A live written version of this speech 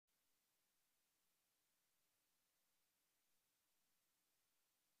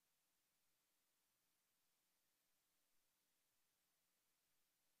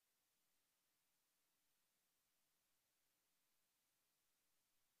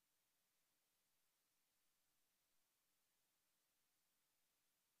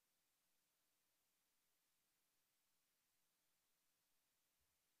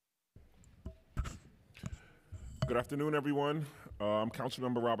Good afternoon, everyone. I'm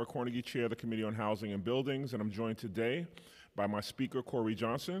Councilmember Robert Cornegy, Chair of the Committee on Housing and Buildings, and I'm joined today by my Speaker, Corey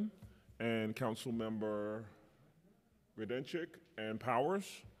Johnson, and Councilmember Grodenchik and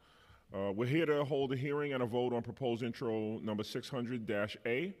Powers. We're here to hold a hearing and a vote on proposed intro number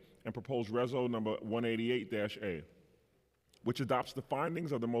 600-A and proposed reso number 188-A, which adopts the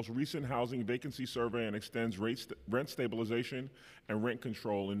findings of the most recent housing vacancy survey and extends rent stabilization and rent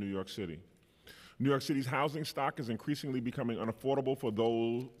control in New York City. New York City's housing stock is increasingly becoming unaffordable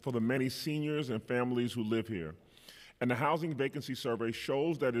for the many seniors and families who live here. And the housing vacancy survey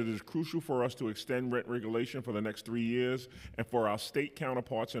shows that it is crucial for us to extend rent regulation for the next 3 years and for our state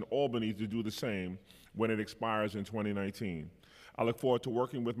counterparts in Albany to do the same when it expires in 2019. I look forward to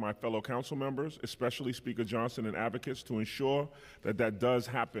working with my fellow council members, especially Speaker Johnson and advocates, to ensure that that does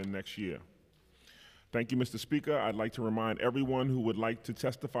happen next year. Thank you, Mr. Speaker. I'd like to remind everyone who would like to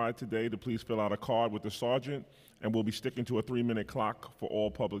testify today to please fill out a card with the sergeant, and we'll be sticking to a 3-minute clock for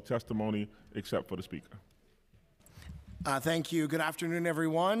all public testimony except for the speaker. Thank you. Good afternoon,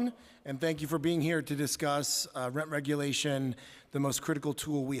 everyone, and thank you for being here to discuss rent regulation, the most critical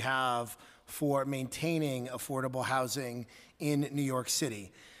tool we have for maintaining affordable housing in New York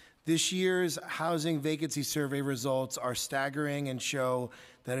City. This year's housing vacancy survey results are staggering and show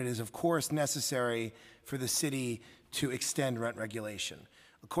that it is, of course, necessary for the city to extend rent regulation.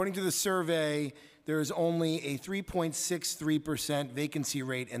 According to the survey, there is only a 3.63% vacancy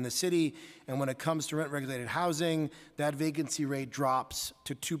rate in the city, and when it comes to rent-regulated housing, that vacancy rate drops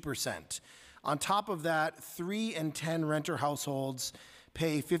to 2%. On top of that, 3 in 10 renter households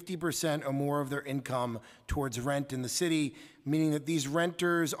pay 50% or more of their income towards rent in the city, meaning that these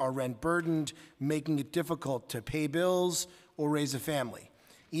renters are rent burdened, making it difficult to pay bills or raise a family.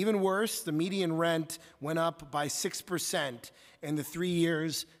 Even worse, the median rent went up by 6% in the 3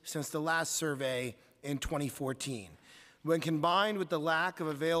 years since the last survey in 2014. When combined with the lack of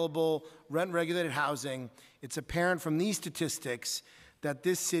available rent-regulated housing, it's apparent from these statistics that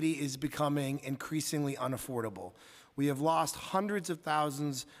this city is becoming increasingly unaffordable. We have lost hundreds of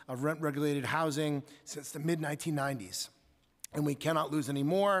thousands of rent-regulated housing since the mid-1990s. And we cannot lose any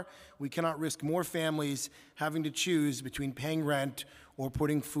more. We cannot risk more families having to choose between paying rent or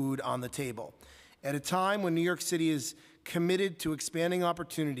putting food on the table. At a time when New York City is committed to expanding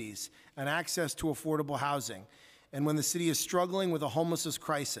opportunities and access to affordable housing, and when the city is struggling with a homelessness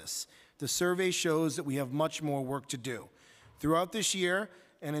crisis, the survey shows that we have much more work to do. Throughout this year,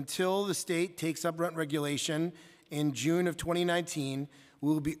 and until the state takes up rent regulation in June of 2019,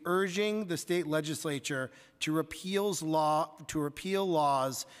 we will be urging the state legislature to repeal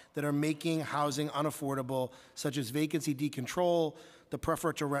laws that are making housing unaffordable, such as vacancy decontrol, the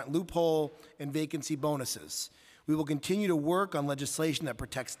preferential rent loophole, and vacancy bonuses. We will continue to work on legislation that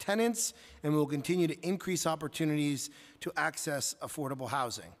protects tenants, and we will continue to increase opportunities to access affordable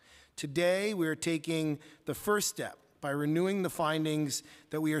housing. Today, we are taking the first step by renewing the findings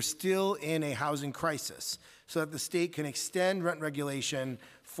that we are still in a housing crisis so that the state can extend rent regulation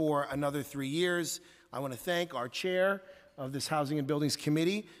for another 3 years. I want to thank our chair of this Housing and Buildings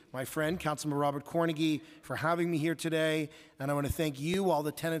Committee, my friend, Councilmember Robert Cornegy, for having me here today. And I want to thank you, all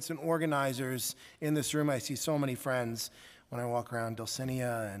the tenants and organizers in this room. I see so many friends when I walk around,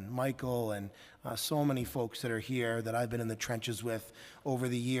 Dulcinea and Michael and so many folks that are here that I've been in the trenches with over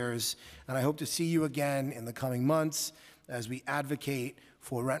the years. And I hope to see you again in the coming months as we advocate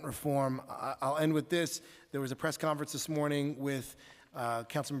for rent reform. I'll end with this. There was a press conference this morning with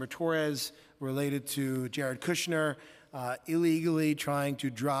Councilmember Torres related to Jared Kushner illegally trying to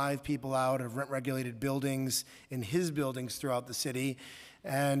drive people out of rent-regulated buildings in his buildings throughout the city.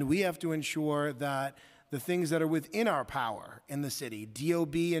 And we have to ensure that the things that are within our power in the city,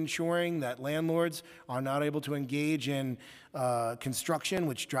 DOB ensuring that landlords are not able to engage in construction,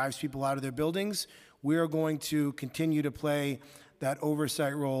 which drives people out of their buildings, we are going to continue to play that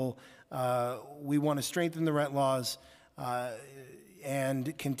oversight role. We want to strengthen the rent laws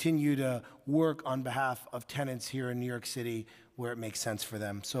and continue to work on behalf of tenants here in New York City where it makes sense for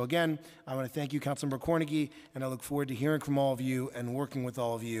them. So again, I want to thank you, Councilmember Cornegy, and I look forward to hearing from all of you and working with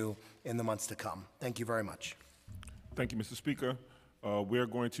all of you in the months to come. Thank you very much. Thank you, Mr. Speaker. We're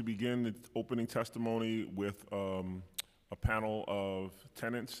going to begin the opening testimony with a panel of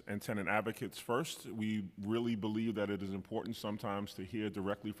tenants and tenant advocates first. We really believe that it is important sometimes to hear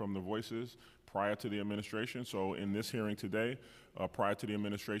directly from the voices prior to the administration. So in this hearing today, prior to the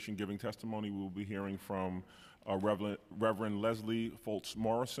administration giving testimony, we will be hearing from Reverend Leslie Foltz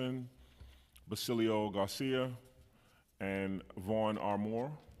Morrison, Basilio Garcia, and Vaughn R.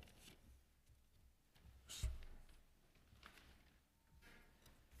 Moore.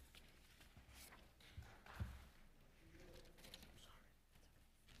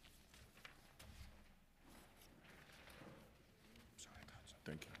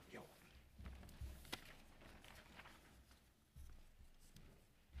 Thank you.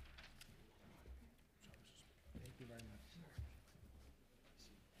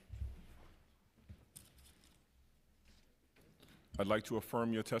 I'd like to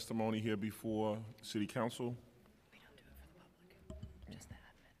affirm your testimony here before City Council. We don't do it for the public, just the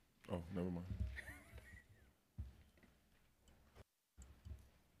admin. Oh, never mind.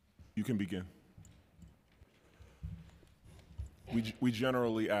 You can begin. We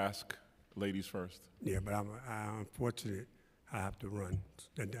generally ask ladies first. Yeah, but I'm unfortunate. I have to run.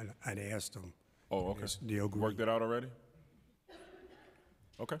 I'd asked them. Oh, okay. Yes, they agree. Worked that out already?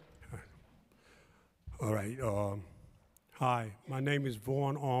 Okay. All right. Hi, my name is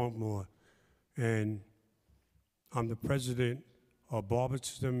Vaughn Armour, and I'm the president of Barbara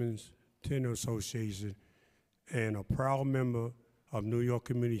Simmons Tennis Association and a proud member of New York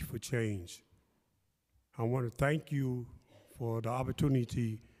Community for Change. I want to thank you for the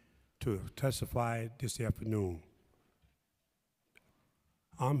opportunity to testify this afternoon.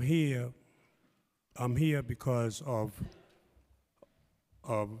 I'm here because of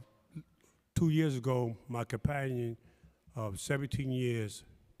 2 years ago, my companion of 17 years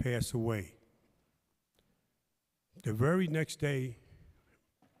passed away. The very next day,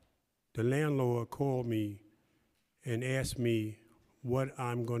 the landlord called me and asked me what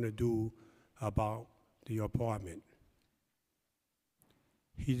I'm going to do about the apartment.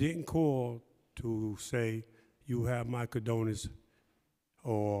 He didn't call to say, you have my condolences,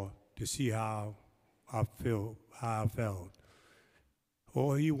 or to see how I felt.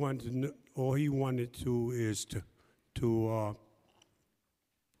 All he wanted to is to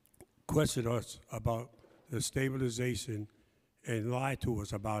question us about the stabilization and lie to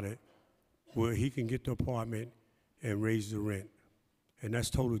us about it, where he can get the apartment and raise the rent. And that's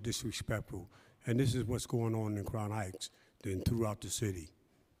totally disrespectful. And this is what's going on in Crown Heights and throughout the city.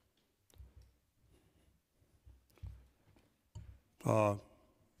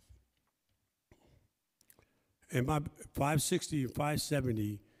 And my 560 and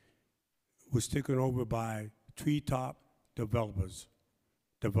 570 was taken over by treetop developers.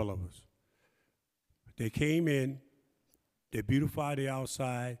 They came in, they beautified the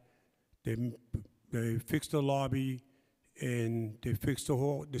outside, they fixed the lobby, and they fixed the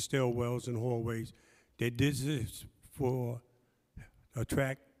stairwells and hallways. They did this for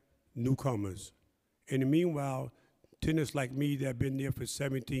attract newcomers. In the meanwhile, tenants like me that have been there for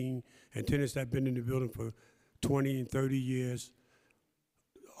 17 and tenants that have been in the building for 20 and 30 years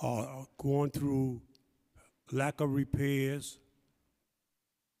are going through lack of repairs,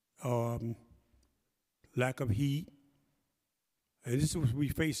 lack of heat, and this is what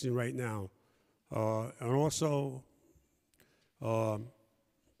we're facing right now. And also,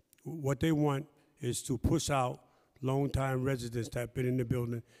 what they want is to push out long-time residents that have been in the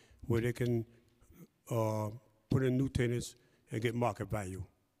building where they can put in new tenants and get market value.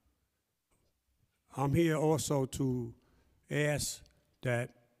 I'm here also to ask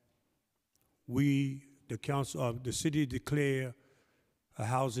that we, the council of the city, declare a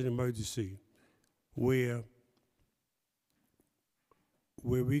housing emergency where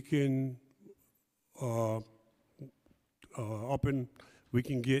we can we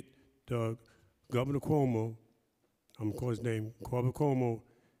can get the Governor Cuomo, I'm calling his name, Governor Cuomo,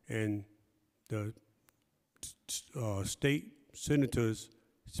 and the state senators,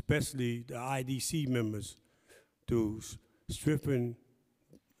 especially the IDC members, to strengthen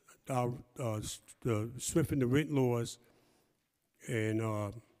the rent laws and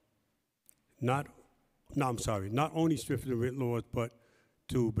not only strengthen the rent laws, but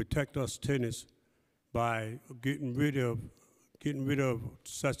to protect us tenants by getting rid of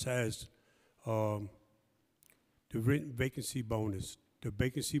such as the rent vacancy bonus,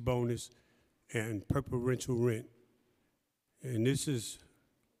 and preferential rent. And this is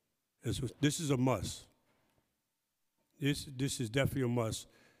a must. This is definitely a must.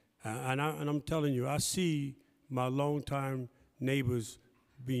 And I'm telling you, I see my longtime neighbors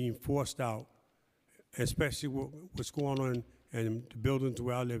being forced out, especially what's going on in the buildings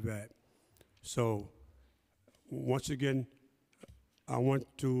where I live at. So once again, I want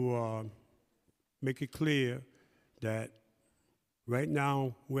to make it clear that right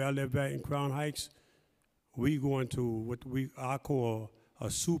now, where I live at in Crown Heights, we going to what I call a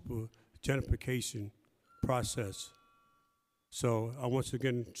super gentrification process. So I once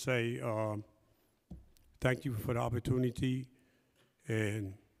again say thank you for the opportunity,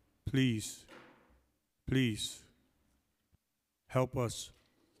 and please help us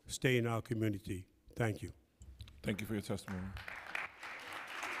stay in our community. Thank you. Thank you for your testimony.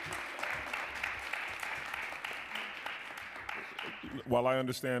 while I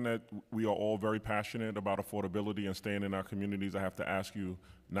understand that we are all very passionate about affordability and staying in our communities, I have to ask you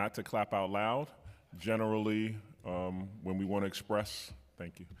not to clap out loud. Generally, when we want to express,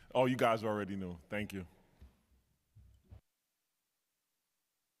 thank you. Oh, you guys already knew. Thank you.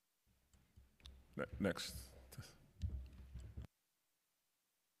 Next.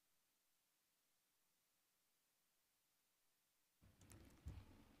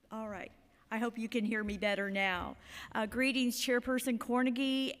 All right. I hope you can hear me better now. Greetings, Chairperson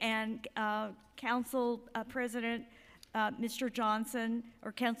Cornegie and Council President Mr. Johnson,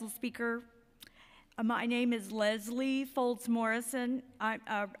 or Council Speaker. My name is Leslie Foltz Morrison.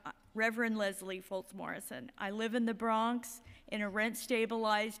 Reverend Leslie Foltz Morrison. I live in the Bronx in a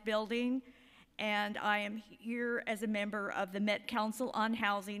rent-stabilized building, and I am here as a member of the Met Council on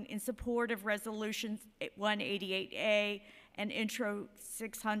Housing in support of Resolutions 188A and Intro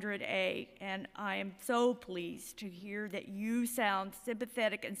 600A, and I am so pleased to hear that you sound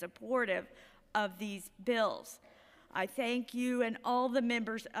sympathetic and supportive of these bills. I thank you and all the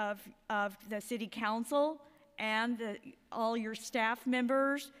members of the City Council and all your staff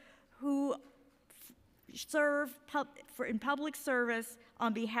members who serve in public service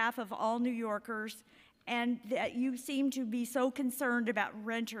on behalf of all New Yorkers, and that you seem to be so concerned about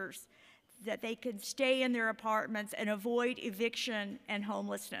renters that they can stay in their apartments and avoid eviction and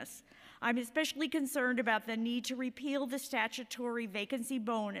homelessness. I'm especially concerned about the need to repeal the statutory vacancy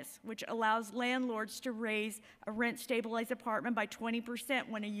bonus, which allows landlords to raise a rent-stabilized apartment by 20%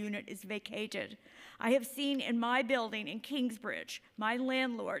 when a unit is vacated. I have seen in my building in Kingsbridge, my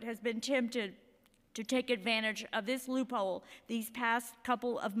landlord has been tempted to take advantage of this loophole these past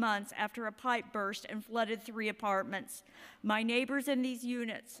couple of months after a pipe burst and flooded 3 apartments. My neighbors in these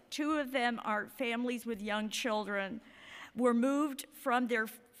units, 2 of them are families with young children, were moved from their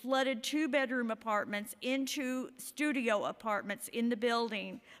flooded 2-bedroom apartments into studio apartments in the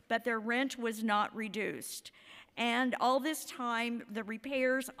building, but their rent was not reduced. And all this time, the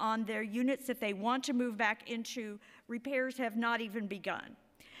repairs on their units that they want to move back into, repairs have not even begun.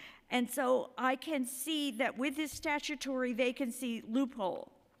 And so I can see that with this statutory vacancy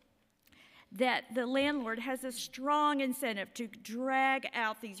loophole, that the landlord has a strong incentive to drag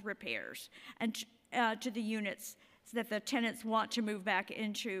out these repairs and to the units that the tenants want to move back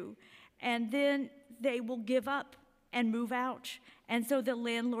into. And then they will give up and move out. And so the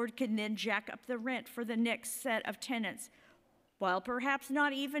landlord can then jack up the rent for the next set of tenants, while perhaps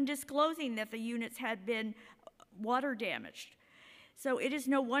not even disclosing that the units had been water damaged. So it is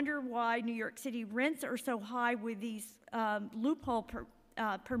no wonder why New York City rents are so high with these loophole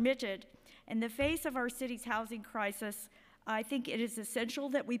permitted. In the face of our city's housing crisis, I think it is essential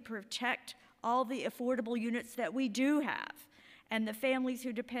that we protect all the affordable units that we do have and the families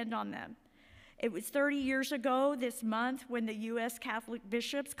who depend on them. It was 30 years ago this month when the U.S. Catholic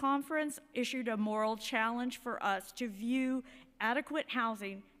Bishops' Conference issued a moral challenge for us to view adequate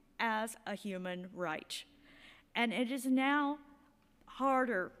housing as a human right. And it is now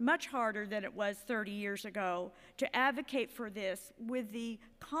harder, much harder than it was 30 years ago, to advocate for this with the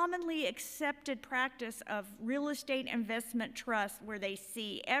commonly accepted practice of real estate investment trusts, where they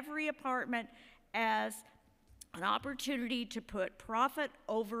see every apartment as an opportunity to put profit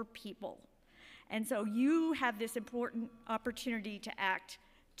over people. And so you have this important opportunity to act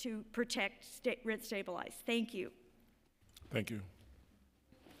to protect rent stabilize. Thank you. Thank you.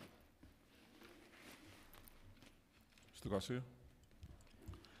 Mr. Garcia?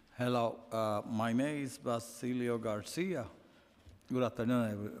 Hello, my name is Basilio Garcia. Good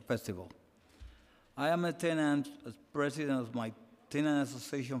afternoon, Festival. I am a tenant, president of my tenant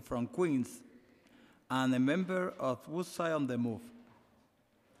association from Queens, and a member of Woodside on the Move.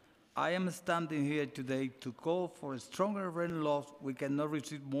 I am standing here today to call for stronger rent laws. We cannot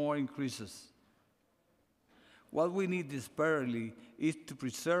receive more increases. What we need desperately is to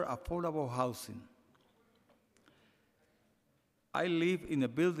preserve affordable housing. I live in a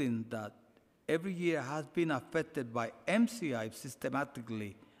building that every year has been affected by MCI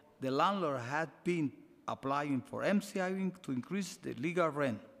systematically. The landlord has been applying for MCI to increase the legal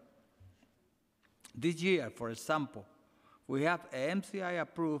rent. This year, for example, we have a MCI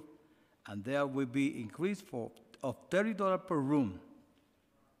approved, and there will be increase of $30 per room.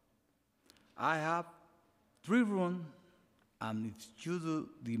 I have 3 rooms, and if you do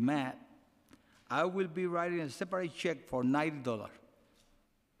the math, I will be writing a separate check for $90.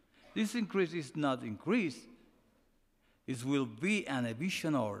 This increase is not increase, it will be an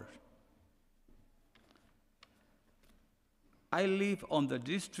eviction order. I live on the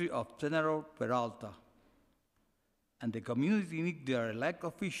district of Senator Peralta, and the community needs their elected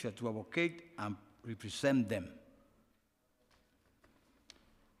officials to advocate and represent them.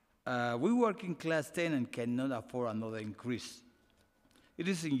 We working class tenant cannot afford another increase. It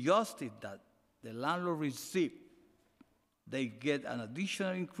is injustice that the landlord receive, they get an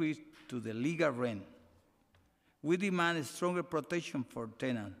additional increase to the legal rent. We demand a stronger protection for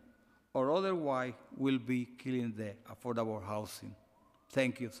tenants, or otherwise we'll be killing the affordable housing.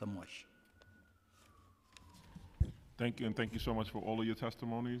 Thank you so much. Thank you, and thank you so much for all of your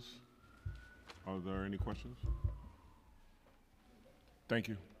testimonies. Are there any questions? Thank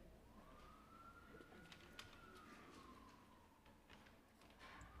you.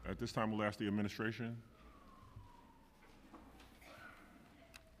 At this time, we'll ask the administration.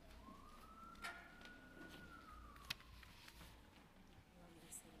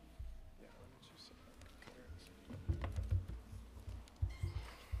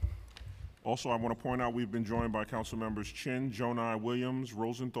 Also, I want to point out we've been joined by council members Chin, Jonai, Williams,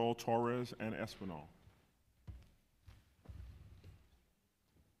 Rosenthal, Torres, and Espinal.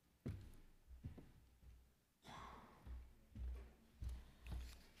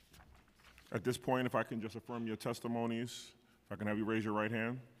 At this point, if I can just affirm your testimonies, if I can have you raise your right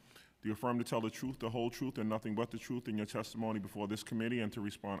hand. Do you affirm to tell the truth, the whole truth, and nothing but the truth in your testimony before this committee and to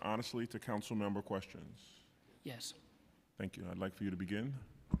respond honestly to council member questions? Yes. Thank you. I'd like for you to begin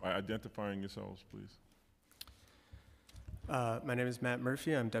by identifying yourselves, please. My name is Matt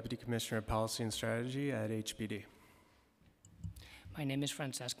Murphy. I'm Deputy Commissioner of Policy and Strategy at HPD. My name is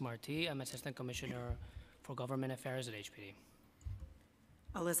Francesc Martí. I'm Assistant Commissioner for Government Affairs at HPD.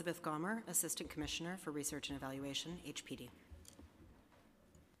 Elizabeth Gomer, Assistant Commissioner for Research and Evaluation, HPD.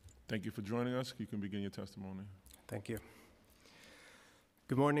 Thank you for joining us. You can begin your testimony. Thank you.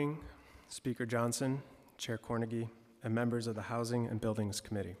 Good morning, Speaker Johnson, Chair Cornegy, and members of the Housing and Buildings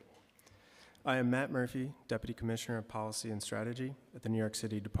Committee. I am Matt Murphy, Deputy Commissioner of Policy and Strategy at the New York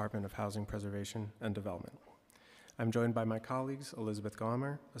City Department of Housing Preservation and Development. I'm joined by my colleagues, Elizabeth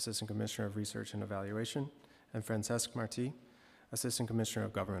Gomer, Assistant Commissioner of Research and Evaluation, and Francesc Martí, Assistant Commissioner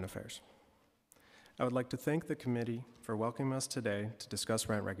of Government Affairs. I would like to thank the committee for welcoming us today to discuss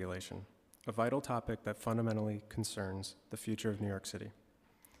rent regulation, a vital topic that fundamentally concerns the future of New York City.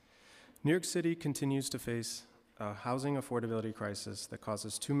 New York City continues to face a housing affordability crisis that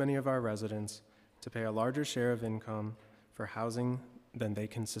causes too many of our residents to pay a larger share of income for housing than they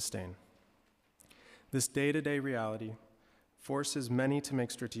can sustain. This day-to-day reality forces many to make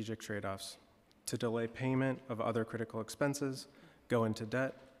strategic trade-offs, to delay payment of other critical expenses, go into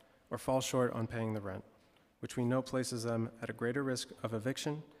debt, or fall short on paying the rent, which we know places them at a greater risk of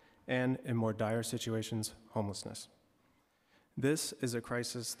eviction and, in more dire situations, homelessness. This is a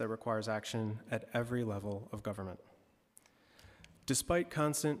crisis that requires action at every level of government. Despite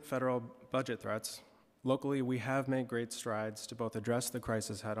constant federal budget threats, locally we have made great strides to both address the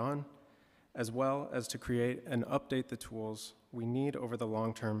crisis head-on, as well as to create and update the tools we need over the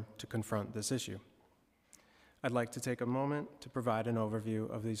long term to confront this issue. I'd like to take a moment to provide an overview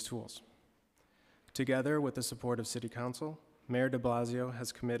of these tools. Together with the support of City Council, Mayor de Blasio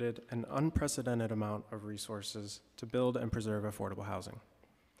has committed an unprecedented amount of resources to build and preserve affordable housing.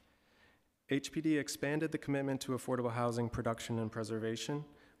 HPD expanded the commitment to affordable housing production and preservation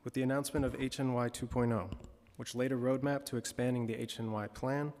with the announcement of HNY 2.0, which laid a roadmap to expanding the HNY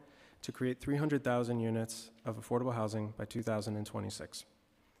plan to create 300,000 units of affordable housing by 2026.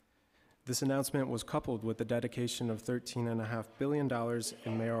 This announcement was coupled with the dedication of $13.5 billion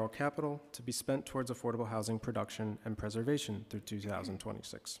in mayoral capital to be spent towards affordable housing production and preservation through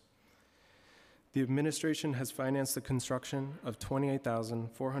 2026. The administration has financed the construction of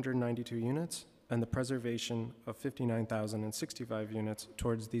 28,492 units and the preservation of 59,065 units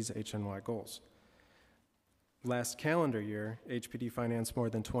towards these HNY goals. Last calendar year, HPD financed more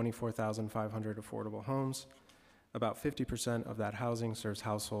than 24,500 affordable homes. About 50% of that housing serves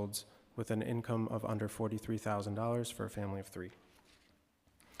households with an income of under $43,000 for a family of three.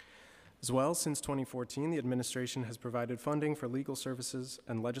 As well, since 2014, the administration has provided funding for legal services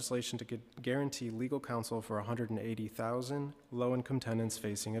and legislation to guarantee legal counsel for 180,000 low-income tenants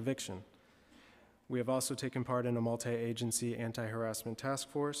facing eviction. We have also taken part in a multi-agency anti-harassment task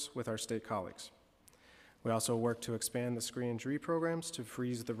force with our state colleagues. We also work to expand the screen injury programs to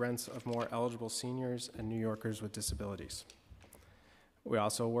freeze the rents of more eligible seniors and New Yorkers with disabilities. We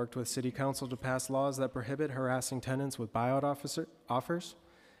also worked with City Council to pass laws that prohibit harassing tenants with buyout offers,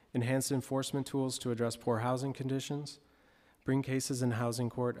 enhanced enforcement tools to address poor housing conditions, bring cases in housing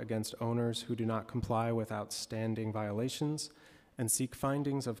court against owners who do not comply with outstanding violations, and seek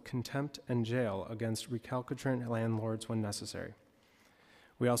findings of contempt and jail against recalcitrant landlords when necessary.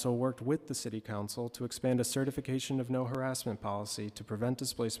 We also worked with the City Council to expand a certification of no harassment policy to prevent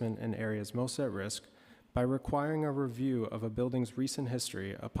displacement in areas most at risk by requiring a review of a building's recent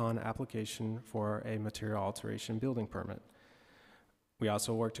history upon application for a material alteration building permit. We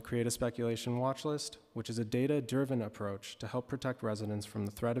also work to create a speculation watch list, which is a data-driven approach to help protect residents from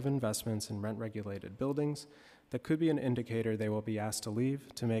the threat of investments in rent-regulated buildings that could be an indicator they will be asked to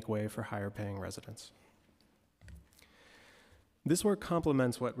leave to make way for higher-paying residents. This work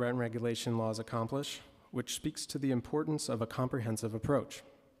complements what rent regulation laws accomplish, which speaks to the importance of a comprehensive approach.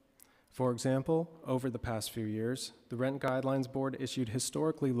 For example, over the past few years, the Rent Guidelines Board issued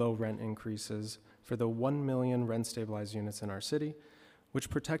historically low rent increases for the 1 million rent-stabilized units in our city, which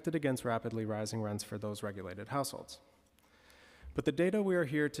protected against rapidly rising rents for those regulated households. But the data we are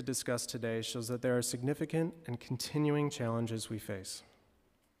here to discuss today shows that there are significant and continuing challenges we face.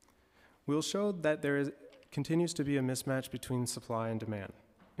 We'll show that continues to be a mismatch between supply and demand.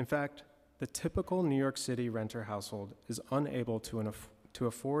 In fact, the typical New York City renter household is unable to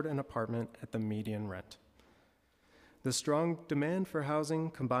afford an apartment at the median rent. The strong demand for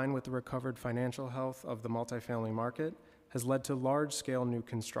housing, combined with the recovered financial health of the multifamily market, has led to large-scale new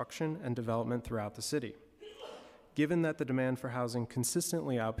construction and development throughout the city. Given that the demand for housing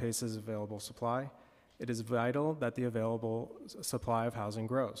consistently outpaces available supply, it is vital that the available supply of housing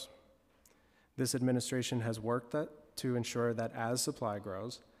grows. This administration has worked to ensure that as supply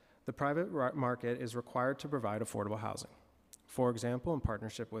grows, the private market is required to provide affordable housing. For example, in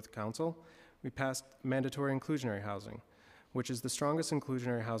partnership with Council, we passed mandatory inclusionary housing, which is the strongest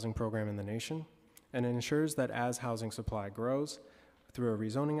inclusionary housing program in the nation, and it ensures that as housing supply grows, through a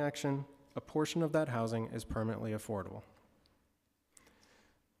rezoning action, a portion of that housing is permanently affordable.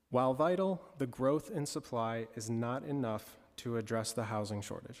 While vital, the growth in supply is not enough to address the housing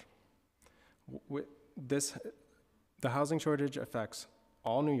shortage. The housing shortage affects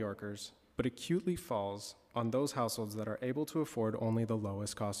all New Yorkers, but acutely falls on those households that are able to afford only the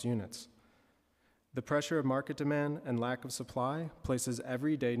lowest cost units. The pressure of market demand and lack of supply places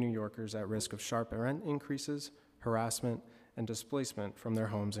everyday New Yorkers at risk of sharp rent increases, harassment, and displacement from their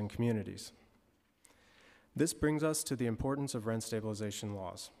homes and communities. This brings us to the importance of rent stabilization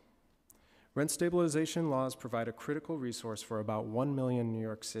laws. Rent stabilization laws provide a critical resource for about 1 million New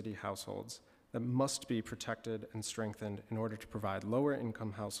York City households that must be protected and strengthened in order to provide lower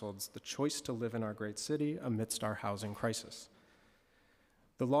income households the choice to live in our great city amidst our housing crisis.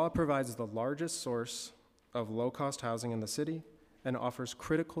 The law provides the largest source of low-cost housing in the city and offers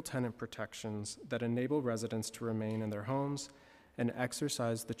critical tenant protections that enable residents to remain in their homes and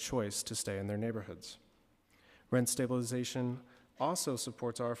exercise the choice to stay in their neighborhoods. Rent stabilization also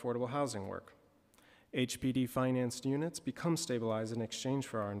supports our affordable housing work. HPD-financed units become stabilized in exchange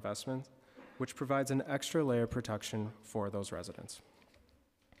for our investment, which provides an extra layer of protection for those residents.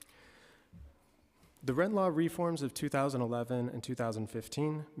 The rent law reforms of 2011 and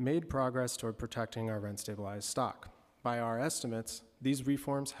 2015 made progress toward protecting our rent-stabilized stock. By our estimates, these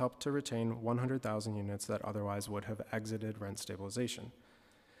reforms helped to retain 100,000 units that otherwise would have exited rent stabilization.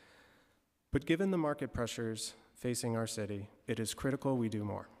 But given the market pressures facing our city, it is critical we do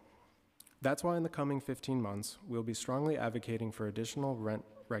more. That's why in the coming 15 months, we'll be strongly advocating for additional rent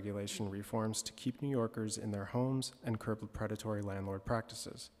regulation reforms to keep New Yorkers in their homes and curb predatory landlord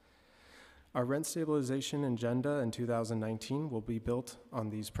practices. Our rent stabilization agenda in 2019 will be built on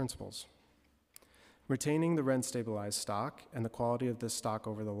these principles. Retaining the rent-stabilized stock and the quality of this stock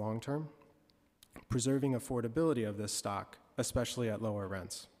over the long term, preserving affordability of this stock, especially at lower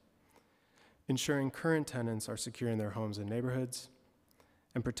rents, ensuring current tenants are secure in their homes and neighborhoods,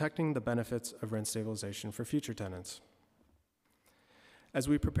 and protecting the benefits of rent stabilization for future tenants. As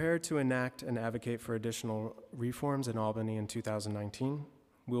we prepare to enact and advocate for additional reforms in Albany in 2019,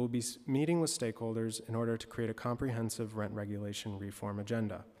 we will be meeting with stakeholders in order to create a comprehensive rent regulation reform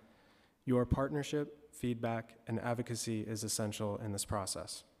agenda. Your partnership, feedback, and advocacy is essential in this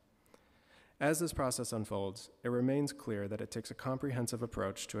process. As this process unfolds, it remains clear that it takes a comprehensive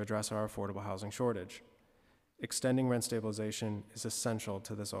approach to address our affordable housing shortage. Extending rent stabilization is essential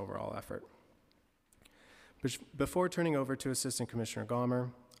to this overall effort. Before turning over to Assistant Commissioner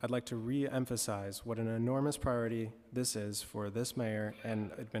Gomer, I'd like to re-emphasize what an enormous priority this is for this mayor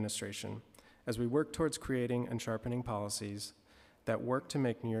and administration as we work towards creating and sharpening policies that work to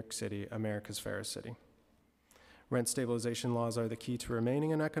make New York City America's fairest city. Rent stabilization laws are the key to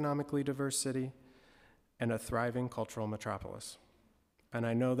remaining an economically diverse city and a thriving cultural metropolis. And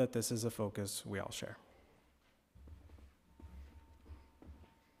I know that this is a focus we all share.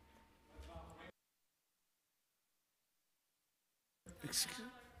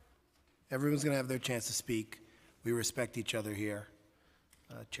 Everyone's going to have their chance to speak. We respect each other here.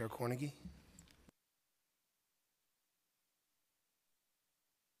 Chair Cornegy.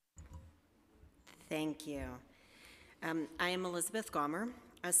 Thank you. I am Elizabeth Gomer,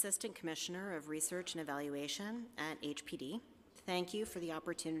 Assistant Commissioner of Research and Evaluation at HPD. Thank you for the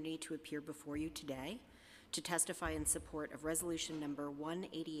opportunity to appear before you today to testify in support of Resolution Number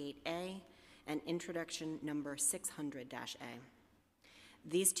 188A and Introduction Number 600-A.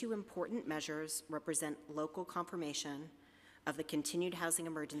 These two important measures represent local confirmation of the continued housing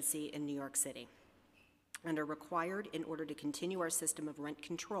emergency in New York City and are required in order to continue our system of rent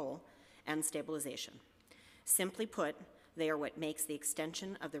control and stabilization. Simply put, they are what makes the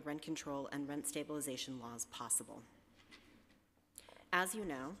extension of the rent control and rent stabilization laws possible. As you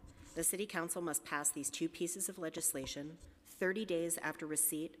know, the City Council must pass these two pieces of legislation 30 days after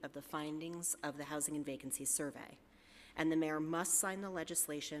receipt of the findings of the Housing and Vacancy Survey, and the mayor must sign the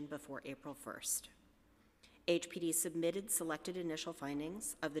legislation before April 1st. HPD submitted selected initial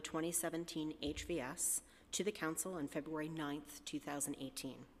findings of the 2017 HVS to the Council on February 9th,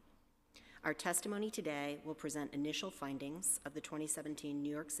 2018. Our testimony today will present initial findings of the 2017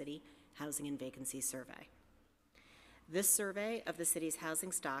 New York City Housing and Vacancy Survey. This survey of the city's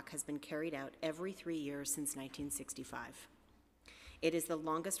housing stock has been carried out every 3 years since 1965. It is the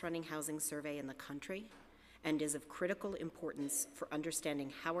longest-running housing survey in the country and is of critical importance for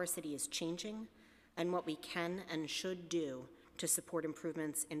understanding how our city is changing and what we can and should do to support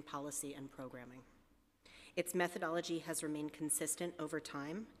improvements in policy and programming. Its methodology has remained consistent over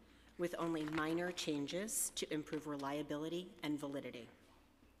time, with only minor changes to improve reliability and validity.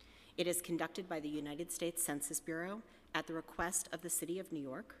 It is conducted by the United States Census Bureau at the request of the City of New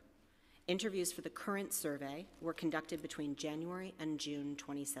York. Interviews for the current survey were conducted between January and June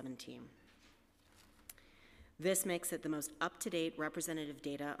 2017. This makes it the most up-to-date representative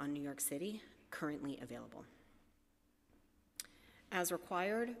data on New York City currently available. As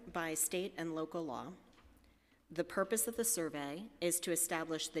required by state and local law, the purpose of the survey is to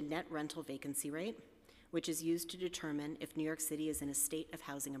establish the net rental vacancy rate, which is used to determine if New York City is in a state of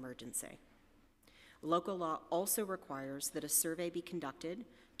housing emergency. Local law also requires that a survey be conducted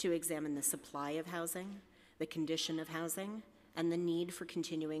to examine the supply of housing, the condition of housing, and the need for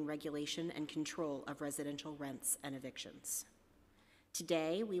continuing regulation and control of residential rents and evictions.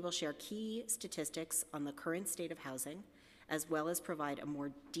 Today, we will share key statistics on the current state of housing, as well as provide a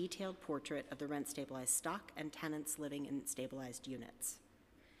more detailed portrait of the rent-stabilized stock and tenants living in stabilized units.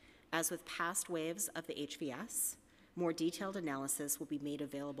 As with past waves of the HVS, more detailed analysis will be made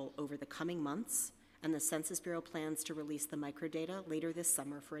available over the coming months, and the Census Bureau plans to release the microdata later this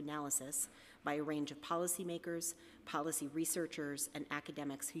summer for analysis by a range of policymakers, policy researchers, and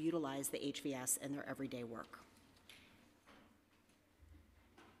academics who utilize the HVS in their everyday work.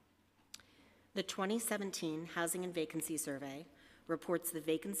 The 2017 Housing and Vacancy Survey reports the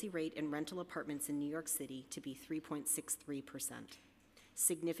vacancy rate in rental apartments in New York City to be 3.63%,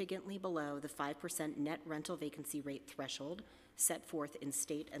 significantly below the 5% net rental vacancy rate threshold set forth in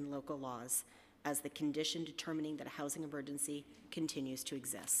state and local laws as the condition determining that a housing emergency continues to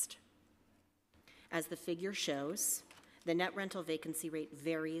exist. As the figure shows, the net rental vacancy rate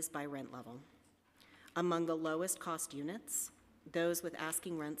varies by rent level. Among the lowest cost units, those with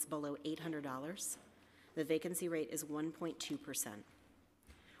asking rents below $800, the vacancy rate is 1.2%,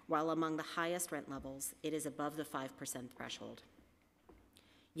 while among the highest rent levels, it is above the 5% threshold.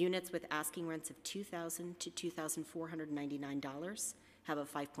 Units with asking rents of $2,000 to $2,499 have a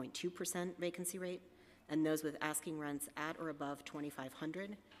 5.2% vacancy rate, and those with asking rents at or above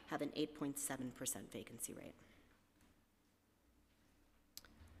 $2,500 have an 8.7% vacancy rate.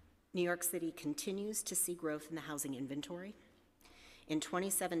 New York City continues to see growth in the housing inventory. In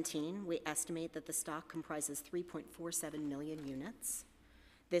 2017, we estimate that the stock comprises 3.47 million units.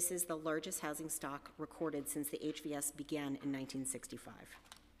 This is the largest housing stock recorded since the HVS began in 1965.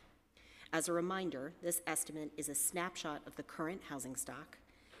 As a reminder, this estimate is a snapshot of the current housing stock,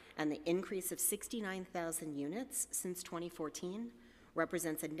 and the increase of 69,000 units since 2014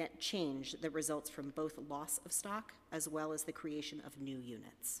 represents a net change that results from both loss of stock as well as the creation of new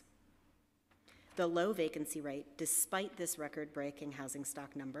units. The low vacancy rate, despite this record-breaking housing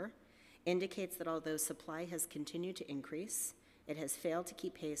stock number, indicates that although supply has continued to increase, it has failed to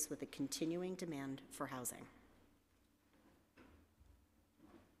keep pace with the continuing demand for housing.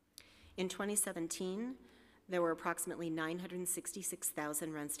 In 2017, there were approximately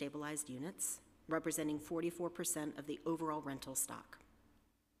 966,000 rent-stabilized units, representing 44% of the overall rental stock.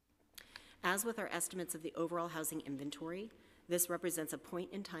 As with our estimates of the overall housing inventory, this represents a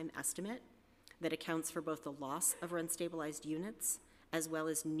point-in-time estimate that accounts for both the loss of rent-stabilized units as well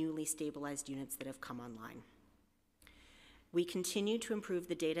as newly stabilized units that have come online. We continue to improve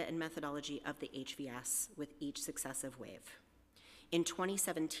the data and methodology of the HVS with each successive wave. In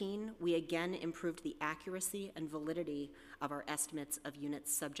 2017, we again improved the accuracy and validity of our estimates of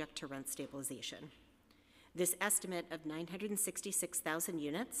units subject to rent stabilization. This estimate of 966,000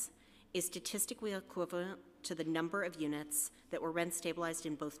 units is statistically equivalent to the number of units that were rent stabilized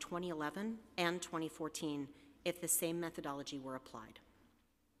in both 2011 and 2014 if the same methodology were applied.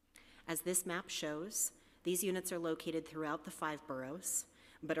 As this map shows, these units are located throughout the 5 boroughs,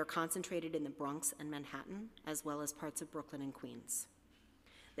 but are concentrated in the Bronx and Manhattan, as well as parts of Brooklyn and Queens.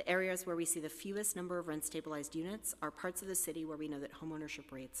 The areas where we see the fewest number of rent-stabilized units are parts of the city where we know that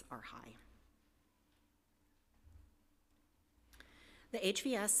homeownership rates are high. The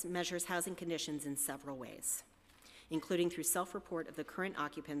HVS measures housing conditions in several ways, including through self-report of the current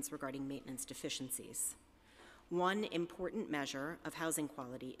occupants regarding maintenance deficiencies. One important measure of housing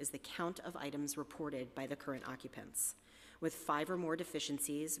quality is the count of items reported by the current occupants, with 5 or more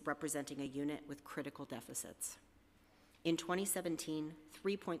deficiencies representing a unit with critical deficits. In 2017,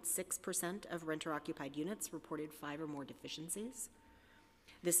 3.6% of renter-occupied units reported 5 or more deficiencies.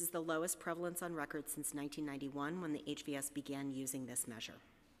 This is the lowest prevalence on record since 1991, when the HVS began using this measure.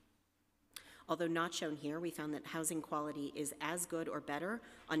 Although not shown here, we found that housing quality is as good or better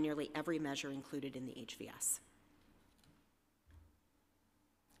on nearly every measure included in the HVS.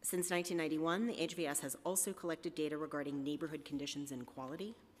 Since 1991, the HVS has also collected data regarding neighborhood conditions and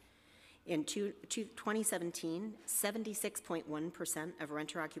quality. In 2017, 76.1% of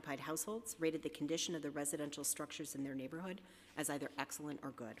renter-occupied households rated the condition of the residential structures in their neighborhood as either excellent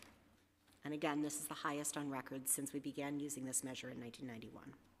or good. And again, this is the highest on record since we began using this measure in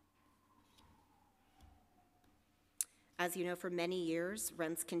 1991. As you know, for many years,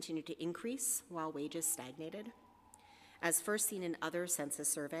 rents continued to increase while wages stagnated. As first seen in other census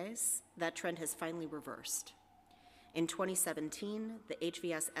surveys, that trend has finally reversed. In 2017, the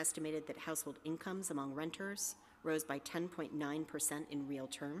HVS estimated that household incomes among renters rose by 10.9% in real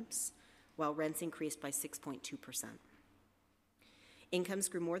terms, while rents increased by 6.2%. Incomes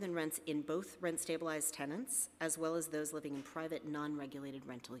grew more than rents in both rent-stabilized tenants, as well as those living in private, non-regulated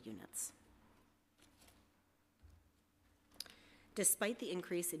rental units. Despite the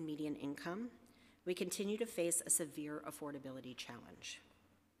increase in median income, we continue to face a severe affordability challenge.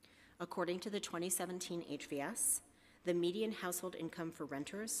 According to the 2017 HVS, the median household income for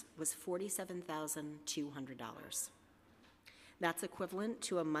renters was $47,200. That's equivalent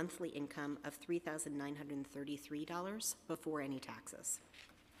to a monthly income of $3,933 before any taxes.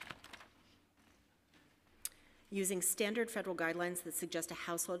 Using standard federal guidelines that suggest a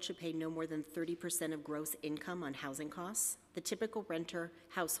household should pay no more than 30% of gross income on housing costs, the typical renter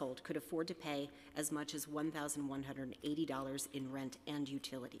household could afford to pay as much as $1,180 in rent and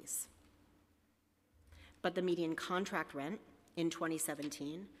utilities. But the median contract rent in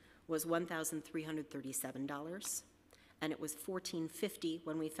 2017 was $1,337, and it was $1,450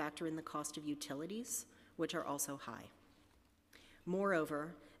 when we factor in the cost of utilities, which are also high.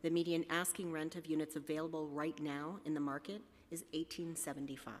 Moreover, the median asking rent of units available right now in the market is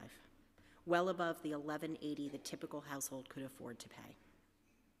 $1,875, well above the $1,180 the typical household could afford to pay.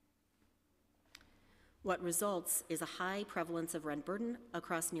 What results is a high prevalence of rent burden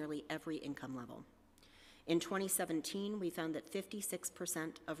across nearly every income level. In 2017, we found that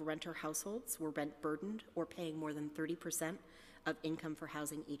 56% of renter households were rent burdened or paying more than 30% of income for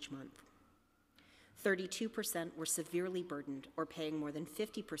housing each month. 32% were severely burdened or paying more than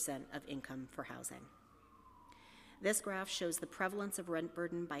 50% of income for housing. This graph shows the prevalence of rent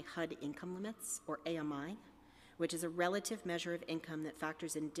burden by HUD income limits, or AMI, which is a relative measure of income that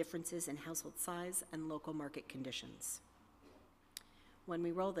factors in differences in household size and local market conditions. When we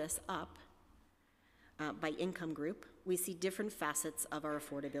roll this up by income group, we see different facets of our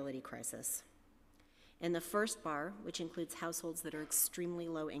affordability crisis. In the first bar, which includes households that are extremely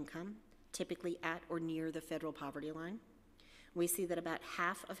low income, typically at or near the federal poverty line, we see that about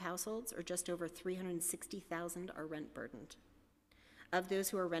half of households, or just over 360,000, are rent burdened. Of those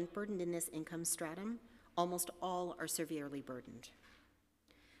who are rent burdened in this income stratum, almost all are severely burdened.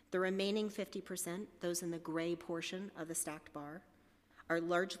 The remaining 50%, those in the gray portion of the stacked bar, are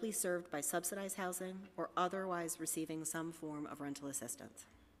largely served by subsidized housing or otherwise receiving some form of rental assistance.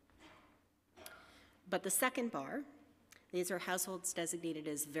 But the second bar, these are households designated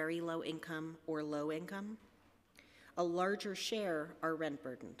as very low income or low income. A larger share are rent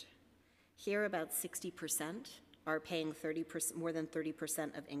burdened. Here, about 60% are paying more than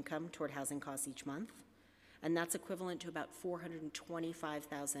 30% of income toward housing costs each month, and that's equivalent to about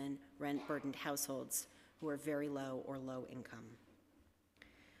 425,000 rent burdened households who are very low or low income.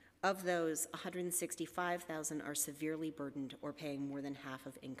 Of those, 165,000 are severely burdened or paying more than half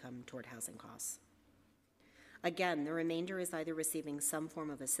of income toward housing costs. Again, the remainder is either receiving some form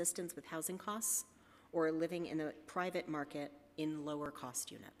of assistance with housing costs or living in the private market in lower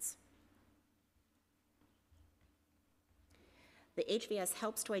cost units. The HVS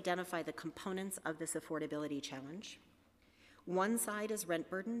helps to identify the components of this affordability challenge. One side is rent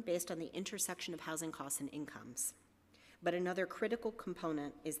burden based on the intersection of housing costs and incomes. But another critical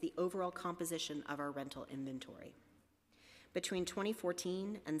component is the overall composition of our rental inventory. Between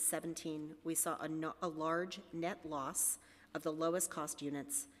 2014 and 17, we saw a large net loss of the lowest cost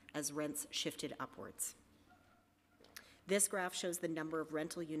units as rents shifted upwards. This graph shows the number of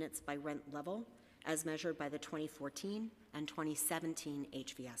rental units by rent level as measured by the 2014 and 2017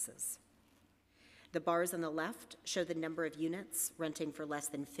 HVSs. The bars on the left show the number of units renting for less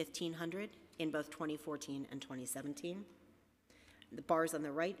than $1,500 in both 2014 and 2017. The bars on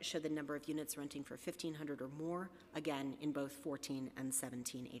the right show the number of units renting for $1,500 or more, again in both 14 and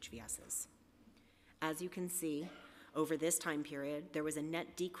 17 HVSs. As you can see, over this time period, there was a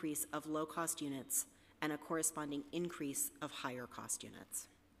net decrease of low-cost units and a corresponding increase of higher-cost units.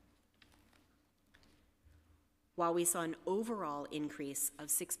 While we saw an overall increase of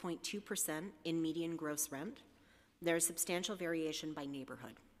 6.2% in median gross rent, there is substantial variation by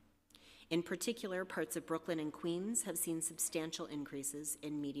neighborhood. In particular, parts of Brooklyn and Queens have seen substantial increases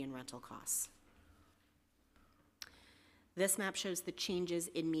in median rental costs. This map shows the changes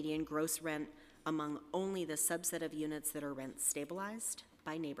in median gross rent among only the subset of units that are rent stabilized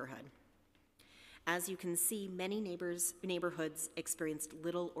by neighborhood. As you can see, many neighborhoods experienced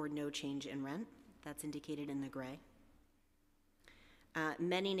little or no change in rent. That's indicated in the gray.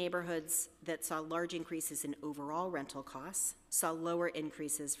 Many neighborhoods that saw large increases in overall rental costs saw lower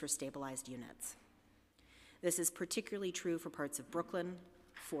increases for stabilized units. This is particularly true for parts of Brooklyn,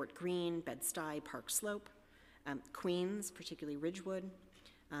 Fort Greene, Bed-Stuy, Park Slope, Queens, particularly Ridgewood,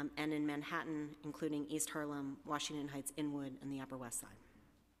 and in Manhattan, including East Harlem, Washington Heights, Inwood, and the Upper West Side.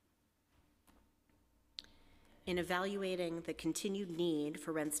 In evaluating the continued need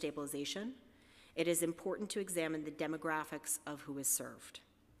for rent stabilization, it is important to examine the demographics of who is served.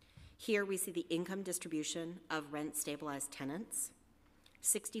 Here we see the income distribution of rent-stabilized tenants.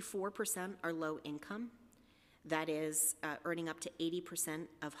 64% are low income, that is, earning up to 80%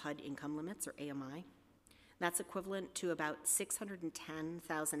 of HUD income limits, or AMI. That's equivalent to about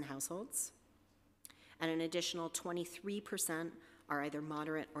 610,000 households. And an additional 23% are either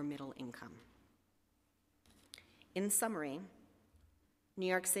moderate or middle income. In summary, New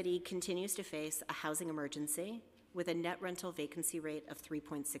York City continues to face a housing emergency with a net rental vacancy rate of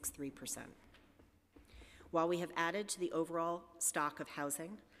 3.63%. While we have added to the overall stock of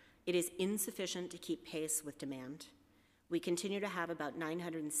housing, it is insufficient to keep pace with demand. We continue to have about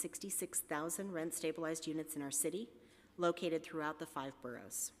 966,000 rent-stabilized units in our city, located throughout the 5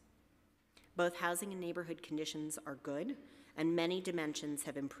 boroughs. Both housing and neighborhood conditions are good, and many dimensions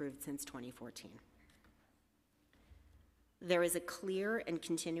have improved since 2014. There is a clear and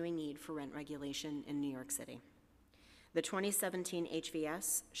continuing need for rent regulation in New York City. The 2017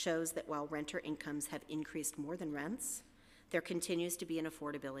 HVS shows that while renter incomes have increased more than rents, there continues to be an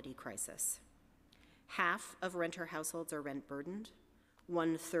affordability crisis. Half of renter households are rent burdened,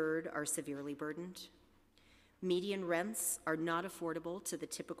 1/3 are severely burdened. Median rents are not affordable to the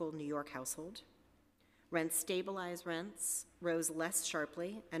typical New York household. Rent-stabilized rents rose less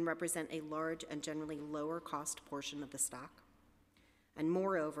sharply and represent a large and generally lower cost portion of the stock. And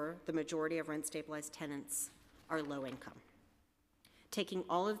moreover, the majority of rent-stabilized tenants are low income. Taking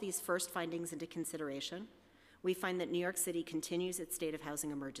all of these first findings into consideration, we find that New York City continues its state of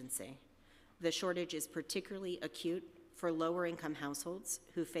housing emergency. The shortage is particularly acute for lower income households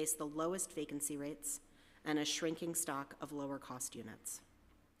who face the lowest vacancy rates and a shrinking stock of lower cost units.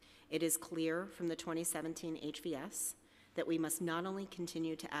 It is clear from the 2017 HVS that we must not only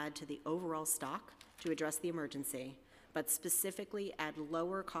continue to add to the overall stock to address the emergency, but specifically add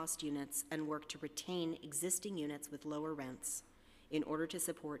lower cost units and work to retain existing units with lower rents in order to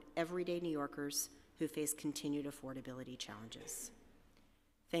support everyday New Yorkers who face continued affordability challenges.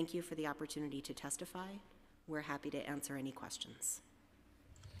 Thank you for the opportunity to testify. We're happy to answer any questions.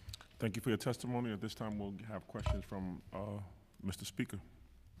 Thank you for your testimony. At this time, we'll have questions from Mr. Speaker.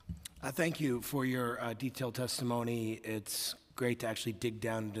 Thank you for your detailed testimony. It's great to actually dig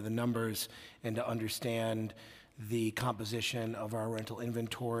down into the numbers and to understand the composition of our rental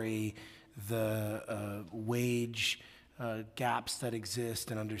inventory, the wage gaps that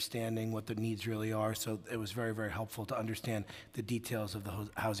exist, and understanding what the needs really are. So it was very, very helpful to understand the details of the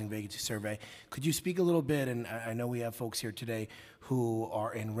housing vacancy survey. Could you speak a little bit, and I know we have folks here today who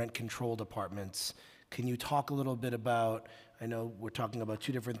are in rent-controlled apartments. Can you talk a little bit about, I know we're talking about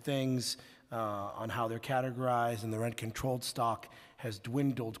two different things, on how they're categorized, and the rent-controlled stock has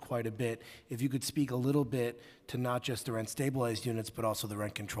dwindled quite a bit. If you could speak a little bit to not just the rent-stabilized units, but also the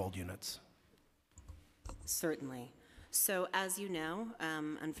rent-controlled units. Certainly. So as you know,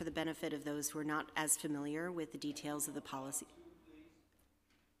 and for the benefit of those who are not as familiar with the details of the policy.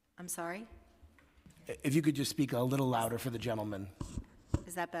 I'm sorry? If you could just speak a little louder for the gentleman.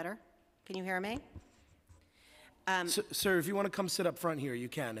 Is that better? Can you hear me? Sir, if you want to come sit up front here, you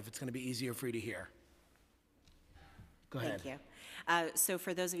can, if it's going to be easier for you to hear. Go ahead. Thank you. So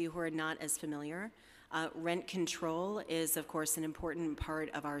for those of you who are not as familiar, rent control is, of course, an important part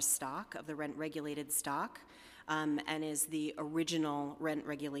of our stock, of the rent-regulated stock, and is the original rent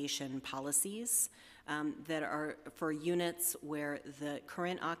regulation policies that are for units where the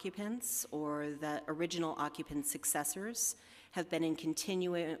current occupants or the original occupant's successors have been in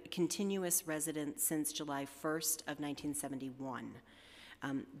continuous residence since July 1st of 1971.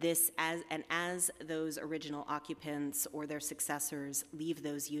 As those original occupants or their successors leave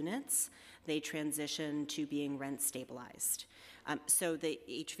those units, they transition to being rent stabilized. So the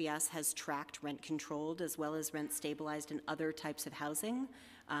HVS has tracked rent controlled as well as rent stabilized and other types of housing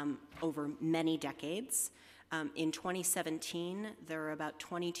over many decades. In 2017, there are about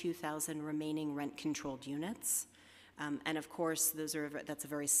 22,000 remaining rent controlled units. And of course, that's a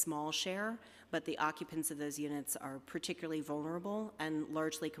very small share, but the occupants of those units are particularly vulnerable and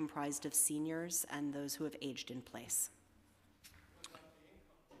largely comprised of seniors and those who have aged in place.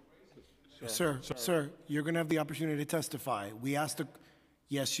 Sir, you're going to have the opportunity to testify. We asked the,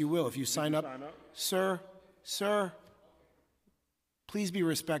 yes, you will. If you sign up. Sir, please be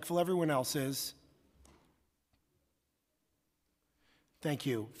respectful. Everyone else is. Thank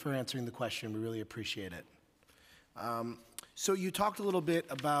you for answering the question. We really appreciate it. So you talked a little bit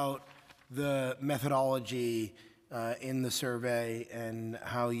about the methodology in the survey and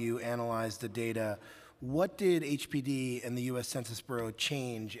how you analyzed the data. What did HPD and the U.S. Census Bureau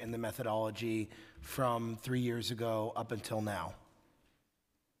change in the methodology from 3 years ago up until now?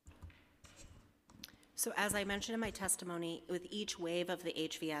 So as I mentioned in my testimony, with each wave of the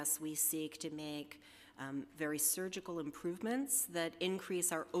HVS, we seek to make very surgical improvements that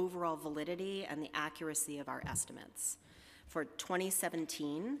increase our overall validity and the accuracy of our estimates. For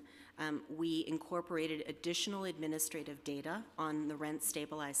 2017, we incorporated additional administrative data on the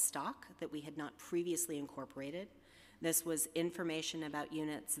rent-stabilized stock that we had not previously incorporated. This was information about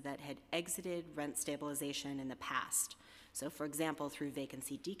units that had exited rent stabilization in the past. So for example, through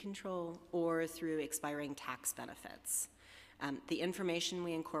vacancy decontrol or through expiring tax benefits. The information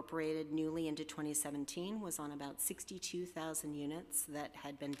we incorporated newly into 2017 was on about 62,000 units that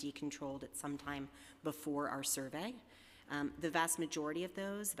had been decontrolled at some time before our survey. The vast majority of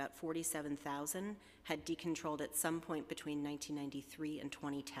those, about 47,000, had decontrolled at some point between 1993 and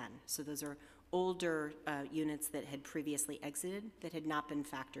 2010. So those are older units that had previously exited that had not been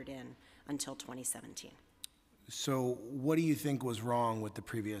factored in until 2017. So what do you think was wrong with the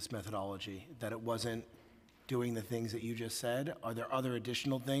previous methodology? That it wasn't doing the things that you just said? Are there other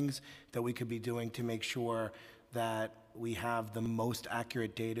additional things that we could be doing to make sure that we have the most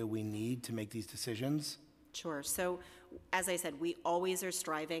accurate data we need to make these decisions? Sure. So as I said, we always are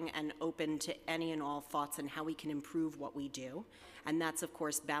striving and open to any and all thoughts on how we can improve what we do. And that's, of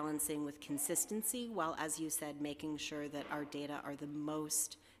course, balancing with consistency while, as you said, making sure that our data are the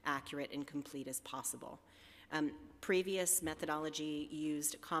most accurate and complete as possible. Previous methodology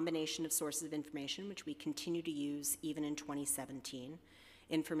used a combination of sources of information, which we continue to use even in 2017.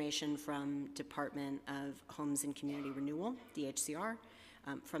 Information from Department of Homes and Community Renewal, DHCR,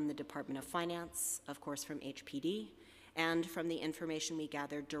 from the Department of Finance, of course from HPD, and from the information we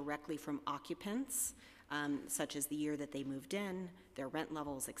gathered directly from occupants, such as the year that they moved in, their rent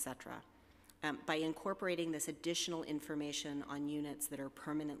levels, et cetera. By incorporating this additional information on units that are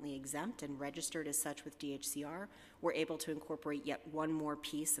permanently exempt and registered as such with DHCR, we're able to incorporate yet one more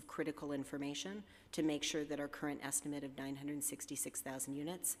piece of critical information to make sure that our current estimate of 966,000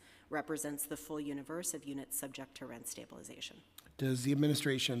 units represents the full universe of units subject to rent stabilization. Does the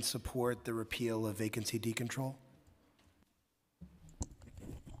administration support the repeal of vacancy decontrol?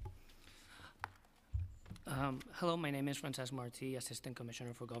 Hello, my name is Francesc Martí, Assistant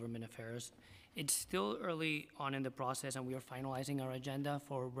Commissioner for Government Affairs. It's still early on in the process and we are finalizing our agenda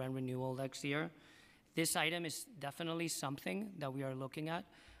for rent renewal next year. This item is definitely something that we are looking at.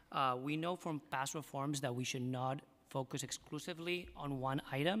 We know from past reforms that we should not focus exclusively on one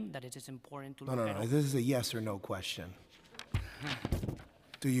item, that it is important to look at. No, this is a yes or no question.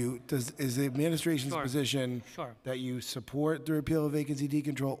 Is the administration's position that you support the repeal of vacancy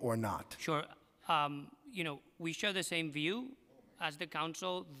decontrol or not? Sure. You know, we share the same view as the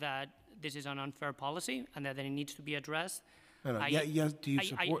council that this is an unfair policy and that it needs to be addressed. No, no. Yes, do you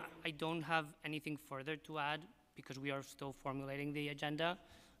support? I don't have anything further to add because we are still formulating the agenda,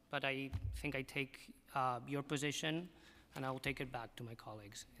 but I think I take your position and I will take it back to my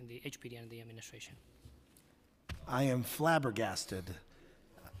colleagues in the HPD and the administration. I am flabbergasted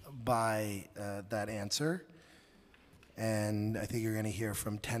by that answer. And I think you're going to hear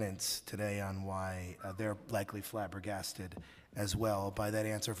from tenants today on why they're likely flabbergasted as well by that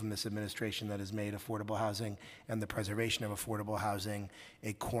answer from this administration that has made affordable housing and the preservation of affordable housing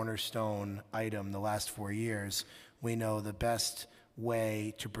a cornerstone item the last 4 years. We know the best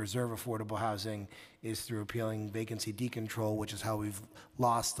way to preserve affordable housing is through repealing vacancy decontrol, which is how we've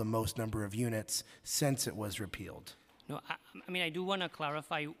lost the most number of units since it was repealed. No, I mean, I do want to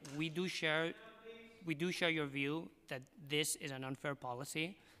clarify, we do share your view that this is an unfair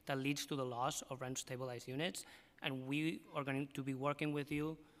policy that leads to the loss of rent-stabilized units, and we are going to be working with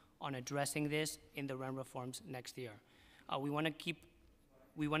you on addressing this in the rent reforms next year. We want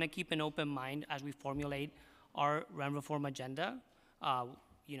to keep an open mind as we formulate our rent reform agenda.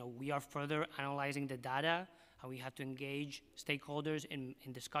 We are further analyzing the data, and we have to engage stakeholders in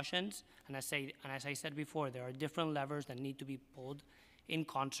discussions. And as I said before, there are different levers that need to be pulled in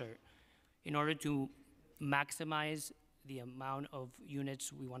concert in order to maximize the amount of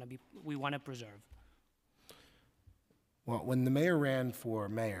units we want to preserve. Well, when the mayor ran for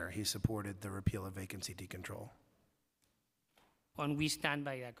mayor, he supported the repeal of vacancy decontrol. And we stand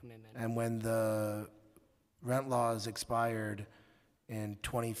by that commitment. And when the rent laws expired in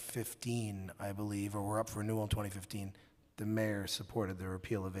 2015, I believe, or were up for renewal in 2015, the mayor supported the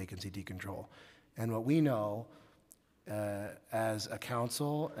repeal of vacancy decontrol. And what we know as a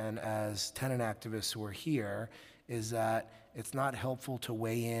council and as tenant activists who are here is that it's not helpful to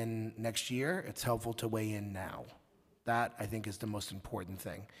weigh in next year, it's helpful to weigh in now. That, I think, is the most important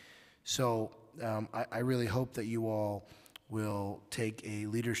thing. So I really hope that you all will take a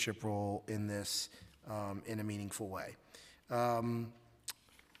leadership role in this in a meaningful way. There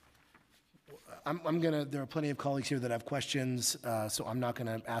are plenty of colleagues here that have questions, so I'm not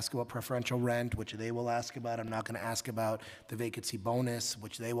gonna ask about preferential rent, which they will ask about. I'm not gonna ask about the vacancy bonus,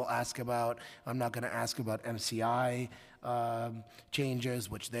 which they will ask about. I'm not gonna ask about MCI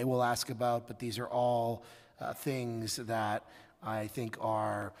changes, which they will ask about, but these are all things that I think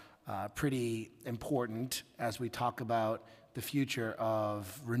are pretty important as we talk about the future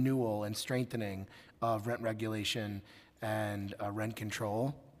of renewal and strengthening of rent regulation and rent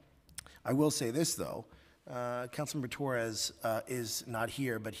control. I will say this, though. Councilmember Torres is not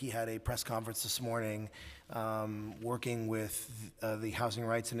here, but he had a press conference this morning working with the Housing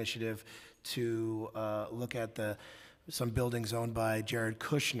Rights Initiative to look at some buildings owned by Jared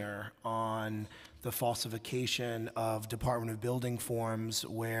Kushner on the falsification of Department of Building forms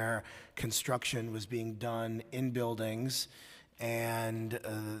where construction was being done in buildings, and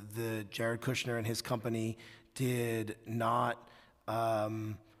the Jared Kushner and his company did not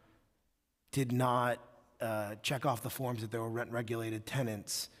check off the forms that there were rent-regulated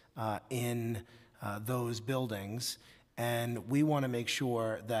tenants in those buildings. And we want to make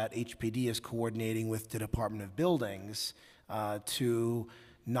sure that HPD is coordinating with the Department of Buildings to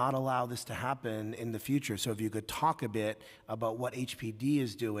not allow this to happen in the future. So if you could talk a bit about what HPD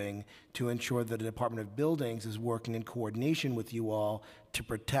is doing to ensure that the Department of Buildings is working in coordination with you all to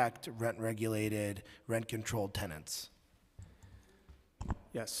protect rent-regulated, rent-controlled tenants.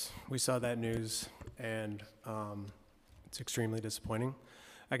 Yes, we saw that news, and it's extremely disappointing.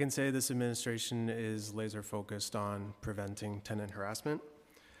 I can say this administration is laser focused on preventing tenant harassment.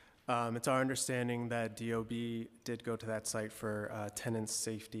 It's our understanding that DOB did go to that site for tenant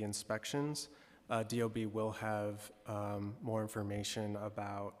safety inspections. DOB will have more information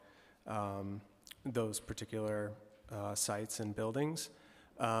about those particular sites and buildings,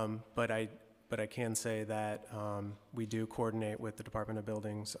 but I can say that we do coordinate with the Department of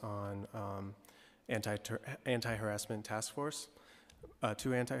Buildings on anti-harassment task force,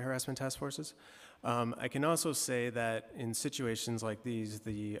 two anti-harassment task forces. I can also say that in situations like these,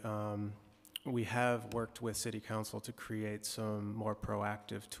 we have worked with City Council to create some more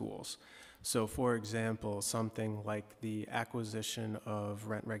proactive tools. So for example, something like the acquisition of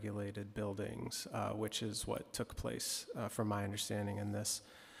rent-regulated buildings, which is what took place from my understanding in this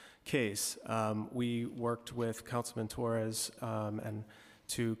case. We worked with Councilman Torres and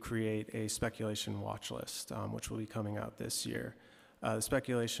to create a speculation watch list, which will be coming out this year. The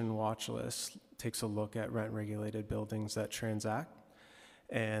speculation watch list takes a look at rent-regulated buildings that transact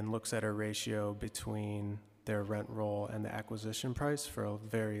and looks at a ratio between their rent roll and the acquisition price for a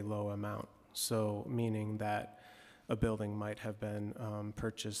very low amount. So meaning that a building might have been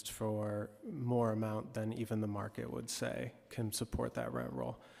purchased for more amount than even the market would say can support that rent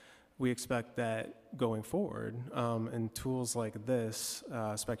roll. We expect that going forward, and tools like this,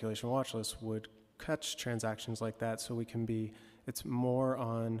 speculation watch list, would catch transactions like that, so we can be, it's more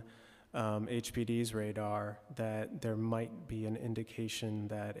on HPD's radar that there might be an indication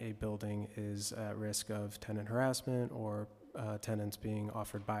that a building is at risk of tenant harassment or tenants being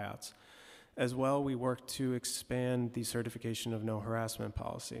offered buyouts. As well, we work to expand the certification of no harassment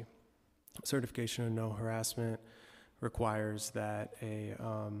policy. Certification of no harassment requires that a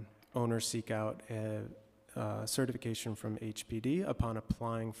owner seek out a certification from HPD upon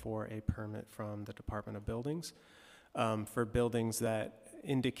applying for a permit from the Department of Buildings for buildings that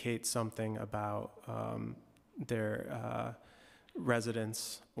indicate something about their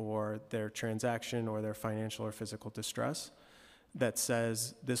residence or their transaction or their financial or physical distress that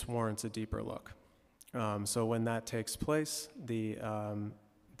says this warrants a deeper look. So when that takes place, the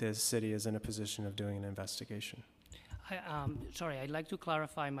city is in a position of doing an investigation. Sorry, I'd like to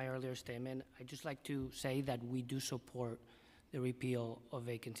clarify my earlier statement. I'd just like to say that we do support the repeal of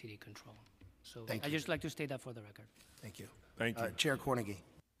vacancy control. So Thank I'd you. just like to state that for the record. Thank you. Thank you. Chair Cornegie.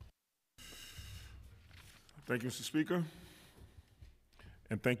 Thank you, Mr. Speaker.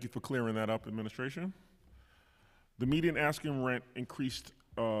 And thank you for clearing that up, administration. The median asking rent increased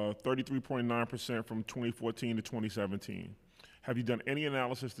 33.9% from 2014 to 2017. Have you done any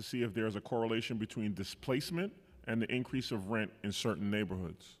analysis to see if there is a correlation between displacement and the increase of rent in certain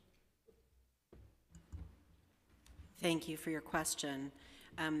neighborhoods? Thank you for your question.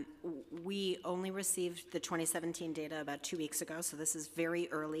 We only received the 2017 data about 2 weeks ago, so this is very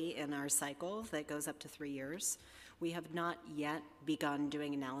early in our cycle that goes up to 3 years. We have not yet begun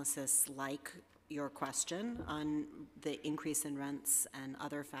doing analysis like your question on the increase in rents and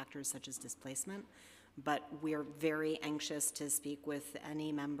other factors such as displacement, but we're very anxious to speak with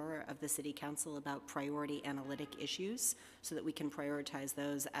any member of the City Council about priority analytic issues so that we can prioritize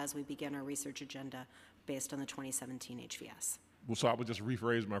those as we begin our research agenda based on the 2017 HVS. Well, so I would just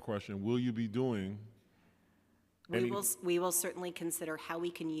rephrase my question. Will you be doing We will certainly consider how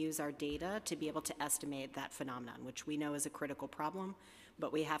we can use our data to be able to estimate that phenomenon, which we know is a critical problem,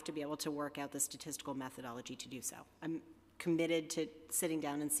 but we have to be able to work out the statistical methodology to do so. I'm committed to sitting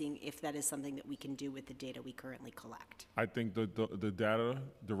down and seeing if that is something that we can do with the data we currently collect. I think the data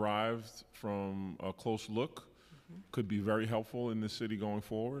derived from a close look could be very helpful in the city going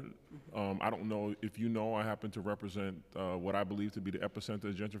forward. I don't know if you know, I happen to represent what I believe to be the epicenter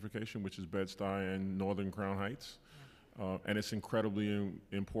of gentrification, which is Bed-Stuy and Northern Crown Heights. And it's incredibly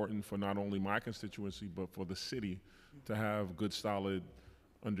important for not only my constituency, but for the city to have good, solid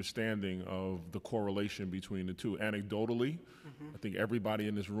understanding of the correlation between the two. Anecdotally, I think everybody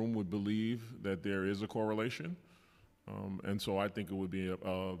in this room would believe that there is a correlation. And so I think it would be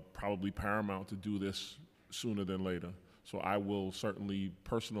probably paramount to do this sooner than later. So I will certainly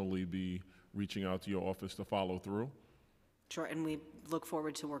personally be reaching out to your office to follow through. Sure, and we look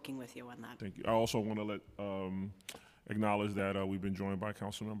forward to working with you on that. Thank you. I also want to acknowledge that we've been joined by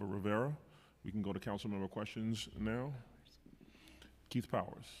Councilmember Rivera. We can go to Councilmember questions now. Keith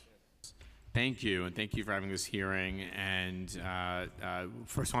Powers. Thank you, and thank you for having this hearing. And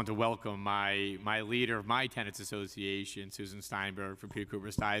first, I want to welcome my leader of my tenants association, Susan Steinberg from Peter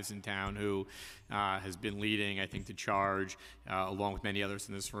Cooper Stuyvesant, who has been leading, I think, the charge, along with many others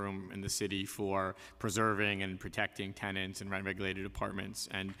in this room, in the city, for preserving and protecting tenants and rent-regulated apartments.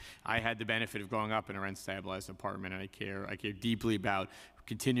 And I had the benefit of growing up in a rent-stabilized apartment, and I care deeply about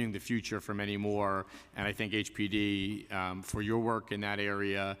continuing the future for many more. And I thank HPD for your work in that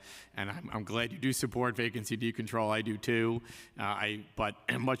area. And I'm glad you do support vacancy decontrol. I do too. But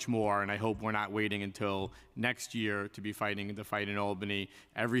much more. And I hope we're not waiting until next year to be fighting the fight in Albany.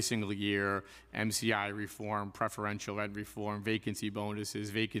 Every single year, MCI reform, preferential rent reform, vacancy bonuses,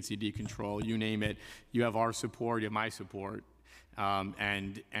 vacancy decontrol, you name it. You have our support. You have my support. I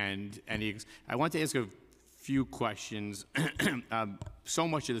want to ask a few questions. So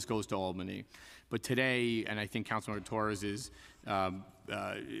much of this goes to Albany, but today, and I think Councilmember Torres's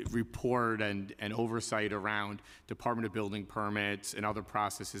report and oversight around Department of Building permits and other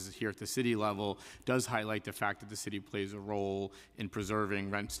processes here at the city level does highlight the fact that the city plays a role in preserving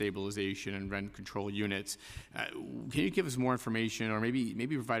rent stabilization and rent control units. Can you give us more information, or maybe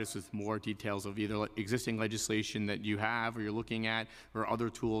provide us with more details of either existing legislation that you have or you're looking at, or other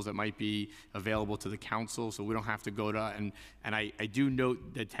tools that might be available to the council, so we don't have to go to, and I do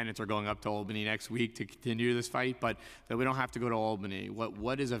note that tenants are going up to Albany next week to continue this fight, but that we don't have to go to Albany.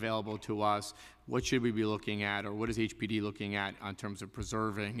 What is available to us? What should we be looking at, or what is HPD looking at in terms of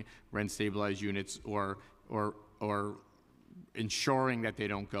preserving rent-stabilized units or or ensuring that they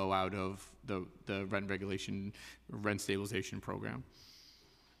don't go out of the rent regulation, rent stabilization program?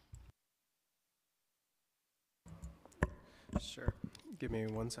 Sure. Give me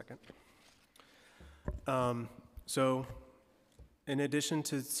 1 second. So in addition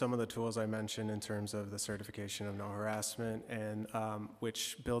to some of the tools I mentioned in terms of the certification of no harassment, and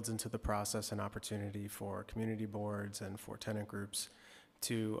which builds into the process an opportunity for community boards and for tenant groups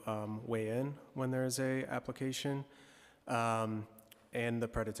to weigh in when there is a application, and the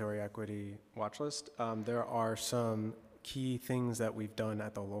predatory equity watch list, there are some key things that we've done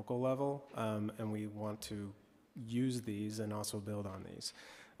at the local level, and we want to use these and also build on these.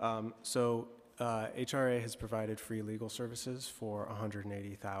 HRA has provided free legal services for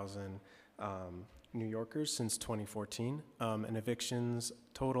 180,000 New Yorkers since 2014, and evictions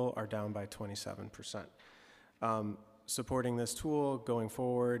total are down by 27%. Supporting this tool going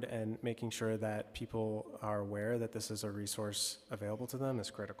forward and making sure that people are aware that this is a resource available to them is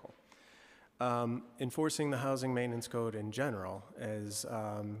critical. Enforcing the Housing Maintenance Code in general is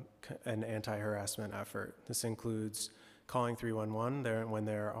an anti-harassment effort. This includes calling 311 when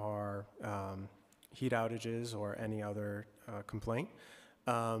there are heat outages or any other complaint.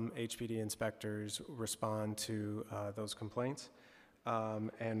 HPD inspectors respond to those complaints,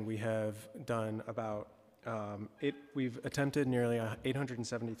 and we have done about we've attempted nearly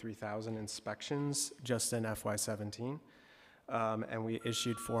 873,000 inspections just in FY17, and we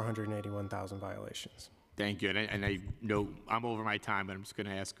issued 481,000 violations. Thank you. And I know I'm over my time, but I'm just going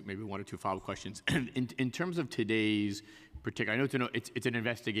to ask maybe 1 or 2 follow-up questions. In terms of today's particular, I know it's an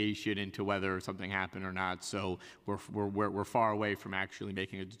investigation into whether something happened or not, so we're far away from actually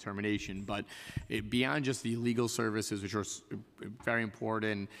making a determination. But beyond just the legal services, which are very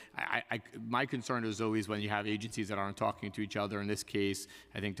important, my concern is always when you have agencies that aren't talking to each other. In this case,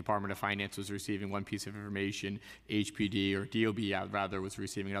 I think Department of Finance was receiving one piece of information, HPD or DOB rather was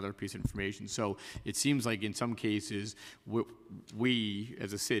receiving another piece of information. So it seems like in some cases, we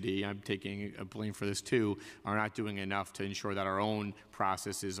as a city, I'm taking a blame for this too, are not doing enough to ensure that our own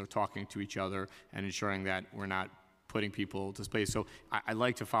processes are talking to each other and ensuring that we're not putting people to space. So I'd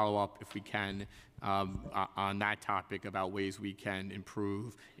like to follow up, if we can, on that topic about ways we can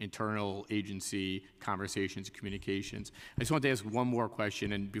improve internal agency conversations and communications. I just want to ask one more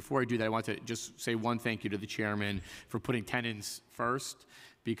question, and before I do that, I want to just say one thank you to the chairman for putting tenants first,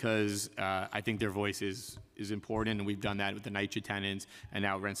 because I think their voice is important, and we've done that with the NYCC tenants, and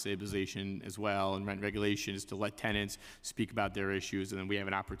now rent stabilization as well, and rent regulation is to let tenants speak about their issues, and then we have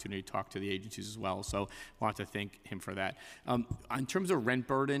an opportunity to talk to the agencies as well. So I want to thank him for that. In terms of rent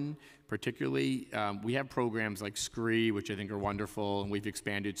burden, particularly, we have programs like SCREE, which I think are wonderful, and we've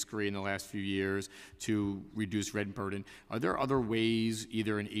expanded SCREE in the last few years to reduce rent burden. Are there other ways,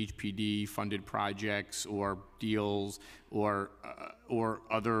 either in HPD-funded projects or deals or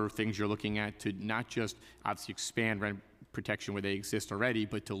other things you're looking at to not just obviously expand rent protection where they exist already,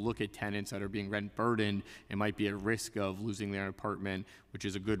 but to look at tenants that are being rent burdened and might be at risk of losing their apartment, which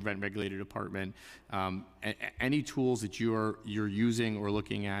is a good rent regulated apartment? Any tools that you're using or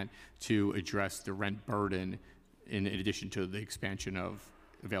looking at to address the rent burden in addition to the expansion of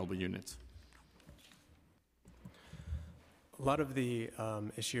available units? A lot of the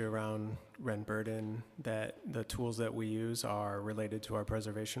issue around rent burden, that the tools that we use are related to our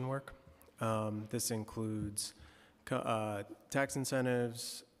preservation work. This includes tax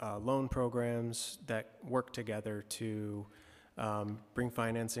incentives, loan programs that work together to bring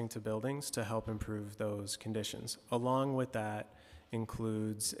financing to buildings to help improve those conditions. Along with that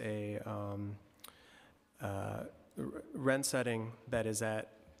includes a rent setting that is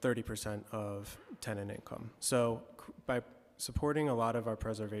at 30% of tenant income. So by supporting a lot of our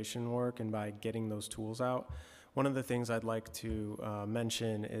preservation work and by getting those tools out, one of the things I'd like to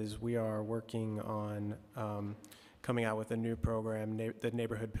mention is we are working on coming out with a new program, the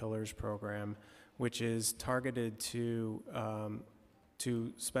Neighborhood Pillars program, which is targeted to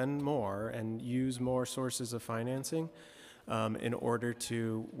spend more and use more sources of financing in order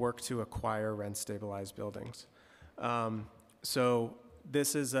to work to acquire rent-stabilized buildings. So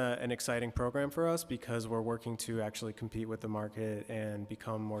this is an exciting program for us because we're working to actually compete with the market and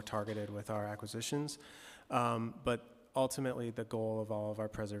become more targeted with our acquisitions. But ultimately, the goal of all of our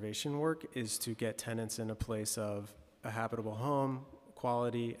preservation work is to get tenants in a place of a habitable home,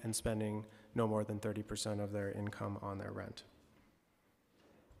 quality, and spending no more than 30% of their income on their rent.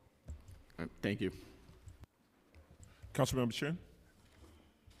 Thank you. Councilmember Chin.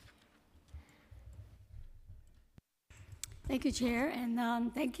 Thank you, Chair,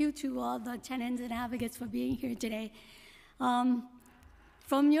 and thank you to all the tenants and advocates for being here today.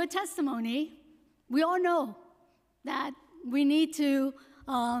 From your testimony, we all know that we need to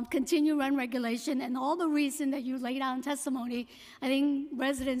continue rent regulation, and all the reason that you laid out in testimony, I think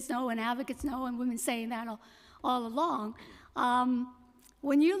residents know and advocates know, and we've been saying that all along.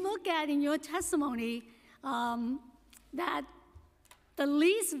 When you look at in your testimony that the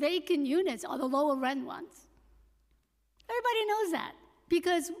least vacant units are the lower rent ones. Everybody knows that,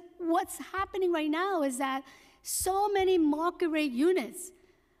 because what's happening right now is that so many market rate units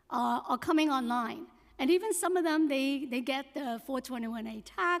are coming online. And even some of them, they get the 421A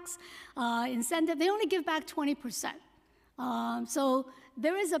tax incentive. They only give back 20%. So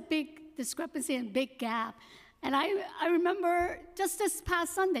there is a big discrepancy and big gap. And I remember just this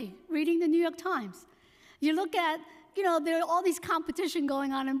past Sunday reading the New York Times. You look at, there are all these competition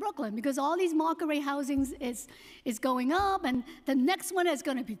going on in Brooklyn because all these market rate housing is going up, and the next one is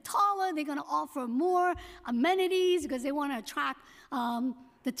going to be taller. They're going to offer more amenities because they want to attract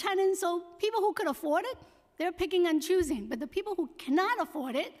the tenants. So people who could afford it, they're picking and choosing. But the people who cannot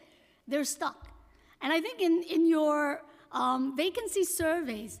afford it, they're stuck. And I think in your vacancy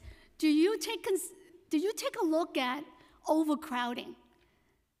surveys, do you take a look at overcrowding?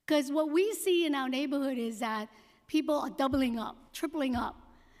 Because what we see in our neighborhood is that people are doubling up, tripling up.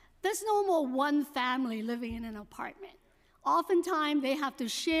 There's no more one family living in an apartment. Oftentimes, they have to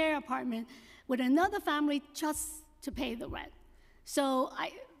share an apartment with another family just to pay the rent. So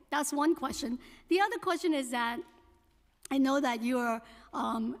that's one question. The other question is that I know that you're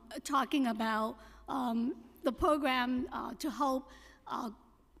talking about the program to help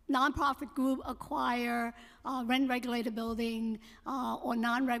nonprofit group acquire rent-regulated building or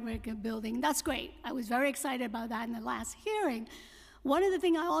non-regulated building. That's great. I was very excited about that in the last hearing. One of the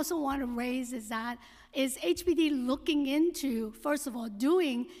things I also want to raise is that is HPD looking into, first of all,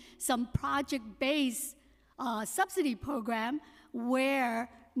 doing some project-based subsidy program where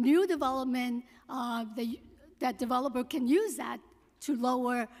new development, that developer can use that to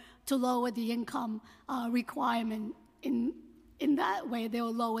lower the income requirement. In that way, they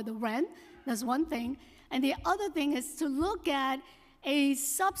will lower the rent. That's one thing. And the other thing is to look at a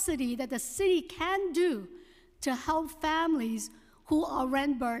subsidy that the city can do to help families who are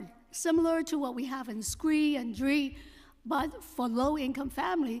rent burdened, similar to what we have in SCREE and DREE, but for low-income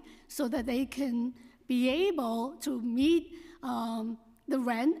family, so that they can be able to meet the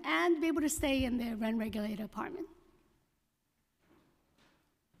rent and be able to stay in their rent-regulated apartment.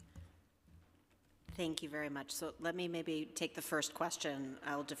 Thank you very much. So let me maybe take the first question.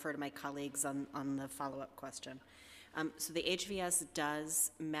 I'll defer to my colleagues on the follow-up question. So the HVS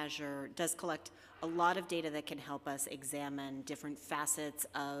does collect a lot of data that can help us examine different facets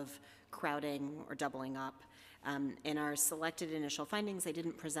of crowding or doubling up. In our selected initial findings, I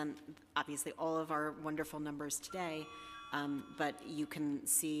didn't present, obviously, all of our wonderful numbers today, but you can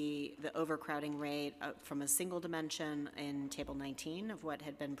see the overcrowding rate from a single dimension in Table 19 of what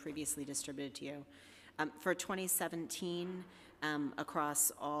had been previously distributed to you. For 2017,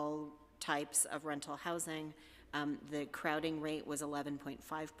 across all types of rental housing, the crowding rate was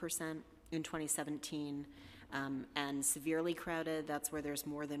 11.5% in 2017, and severely crowded, that's where there's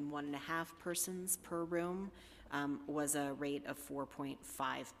more than 1.5 persons per room, was a rate of 4.5%.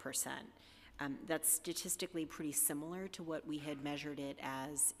 That's statistically pretty similar to what we had measured it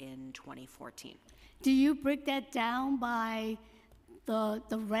as in 2014. Do you break that down by the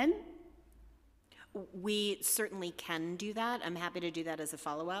rent? We certainly can do that. I'm happy to do that as a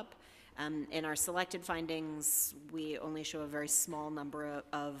follow-up. In our selected findings, we only show a very small number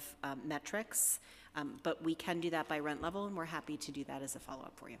of metrics, but we can do that by rent level, and we're happy to do that as a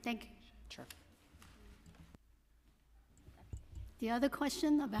follow-up for you. Thank you. Sure. The other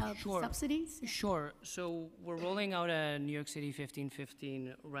question about subsidies? Sure. So we're rolling out a New York City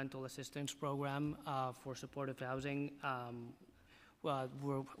 1515 rental assistance program for supportive housing.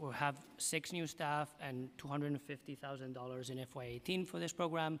 We'll have 6 new staff and $250,000 in FY18 for this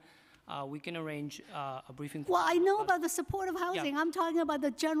program. We can arrange a briefing. Well, I know about the supportive housing. Yeah. I'm talking about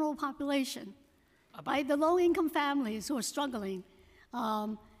the general population, right? The low-income families who are struggling,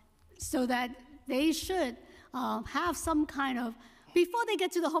 so that they should have some kind of, before they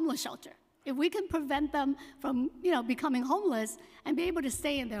get to the homeless shelter, if we can prevent them from, becoming homeless and be able to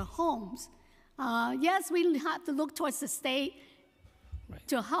stay in their homes. Yes, we have to look towards the state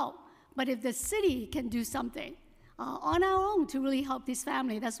to help, but if the city can do something on our own to really help these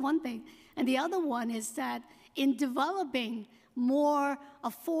families, that's one thing. And the other one is that in developing more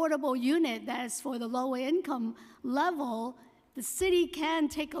affordable unit that is for the lower income level, the city can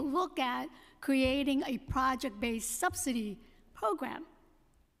take a look at creating a project-based subsidy program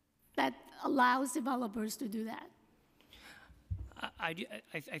that allows developers to do that. I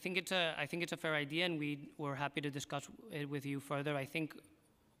think it's a fair idea, and we're happy to discuss it with you further. I think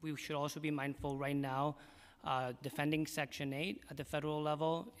we should also be mindful right now. Defending Section 8 at the federal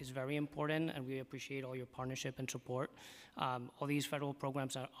level is very important, and we appreciate all your partnership and support. All these federal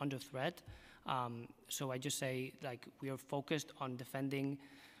programs are under threat. So I just say, like, we are focused on defending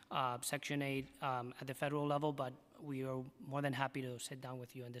Section 8 at the federal level, but we are more than happy to sit down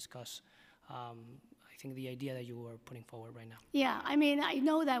with you and discuss I think the idea that you were putting forward right now. Yeah, I mean, I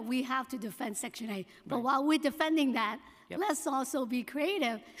know that we have to defend Section 8, but while we're defending that, let's also be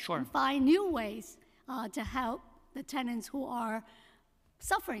creative and find new ways to help the tenants who are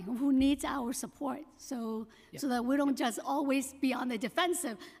suffering, who needs our support, so that we don't just always be on the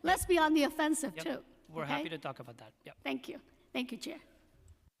defensive. Let's be on the offensive too. We're happy to talk about that. Thank you. Thank you, Chair.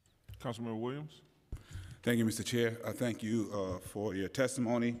 Councilmember Williams. Thank you, Mr. Chair. Thank you for your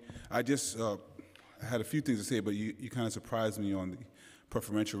testimony. I just had a few things to say, but you kind of surprised me on the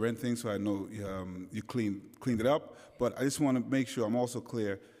preferential rent thing, so I know you cleaned it up. But I just want to make sure I'm also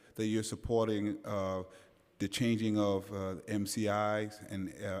clear that you're supporting the changing of MCIs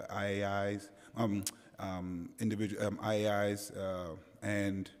and IAIs, individual IAIs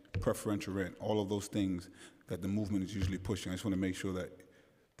and preferential rent, all of those things that the movement is usually pushing. I just want to make sure that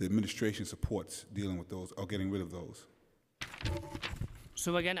the administration supports dealing with those or getting rid of those.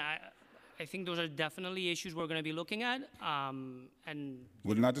 So again, I think those are definitely issues we're going to be looking at. And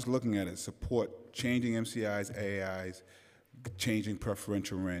we're not just looking at it, support changing MCIs, AIs, changing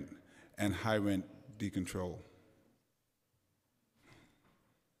preferential rent, and high rent decontrol.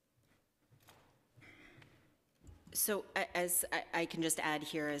 So as I can just add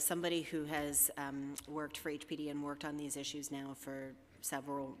here, as somebody who has worked for HPD and worked on these issues now for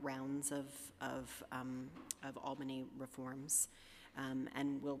several rounds of Albany reforms,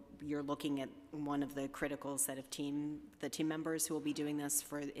 and you're looking at one of the critical set of team members who will be doing this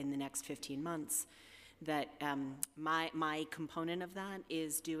in the next 15 months, that my component of that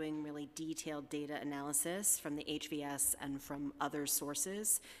is doing really detailed data analysis from the HVS and from other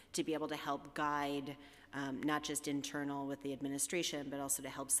sources to be able to help guide not just internal with the administration, but also to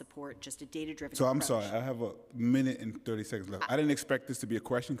help support just a data-driven approach. I'm sorry, I have a minute and 30 seconds left. I didn't expect this to be a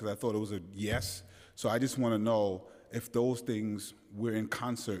question because I thought it was a yes. So I just want to know if those things were in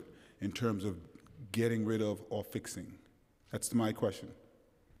concert in terms of getting rid of or fixing. That's my question.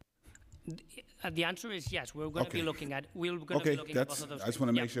 The answer is yes. We're going to be looking at. We're going to be looking at both of those. I just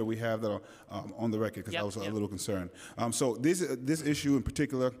want to make sure we have that on the record because I was a little concerned. So this issue in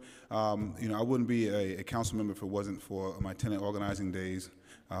particular, you know, I wouldn't be a council member if it wasn't for my tenant organizing days.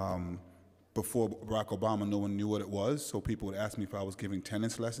 Before Barack Obama, no one knew what it was, so people would ask me if I was giving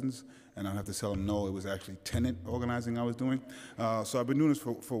tenants lessons, and I'd have to tell them no, it was actually tenant organizing I was doing. So I've been doing this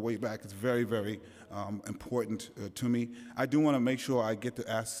for way back. It's very, very important to me. I do want to make sure I get to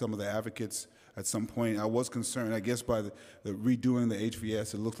ask some of the advocates at some point. I was concerned, I guess, by the redoing the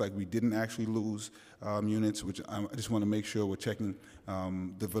HVS. It looks like we didn't actually lose units, which I just want to make sure we're checking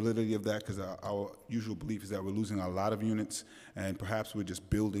the validity of that, because our usual belief is that we're losing a lot of units, and perhaps we're just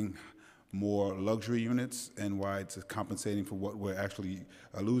building more luxury units, and why it's compensating for what we're actually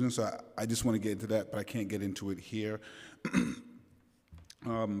losing. So I just want to get into that, but I can't get into it here.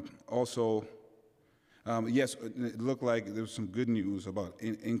 Also, yes, it looked like there was some good news about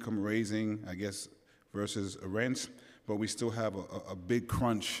income raising, I guess, versus rents, but we still have a big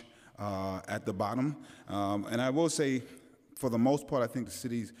crunch at the bottom. And I will say, for the most part, I think the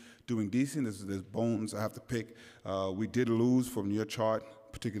city's doing decent. There's bones I have to pick. We did lose from your chart,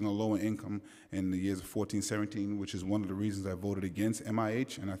 particularly in the lower income in the years of 14, 17, which is one of the reasons I voted against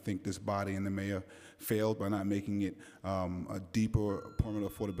MIH, and I think this body and the mayor failed by not making it a deeper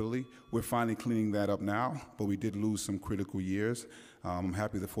permanent affordability. We're finally cleaning that up now, but we did lose some critical years. I'm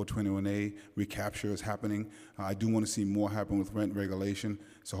happy the 421A recapture is happening. I do want to see more happen with rent regulation,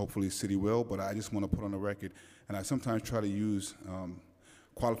 so hopefully the city will, but I just want to put on the record, and I sometimes try to use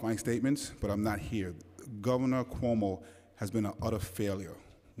qualifying statements, but I'm not here. Governor Cuomo has been an utter failure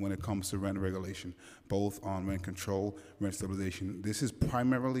when it comes to rent regulation, both on rent control, rent stabilization. This is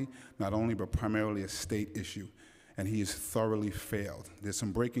primarily, not only, but primarily a state issue, and he has thoroughly failed. There's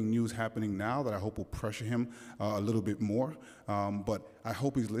some breaking news happening now that I hope will pressure him a little bit more, but I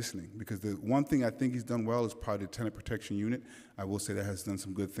hope he's listening, because the one thing I think he's done well is probably the tenant protection unit. I will say that has done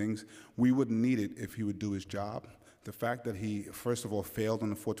some good things. We wouldn't need it if he would do his job. The fact that he, first of all, failed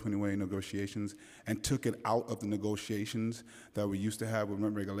on the 421A negotiations and took it out of the negotiations that we used to have with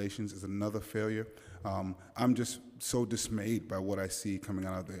rent regulations is another failure. I'm just so dismayed by what I see coming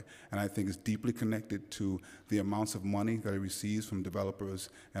out of there, and I think it's deeply connected to the amounts of money that he receives from developers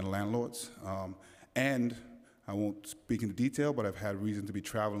and landlords. And I won't speak into detail, but I've had reason to be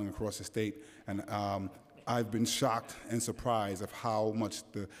traveling across the state, and I've been shocked and surprised of how much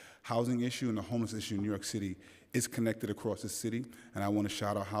the housing issue and the homeless issue in New York City is connected across the city. And I want to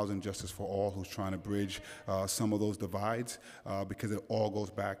shout out Housing Justice for All, who's trying to bridge some of those divides because it all goes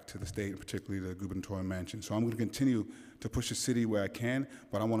back to the state, particularly the gubernatorial mansion. So I'm going to continue to push the city where I can,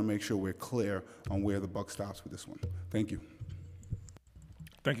 but I want to make sure we're clear on where the buck stops with this one. Thank you.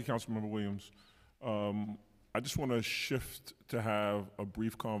 Thank you, Councilmember Williams. I just want to shift to have a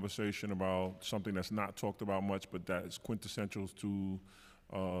brief conversation about something that's not talked about much, but that is quintessential to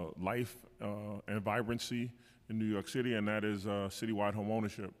life and vibrancy in New York City, and that is citywide home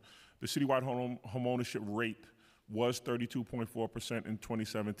ownership. The citywide home ownership rate was 32.4% in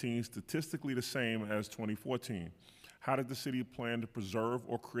 2017, statistically the same as 2014. How did the city plan to preserve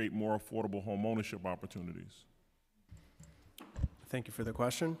or create more affordable home ownership opportunities? Thank you for the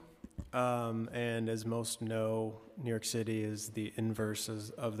question. And as most know, New York City is the inverse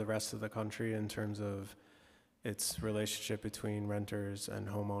of the rest of the country in terms of its relationship between renters and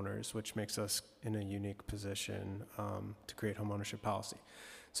homeowners, which makes us in a unique position to create homeownership policy.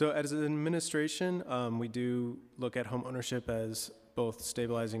 So as an administration, we do look at homeownership as both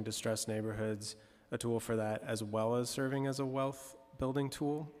stabilizing distressed neighborhoods, a tool for that, as well as serving as a wealth building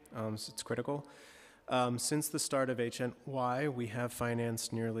tool. So it's critical. Since the start of HNY, we have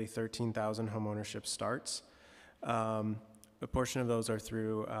financed nearly 13,000 homeownership starts. A portion of those are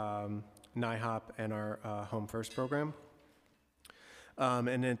through NIHOP and our Home First program.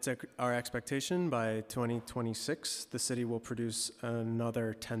 And it's our expectation by 2026, the city will produce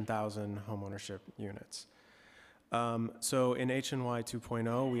another 10,000 homeownership units. So in HNY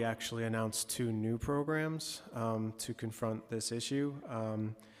 2.0, we actually announced 2 new programs to confront this issue.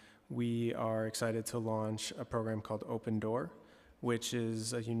 We are excited to launch a program called Open Door, which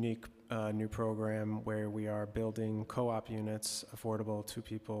is a unique new program where we are building co-op units affordable to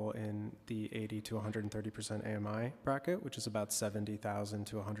people in the 80 to 130% AMI bracket, which is about 70,000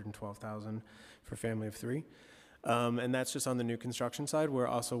 to 112,000 for a family of 3. And that's just on the new construction side. We're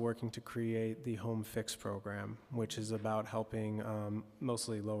also working to create the Home Fix program, which is about helping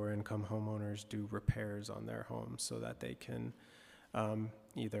mostly lower income homeowners do repairs on their homes so that they can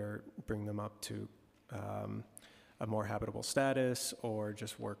either bring them up to a more habitable status or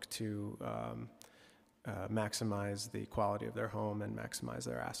just work to maximize the quality of their home and maximize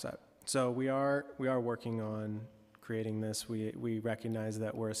their asset. So we are working on creating this. We recognize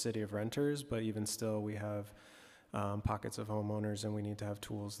that we're a city of renters, but even still we have pockets of homeowners, and we need to have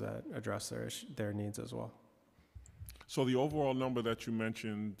tools that address their needs as well. So the overall number that you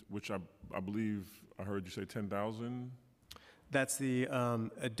mentioned, which I believe I heard you say 10,000? That's the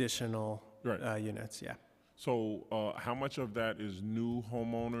additional units, yeah. So how much of that is new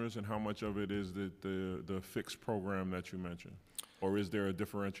homeowners and how much of it is the fixed program that you mentioned? Or is there a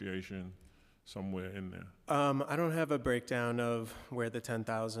differentiation somewhere in there? I don't have a breakdown of where the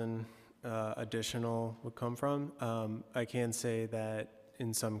 10,000 additional would come from. I can say that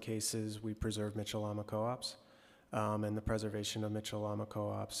in some cases we preserve Mitchell-Lama co-ops, and the preservation of Mitchell-Lama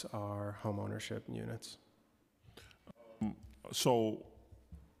co-ops are home ownership units. So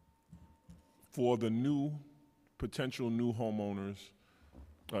for the potential new homeowners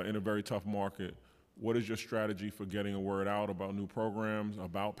in a very tough market, what is your strategy for getting a word out about new programs,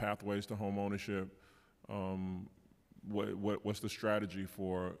 about pathways to home ownership? What's the strategy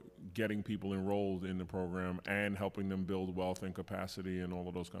for getting people enrolled in the program and helping them build wealth and capacity and all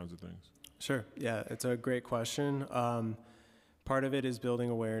of those kinds of things? Sure, yeah, it's a great question. Part of it is building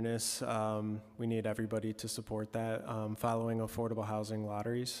awareness. We need everybody to support that. Following affordable housing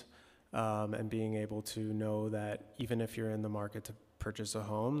lotteries and being able to know that even if you're in the market to purchase a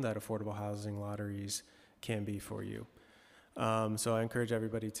home, that affordable housing lotteries can be for you. So I encourage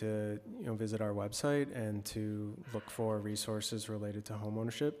everybody to visit our website and to look for resources related to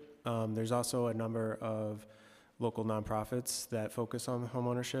homeownership. There's also a number of local nonprofits that focus on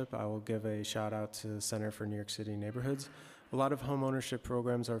homeownership. I will give a shout out to the Center for New York City Neighborhoods. A lot of homeownership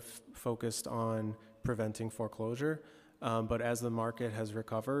programs are focused on preventing foreclosure, but as the market has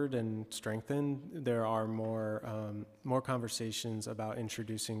recovered and strengthened, there are more conversations about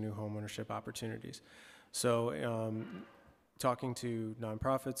introducing new homeownership opportunities. So talking to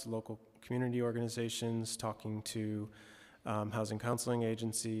nonprofits, local community organizations, talking to housing counseling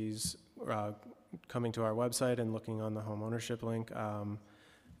agencies, coming to our website and looking on the home ownership link,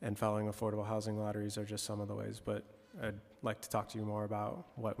 and following affordable housing lotteries are just some of the ways, but I'd like to talk to you more about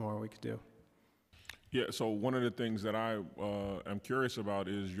what more we could do. Yeah, so one of the things that I am curious about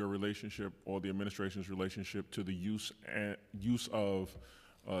is your relationship or the administration's relationship to the use of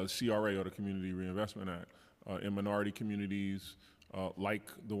CRA, or the Community Reinvestment Act. in minority communities like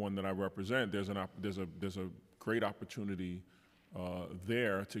the one that I represent, there's a great opportunity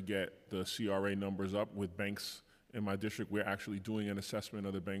there to get the CRA numbers up with banks in my district. We're actually doing an assessment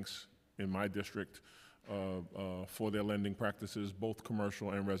of the banks in my district for their lending practices, both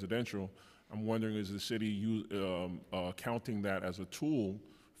commercial and residential. I'm wondering, is the city counting that as a tool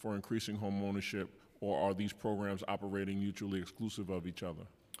for increasing home ownership, or are these programs operating mutually exclusive of each other?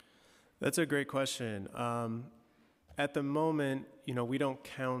 That's a great question. At the moment, we don't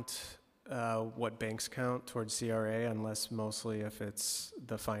count what banks count towards CRA unless mostly if it's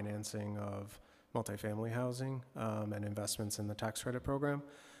the financing of multifamily housing and investments in the tax credit program.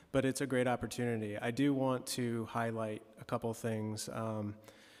 But it's a great opportunity. I do want to highlight a couple things.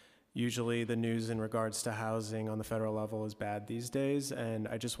 Usually the news in regards to housing on the federal level is bad these days, and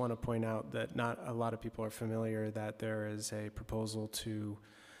I just want to point out that not a lot of people are familiar that there is a proposal to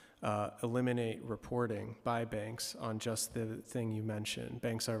eliminate reporting by banks on just the thing you mentioned.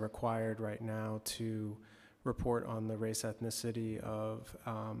 Banks are required right now to report on the race ethnicity of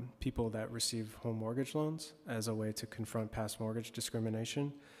people that receive home mortgage loans as a way to confront past mortgage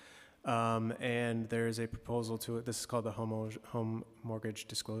discrimination. And there is a proposal to it. This is called the Home Mortgage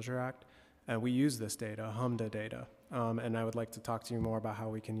Disclosure Act. And we use this data, HMDA data. And I would like to talk to you more about how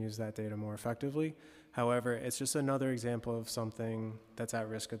we can use that data more effectively. However, it's just another example of something that's at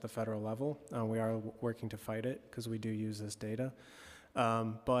risk at the federal level. We are working to fight it because we do use this data.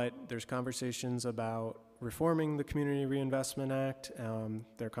 But there's conversations about reforming the Community Reinvestment Act.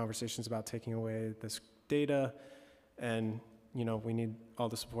 There are conversations about taking away this data, and we need all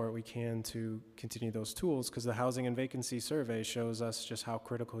the support we can to continue those tools, because the Housing and Vacancy Survey shows us just how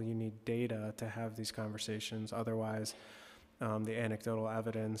critical you need data to have these conversations. Otherwise, the anecdotal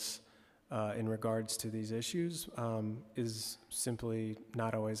evidence in regards to these issues is simply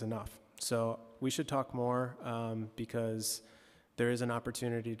not always enough. So we should talk more because there is an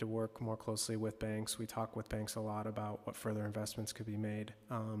opportunity to work more closely with banks. We talk with banks a lot about what further investments could be made,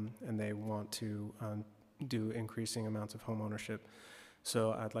 and they want to do increasing amounts of home ownership.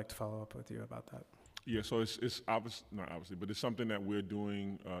 So I'd like to follow up with you about that. Yeah, so it's obvious, not obviously, but it's something that we're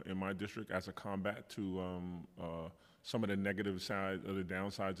doing in my district as a combat to some of the negative side or the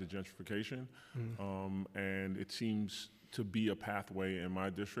downsides of gentrification. And it seems to be a pathway in my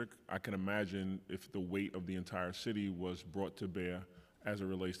district. I can imagine if the weight of the entire city was brought to bear as it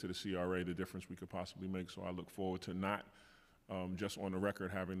relates to the CRA, the difference we could possibly make. So I look forward to not just on the record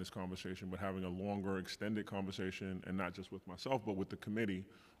having this conversation, but having a longer, extended conversation, and not just with myself, but with the committee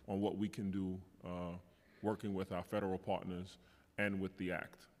on what we can do working with our federal partners and with the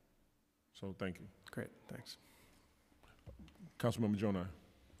act. So thank you. Great, thanks. Councilmember Jonah.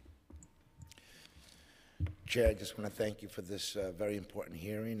 Chair, I just want to thank you for this very important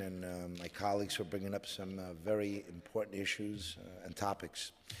hearing, and my colleagues for bringing up some very important issues and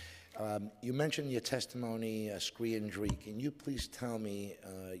topics. You mentioned in your testimony scree and DREE. Can you please tell me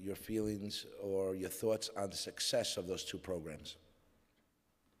your feelings or your thoughts on the success of those two programs?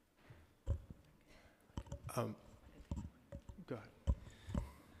 Go ahead.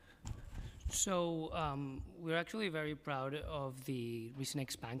 So we're actually very proud of the recent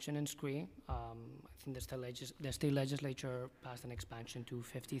expansion in SCREE. I think the state legislature passed an expansion to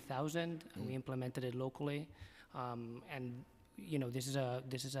 50,000, and we implemented it locally. And this is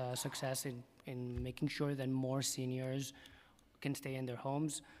a success in making sure that more seniors can stay in their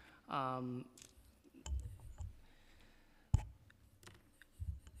homes.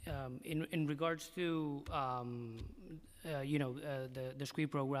 In regards to the SCREE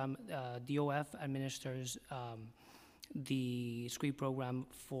program, DOF administers the SCREE program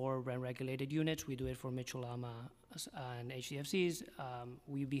for rent-regulated units. We do it for Mitchell-Lama and HDFCs.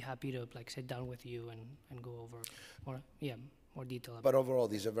 We'd be happy to sit down with you and go over more detail. But overall,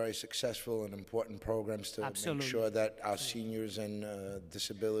 these are very successful and important programs to make sure that our seniors and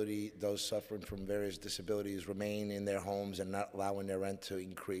disability, those suffering from various disabilities, remain in their homes and not allowing their rent to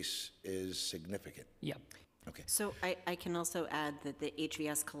increase is significant. Yeah. Okay. So I can also add that the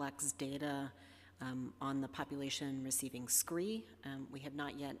HVS collects data on the population receiving SCREE. We have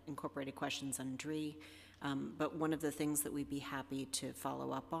not yet incorporated questions on DREE, but one of the things that we'd be happy to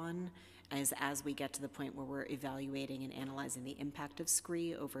follow up on is, as we get to the point where we're evaluating and analyzing the impact of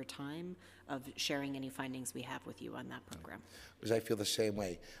SCREE over time, of sharing any findings we have with you on that program. Because I feel the same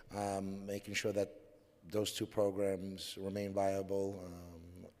way, making sure that those two programs remain viable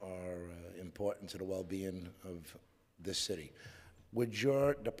are important to the well-being of this city. Would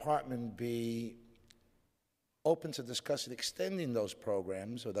your department be open to discussing extending those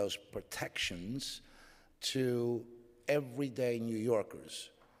programs or those protections to everyday New Yorkers?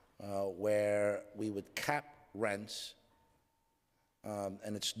 where we would cap rents,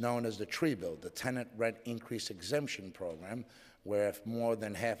 and it's known as the tree bill, the tenant rent increase exemption program, where if more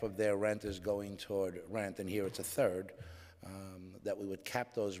than half of their rent is going toward rent, and here it's a third, that we would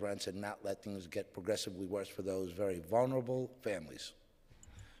cap those rents and not let things get progressively worse for those very vulnerable families.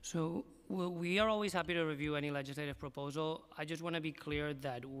 So we are always happy to review any legislative proposal. I just want to be clear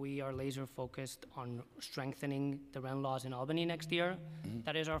that we are laser focused on strengthening the rent laws in Albany next year.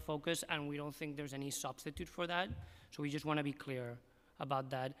 That is our focus, and we don't think there's any substitute for that. So we just want to be clear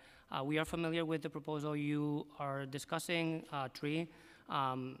about that. We are familiar with the proposal you are discussing, Tree.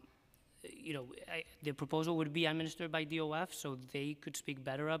 The proposal would be administered by DOF, so they could speak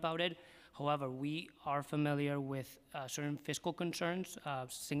better about it. However, we are familiar with certain fiscal concerns,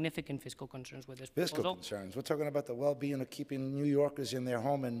 significant fiscal concerns with this proposal. Fiscal concerns. We're talking about the well-being of keeping New Yorkers in their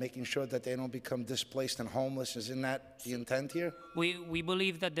home and making sure that they don't become displaced and homeless. Isn't that the intent here? We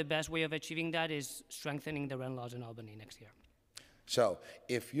believe that the best way of achieving that is strengthening the rent laws in Albany next year. So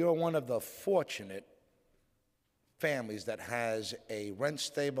if you're one of the fortunate families that has a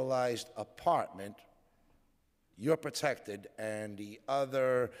rent-stabilized apartment, you're protected, and the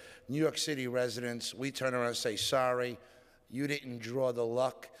other New York City residents, we turn around and say, sorry, you didn't draw the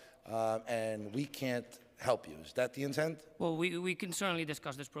luck, and we can't help you. Is that the intent? Well, we can certainly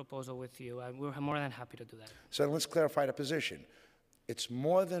discuss this proposal with you, and we're more than happy to do that. So let's clarify the position. It's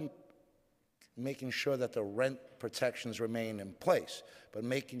more than making sure that the rent protections remain in place, but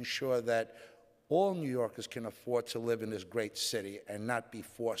making sure that all New Yorkers can afford to live in this great city and not be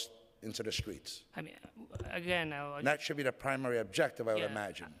forced into the streets. I mean, again, that should be the primary objective, I would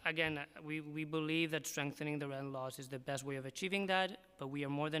imagine. Again, we believe that strengthening the rent laws is the best way of achieving that, but we are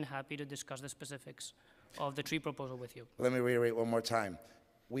more than happy to discuss the specifics of the tree proposal with you. Let me reiterate one more time.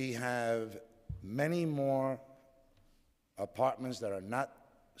 We have many more apartments that are not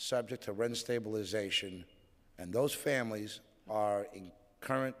subject to rent stabilization, and those families are in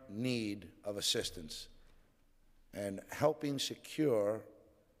current need of assistance. And helping secure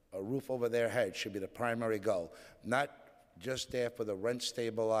a roof over their head should be the primary goal, not just there for the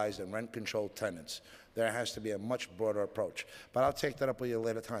rent-stabilized and rent-controlled tenants. There has to be a much broader approach. But I'll take that up with you at a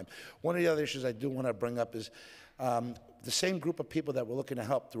later time. One of the other issues I do want to bring up is the same group of people that we're looking to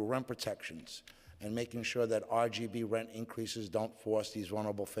help through rent protections and making sure that RGB rent increases don't force these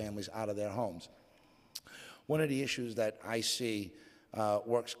vulnerable families out of their homes. One of the issues that I see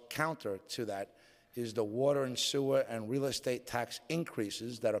works counter to that is the water and sewer and real estate tax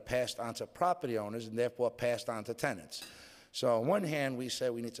increases that are passed on to property owners and therefore passed on to tenants. So on one hand, we say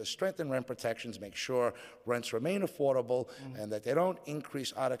we need to strengthen rent protections, make sure rents remain affordable, and that they don't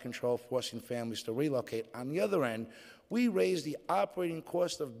increase out of control, forcing families to relocate. On the other end, we raise the operating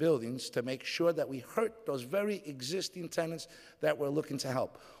cost of buildings to make sure that we hurt those very existing tenants that we're looking to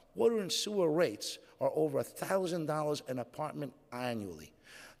help. Water and sewer rates are over $1,000 an apartment annually.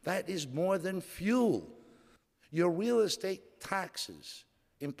 That is more than fuel. Your real estate taxes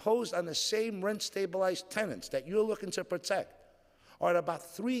imposed on the same rent-stabilized tenants that you're looking to protect are at about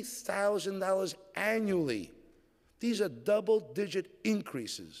 $3,000 annually. These are double-digit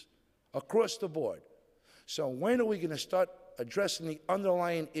increases across the board. So when are we going to start addressing the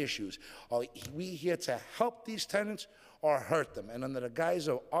underlying issues? Are we here to help these tenants or hurt them? And under the guise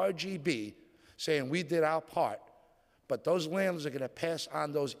of RGB saying we did our part, but those landlords are going to pass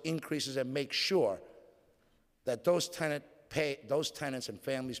on those increases and make sure that those tenants and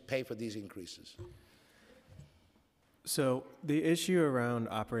families pay for these increases. So the issue around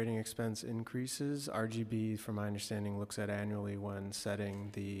operating expense increases, RGB, from my understanding, looks at annually when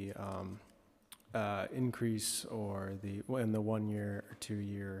setting the increase or in the 1 year or 2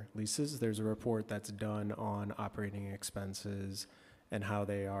 year leases. There's a report that's done on operating expenses and how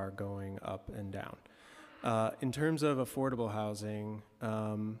they are going up and down. In terms of affordable housing,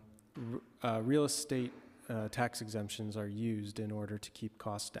 real estate tax exemptions are used in order to keep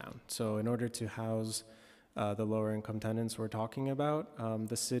costs down. So in order to house the lower income tenants we're talking about,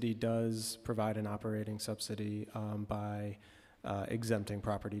 the city does provide an operating subsidy by exempting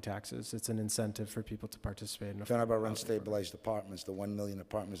property taxes. It's an incentive for people to participate in affordable Talking about rent-stabilized apartments, the 1 million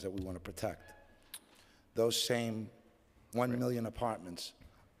apartments that we want to protect. Those same 1 million apartments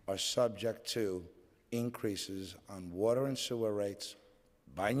are subject to increases on water and sewer rates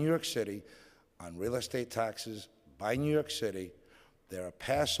by New York City, on real estate taxes by New York City. They're a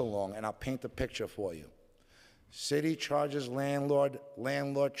pass-along, and I'll paint the picture for you. City charges landlord,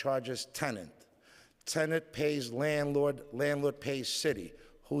 landlord charges tenant. Tenant pays landlord, landlord pays city.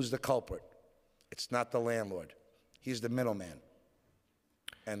 Who's the culprit? It's not the landlord. He's the middleman.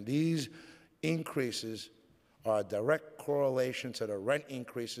 And these increases are a direct correlation to the rent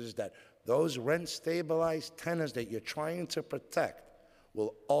increases that those rent-stabilized tenants that you're trying to protect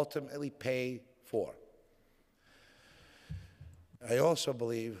will ultimately pay for. I also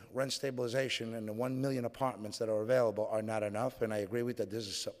believe rent stabilization and the 1 million apartments that are available are not enough, and I agree with that this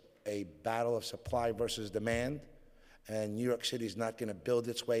is a battle of supply versus demand, and New York City is not going to build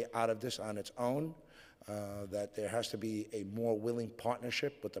its way out of this on its own, that there has to be a more willing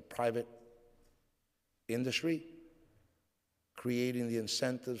partnership with the private industry, creating the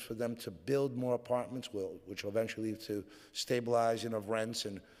incentives for them to build more apartments, which will eventually lead to stabilizing of rents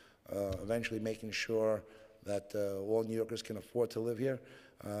and eventually making sure that all New Yorkers can afford to live here,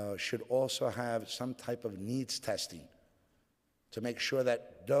 should also have some type of needs testing to make sure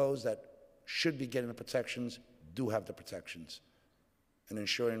that those that should be getting the protections do have the protections, and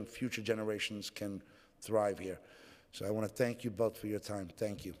ensuring future generations can thrive here. So I want to thank you both for your time.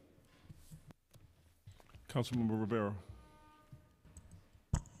 Thank you. Councilmember Rivera.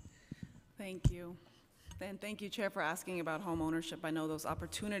 Thank you. And thank you, Chair, for asking about home ownership. I know those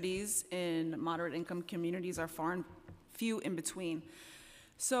opportunities in moderate income communities are far and few in between.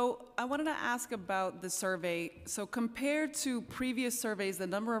 So I wanted to ask about the survey. So compared to previous surveys, the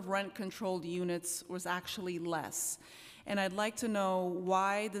number of rent-controlled units was actually less. And I'd like to know,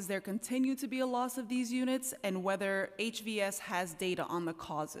 why does there continue to be a loss of these units, and whether HVS has data on the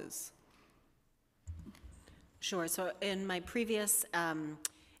causes? Sure. So in my previous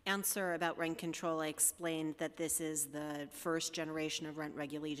answer about rent control, I explained that this is the first generation of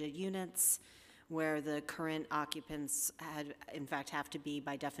rent-regulated units, where the current occupants in fact, have to be,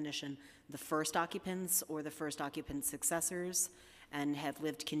 by definition, the first occupants or the first occupant's successors, and have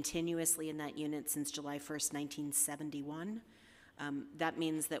lived continuously in that unit since July 1st, 1971. That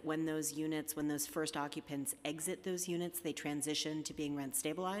means that when those first occupants exit those units, they transition to being rent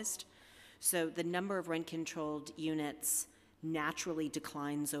stabilized. So the number of rent-controlled units naturally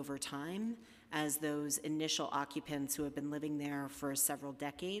declines over time as those initial occupants who have been living there for several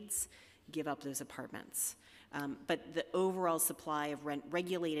decades give up those apartments. But the overall supply of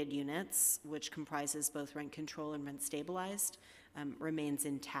rent-regulated units, which comprises both rent control and rent stabilized, remains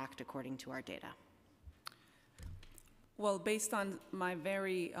intact according to our data. Well, based on my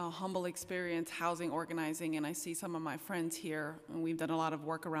very humble experience housing organizing, and I see some of my friends here, and we've done a lot of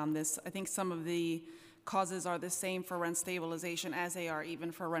work around this, I think some of the causes are the same for rent stabilization as they are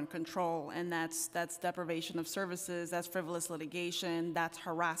even for rent control, and that's deprivation of services, that's frivolous litigation, that's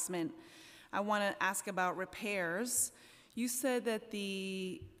harassment. I want to ask about repairs. You said that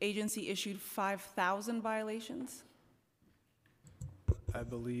the agency issued 5,000 violations? I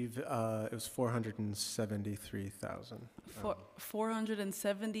believe it was 473,000.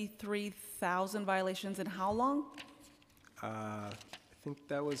 473,000 violations in how long? I think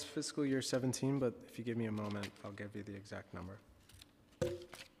that was fiscal year 17, but if you give me a moment, I'll give you the exact number.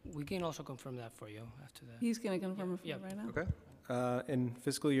 We can also confirm that for you after that. He's going to confirm it for you right now. Okay. In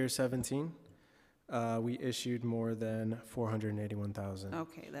fiscal year 17, we issued more than 481,000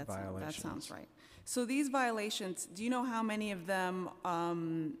 Okay, violations. that sounds right. So these violations, do you know how many of them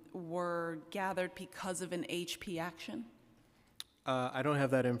were gathered because of an HP action? I don't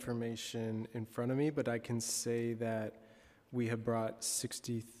have that information in front of me, but I can say that we have brought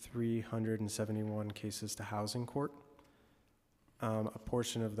 6,371 cases to housing court. A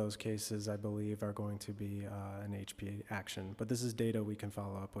portion of those cases, I believe, are going to be an HP action, but this is data we can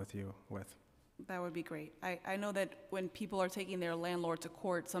follow up with you with. That would be great. I know that when people are taking their landlord to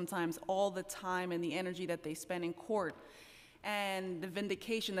court, sometimes all the time and the energy that they spend in court and the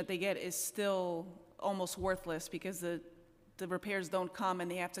vindication that they get is still almost worthless, because the repairs don't come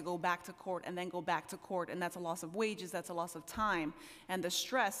and they have to go back to court and then go back to court, and that's a loss of wages, that's a loss of time, and the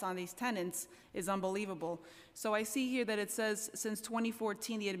stress on these tenants is unbelievable. So I see here that it says since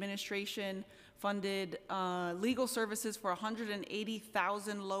 2014 the administration funded legal services for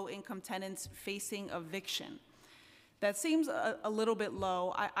 180,000 low-income tenants facing eviction. That seems a little bit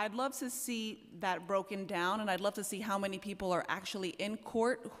low. I'd love to see that broken down, and I'd love to see how many people are actually in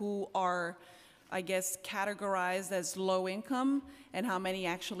court who are, I guess, categorized as low income, and how many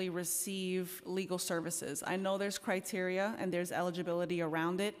actually receive legal services. I know there's criteria and there's eligibility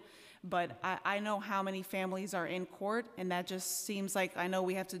around it, but I know how many families are in court, and that just seems like, I know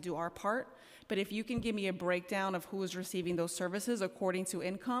we have to do our part, but if you can give me a breakdown of who is receiving those services according to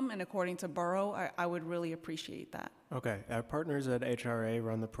income and according to borough, I would really appreciate that. Okay, our partners at HRA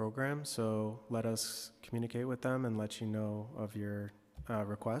run the program, so let us communicate with them and let you know of your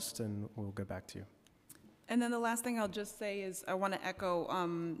request, and we'll get back to you. And then the last thing I'll just say is I want to echo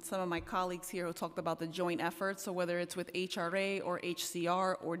some of my colleagues here who talked about the joint efforts. So whether it's with HRA or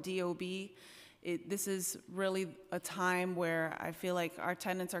HCR or DOB, This is really a time where I feel like our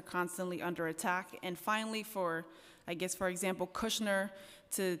tenants are constantly under attack. And finally, for example, Kushner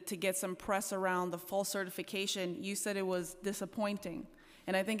to get some press around the false certification, you said it was disappointing.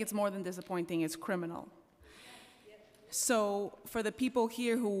 And I think it's more than disappointing, it's criminal. So for the people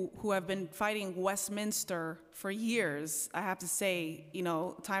here who have been fighting Westminster for years, I have to say,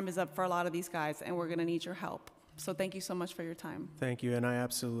 time is up for a lot of these guys, and we're going to need your help. So thank you so much for your time. Thank you, and I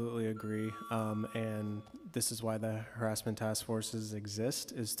absolutely agree. And this is why the harassment task forces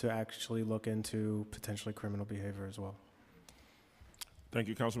exist, is to actually look into potentially criminal behavior as well. Thank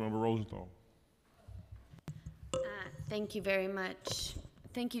you, Councilmember Rosenthal. Thank you very much.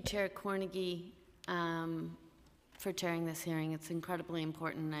 Thank you, Chair Cornegie, for chairing this hearing. It's incredibly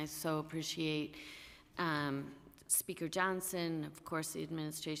important, and I so appreciate Speaker Johnson, of course, the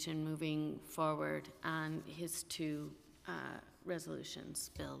administration moving forward on his two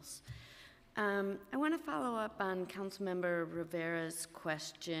bills. I want to follow up on Councilmember Rivera's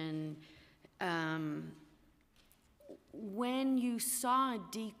question. When you saw a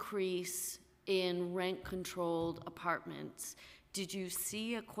decrease in rent-controlled apartments, did you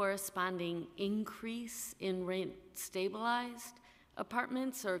see a corresponding increase in rent-stabilized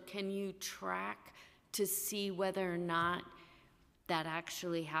apartments, or can you track to see whether or not that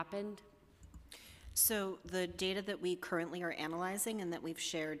actually happened? So the data that we currently are analyzing and that we've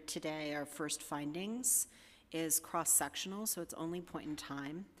shared today, our first findings, is cross-sectional, so it's only point in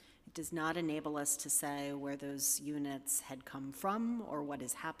time. It does not enable us to say where those units had come from or what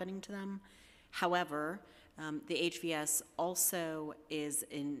is happening to them. However, the HVS also is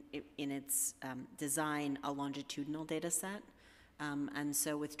in its design a longitudinal data set. And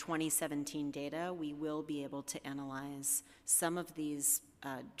so with 2017 data, we will be able to analyze some of these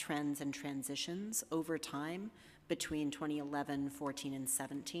trends and transitions over time between 2011, 14, and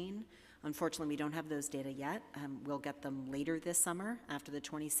 17. Unfortunately, we don't have those data yet. We'll get them later this summer after the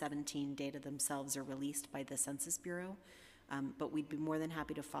 2017 data themselves are released by the Census Bureau. But we'd be more than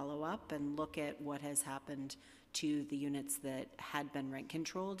happy to follow up and look at what has happened to the units that had been rent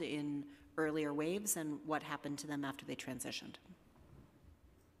controlled in earlier waves and what happened to them after they transitioned.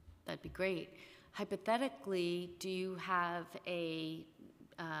 That'd be great. Hypothetically, do you have a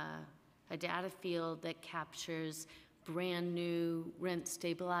data field that captures brand new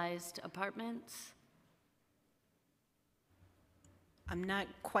rent-stabilized apartments? I'm not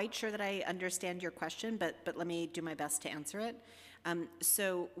quite sure that I understand your question, but let me do my best to answer it.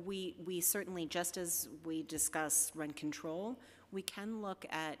 So we certainly, just as we discuss rent control, we can look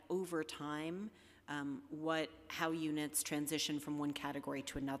at over time how units transition from one category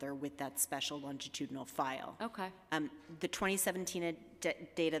to another with that special longitudinal file. Okay. The 2017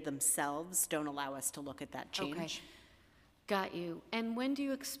 data themselves don't allow us to look at that change. Okay. Got you. And when do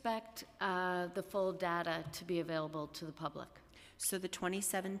you expect the full data to be available to the public? So the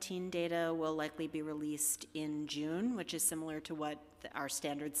 2017 data will likely be released in June, which is similar to what our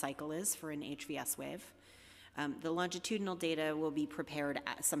standard cycle is for an HVS wave. The longitudinal data will be prepared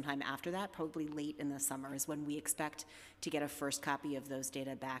sometime after that, probably late in the summer is when we expect to get a first copy of those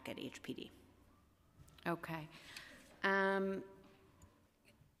data back at HPD. Okay.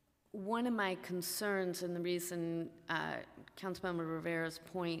 One of my concerns, and the reason Councilmember Rivera's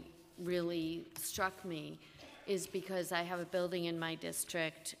point really struck me, is because I have a building in my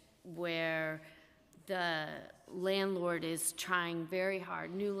district where the landlord is trying very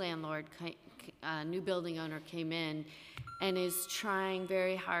hard, new building owner came in and is trying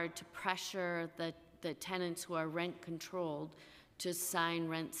very hard to pressure the tenants who are rent controlled to sign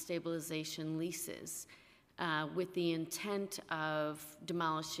rent stabilization leases with the intent of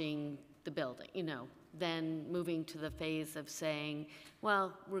demolishing the building, then moving to the phase of saying,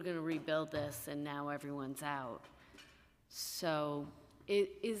 well, we're going to rebuild this and now everyone's out. So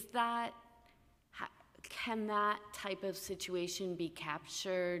can that type of situation be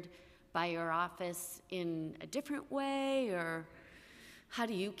captured by your office in a different way, or how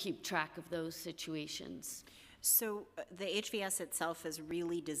do you keep track of those situations? So the HVS itself is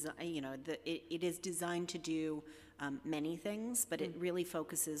really designed, it is designed to do many things, but it really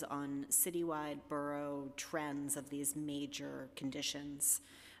focuses on citywide borough trends of these major conditions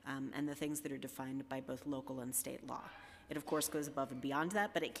and the things that are defined by both local and state law. It, of course, goes above and beyond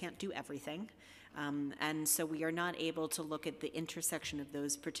that, but it can't do everything. And so we are not able to look at the intersection of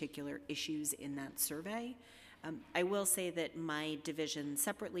those particular issues in that survey. I will say that my division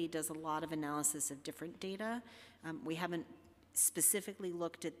separately does a lot of analysis of different data. We haven't specifically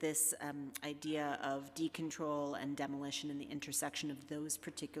looked at this idea of decontrol and demolition and the intersection of those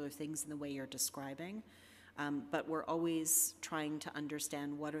particular things in the way you're describing. But we're always trying to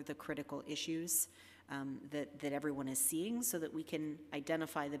understand what are the critical issues that everyone is seeing so that we can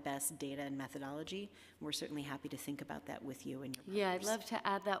identify the best data and methodology. We're certainly happy to think about that with you and your partners. Yeah, I'd love to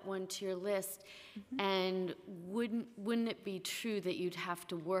add that one to your list. And wouldn't it be true that you'd have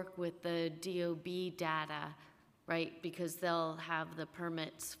to work with the DOB data, right? Because they'll have the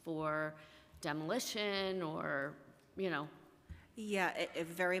permits for demolition or, Yeah, it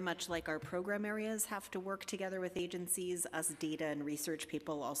very much like our program areas have to work together with agencies, us data and research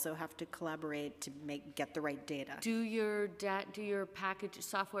people also have to collaborate to get the right data. Do your data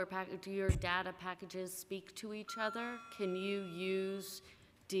packages speak to each other? Can you use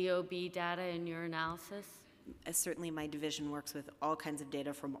DOB data in your analysis? Certainly my division works with all kinds of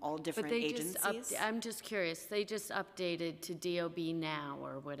data from all But different they agencies. I'm just curious, they just updated to DOB now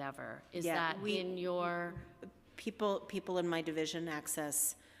or whatever. Is that in your... People in my division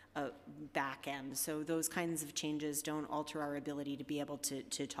access back end, so those kinds of changes don't alter our ability to be able to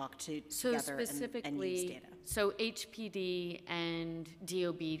talk together and use data. So HPD and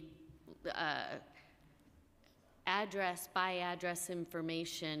DOB address by address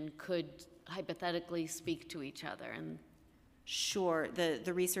information could hypothetically speak to each other and... Sure,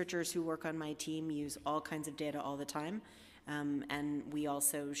 the researchers who work on my team use all kinds of data all the time. And we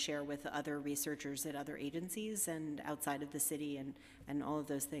also share with other researchers at other agencies and outside of the city, and all of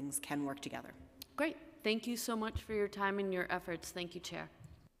those things can work together. Great. Thank you so much for your time and your efforts. Thank you, Chair.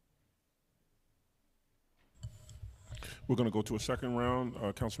 We're going to go to a second round.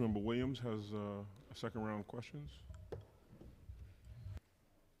 Councilmember Williams has a second round of questions.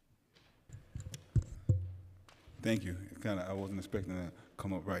 Thank you. I wasn't expecting to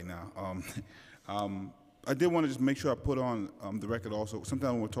come up right now. I did want to just make sure I put on the record also,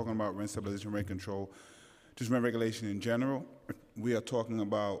 sometimes when we're talking about rent stabilization, rent control, just rent regulation in general, we are talking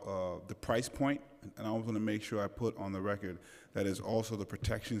about the price point, and I want to make sure I put on the record that is also the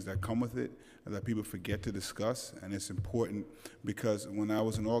protections that come with it and that people forget to discuss, and it's important because when I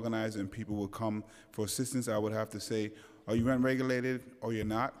was an organizer and people would come for assistance, I would have to say, are you rent regulated or you're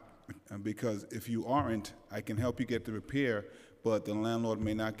not? Because if you aren't, I can help you get the repair, but the landlord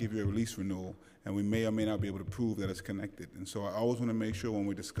may not give you a release renewal, and we may or may not be able to prove that it's connected. And so I always want to make sure when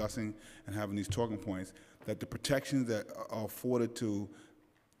we're discussing and having these talking points that the protections that are afforded to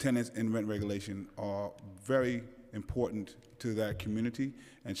tenants in rent regulation are very important to that community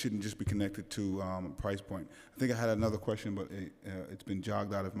and shouldn't just be connected to price point. I think I had another question, but it's been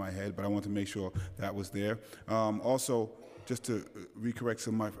jogged out of my head, but I want to make sure that was there. Also, just to recorrect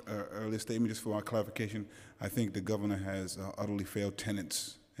some of my earlier statement, just for our clarification, I think the governor has utterly failed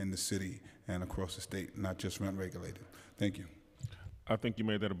tenants in the city and across the state, not just rent regulated. Thank you. I think you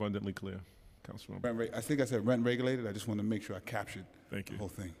made that abundantly clear, Councilman. I think I said rent regulated. I just want to make sure I captured the whole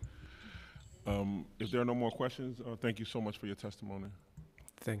thing. If there are no more questions, thank you so much for your testimony.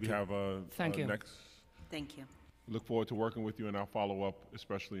 Thank you. We have Thank you. Thank you. Look forward to working with you, and I'll follow up,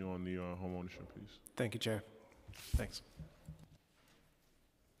 especially on the home ownership piece. Thank you, Chair. Thanks.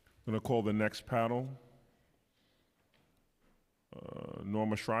 I'm going to call the next panel.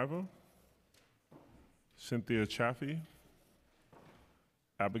 Norma Shriver, Cynthia Chaffee,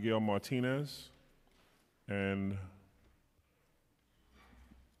 Abigail Martinez, and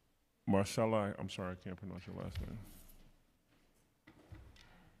Marcella, I'm sorry, I can't pronounce your last name.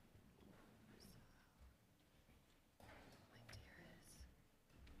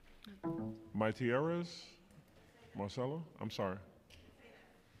 Maitieres? Marcella? I'm sorry.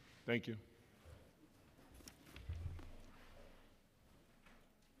 Thank you.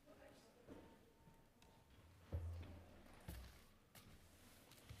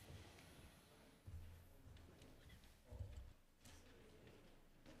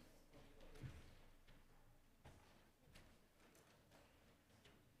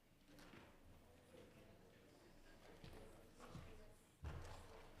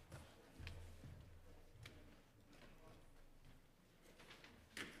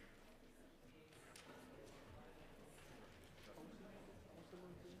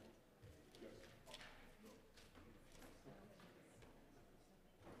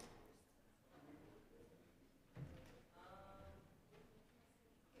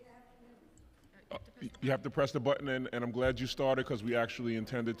 You have to press the button, and I'm glad you started because we actually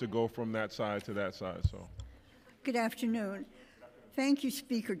intended to go from that side to that side. So, good afternoon. Thank you,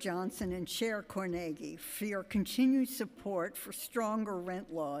 Speaker Johnson and Chair Cornegie, for your continued support for stronger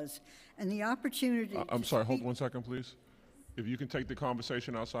rent laws and the opportunity. I'm sorry, hold 1 second, please. If you can take the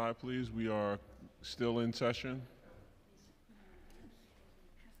conversation outside, please. We are still in session.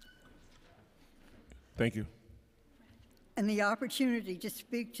 Thank you. and the opportunity to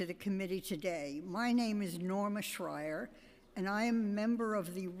speak to the committee today. My name is Norma Schreier, and I am a member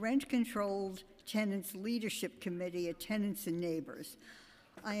of the Rent-Controlled Tenants Leadership Committee at Tenants and Neighbors.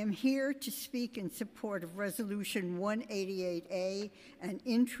 I am here to speak in support of Resolution 188A and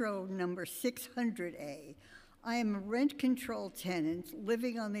Intro number 600A. I am a rent-controlled tenant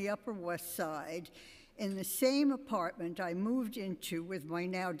living on the Upper West Side in the same apartment I moved into with my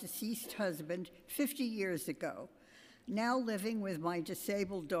now deceased husband 50 years ago, now living with my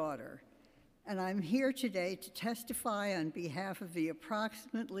disabled daughter. And I'm here today to testify on behalf of the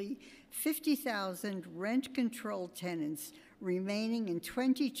approximately 50,000 rent-controlled tenants remaining in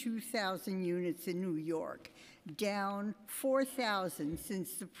 22,000 units in New York, down 4,000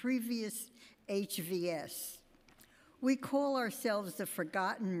 since the previous HVS. We call ourselves the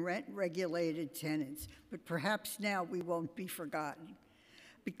forgotten rent-regulated tenants, but perhaps now we won't be forgotten,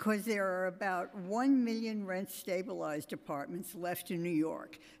 because there are about 1 million rent-stabilized apartments left in New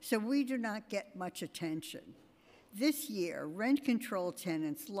York, so we do not get much attention. This year, rent-controlled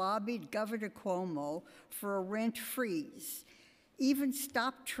tenants lobbied Governor Cuomo for a rent freeze, even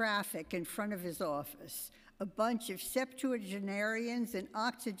stopped traffic in front of his office, a bunch of septuagenarians and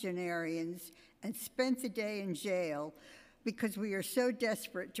octogenarians, and spent the day in jail because we are so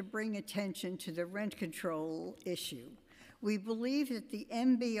desperate to bring attention to the rent control issue. We believe that the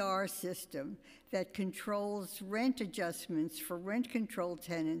MBR system that controls rent adjustments for rent-controlled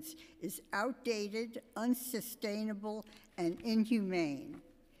tenants is outdated, unsustainable, and inhumane.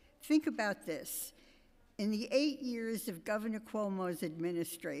 Think about this. In the 8 years of Governor Cuomo's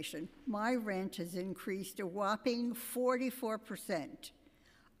administration, my rent has increased a whopping 44%.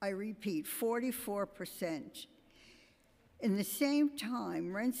 I repeat, 44%. In the same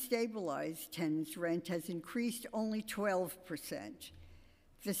time, rent-stabilized tenants' rent has increased only 12%.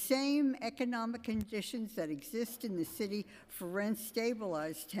 The same economic conditions that exist in the city for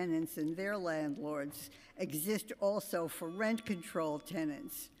rent-stabilized tenants and their landlords exist also for rent-controlled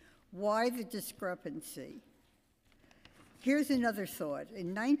tenants. Why the discrepancy? Here's another thought.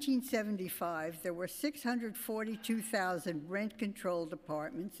 In 1975, there were 642,000 rent-controlled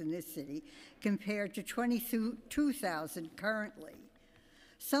apartments in this city compared to 22,000 currently.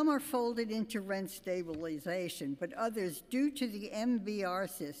 Some are folded into rent stabilization, but others, due to the MBR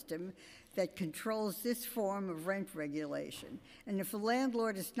system that controls this form of rent regulation. And if the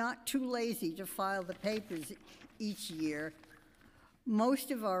landlord is not too lazy to file the papers each year, most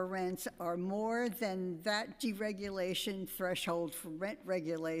of our rents are more than that deregulation threshold for rent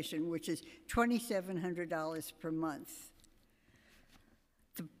regulation, which is $2,700 per month.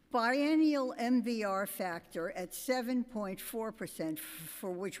 The biennial MBR factor at 7.4%,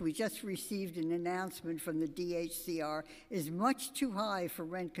 for which we just received an announcement from the DHCR, is much too high for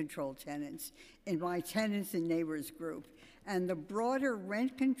rent-controlled tenants in my Tenants and Neighbors group. And the broader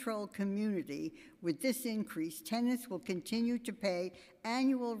rent control community, with this increase, tenants will continue to pay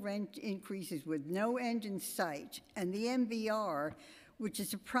annual rent increases with no end in sight. And the MBR, which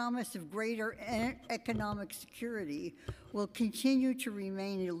is a promise of greater economic security, will continue to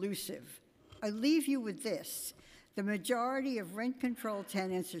remain elusive. I leave you with this. The majority of rent control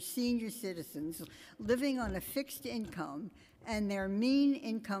tenants are senior citizens living on a fixed income, and their mean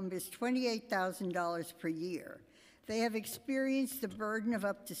income is $28,000 per year. They have experienced the burden of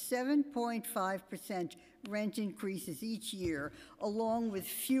up to 7.5% rent increases each year, along with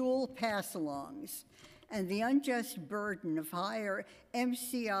fuel pass-alongs, and the unjust burden of higher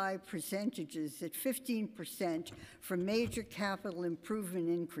MCI percentages at 15% for major capital improvement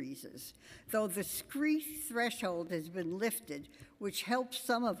increases. Though the SCREE threshold has been lifted, which helps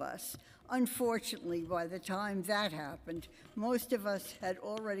some of us, unfortunately, by the time that happened, most of us had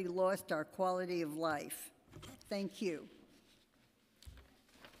already lost our quality of life. Thank you.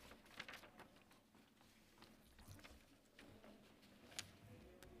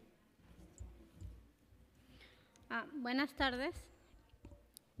 Buenas tardes.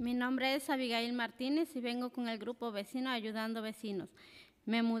 Mi nombre es Abigail Martínez y vengo con el grupo Vecino Ayudando Vecinos.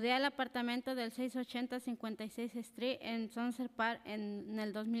 Me mudé al apartamento del 680 56 Street en Sunset Park en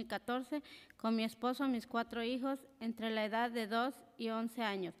el 2014 con mi esposo y mis 4 hijos entre la edad de 2 y 11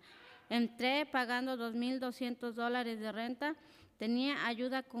 años. Entré pagando $2,200 de renta, tenía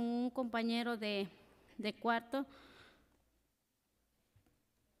ayuda con un compañero de cuarto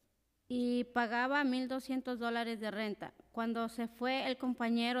y pagaba $1,200 de renta. Cuando se fue el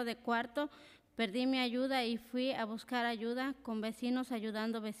compañero de cuarto, perdí mi ayuda y fui a buscar ayuda con Vecinos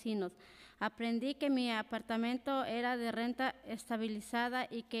Ayudando Vecinos. Aprendí que mi apartamento era de renta estabilizada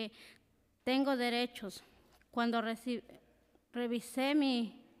y que tengo derechos. Cuando revisé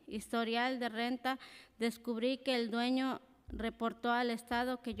mi historial de renta, descubrí que el dueño reportó al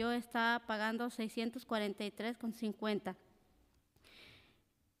Estado que yo estaba pagando 643,50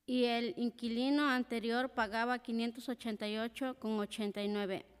 y el inquilino anterior pagaba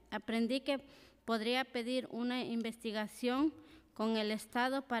 588,89. Aprendí que podría pedir una investigación con el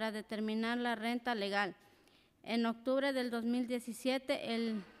Estado para determinar la renta legal. En octubre del 2017,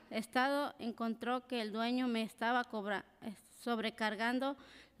 el Estado encontró que el dueño me estaba sobrecargando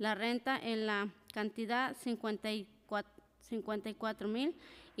la renta en la cantidad 54,000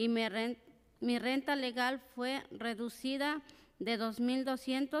 y mi renta legal fue reducida de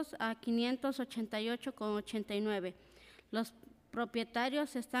 2.200 a 588,89. Los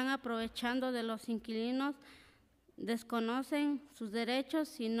propietarios se están aprovechando de los inquilinos, desconocen sus derechos.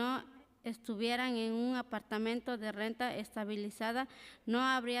 Si no estuvieran en un apartamento de renta estabilizada, no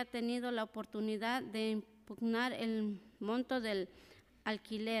habría tenido la oportunidad de impugnar el monto del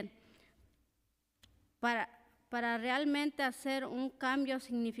alquiler. Para realmente hacer un cambio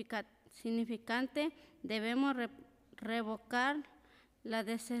significante, debemos revocar la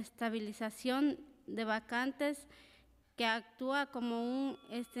desestabilización de vacantes, que actúa como un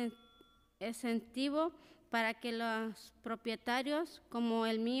incentivo para que los propietarios como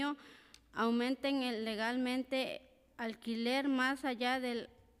el mío aumenten legalmente alquiler más allá del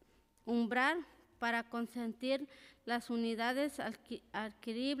umbral para consentir las unidades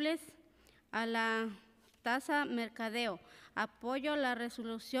adquiribles a la tasa mercadeo. Apoyo la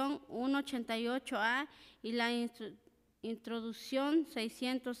resolución 188A y la introducción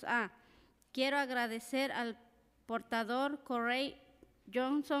 600A. Quiero agradecer al portador Corey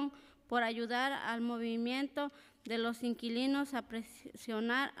Johnson por ayudar al movimiento de los inquilinos a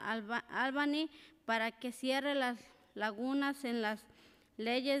presionar al Albany para que cierre las lagunas en las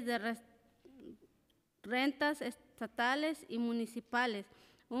leyes de rentas estatales y municipales,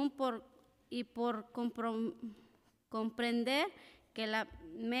 por comprender que la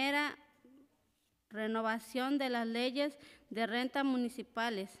mera renovación de las leyes de renta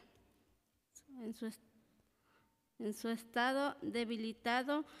municipales en su estado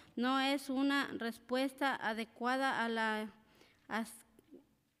debilitado no es una respuesta adecuada a la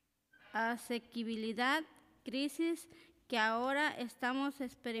asequibilidad crisis que ahora estamos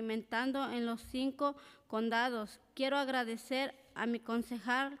experimentando en los 5 condados. Quiero agradecer a mi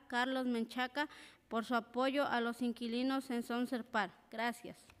concejal Carlos Menchaca por su apoyo a los inquilinos en Sunset Park.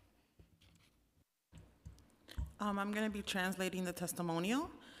 Gracias. I'm going to be translating the testimonial.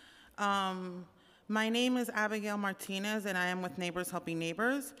 My name is Abigail Martinez, and I am with Neighbors Helping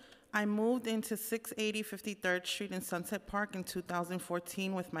Neighbors. I moved into 680 53rd Street in Sunset Park in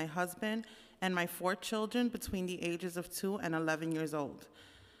 2014 with my husband and my 4 children between the ages of 2 and 11 years old.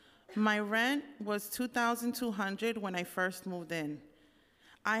 My rent was $2,200 when I first moved in.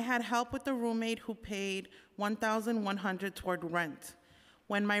 I had help with the roommate who paid $1,100 toward rent.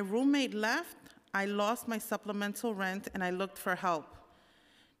 When my roommate left, I lost my supplemental rent and I looked for help.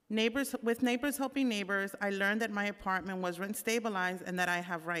 With Neighbors Helping Neighbors, I learned that my apartment was rent stabilized and that I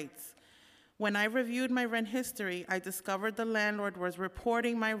have rights. When I reviewed my rent history, I discovered the landlord was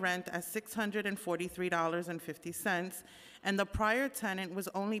reporting my rent as $643.50, and the prior tenant was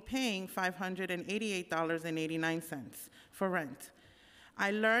only paying $588.89 for rent.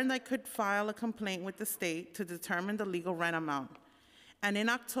 I learned I could file a complaint with the state to determine the legal rent amount. And in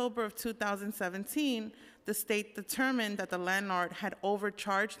October of 2017, the state determined that the landlord had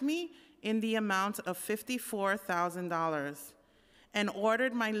overcharged me in the amount of $54,000 and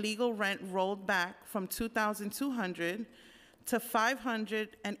ordered my legal rent rolled back from $2,200 to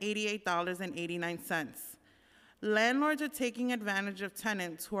 $588.89. Landlords are taking advantage of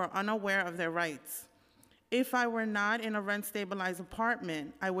tenants who are unaware of their rights. If I were not in a rent-stabilized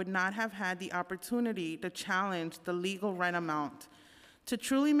apartment, I would not have had the opportunity to challenge the legal rent amount. To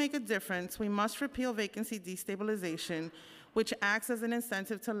truly make a difference, we must repeal vacancy destabilization, which acts as an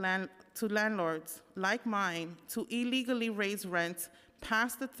incentive to landlords like mine to illegally raise rents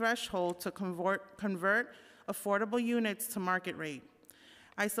past the threshold to convert affordable units to market rate.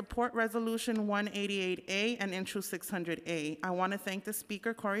 I support Resolution 188A and Intro 600A. I want to thank the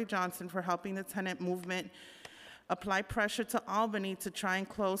Speaker, Corey Johnson, for helping the tenant movement apply pressure to Albany to try and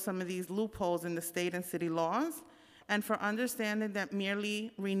close some of these loopholes in the state and city laws, and for understanding that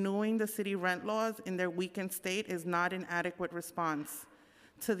merely renewing the city rent laws in their weakened state is not an adequate response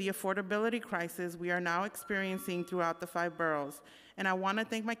to the affordability crisis we are now experiencing throughout the 5 boroughs. And I want to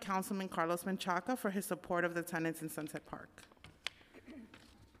thank my councilman, Carlos Menchaca, for his support of the tenants in Sunset Park.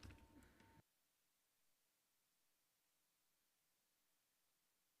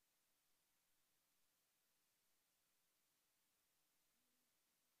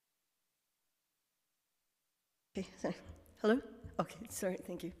 Okay, Hello? Okay, sorry,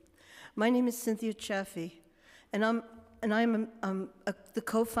 thank you. My name is Cynthia Chaffee, and I'm the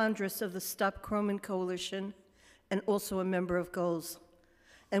co-foundress of the Stop Croman Coalition and also a member of GOALS.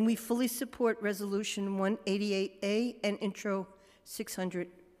 And we fully support Resolution 188A and Intro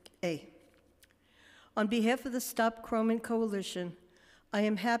 600A. On behalf of the Stop Croman Coalition, I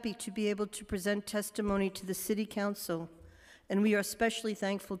am happy to be able to present testimony to the City Council, and we are especially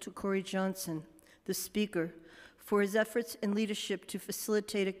thankful to Corey Johnson, the Speaker, for his efforts and leadership to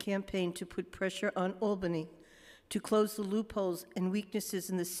facilitate a campaign to put pressure on Albany to close the loopholes and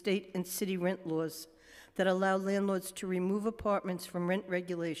weaknesses in the state and city rent laws that allow landlords to remove apartments from rent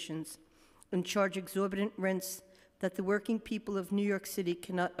regulations and charge exorbitant rents that the working people of New York City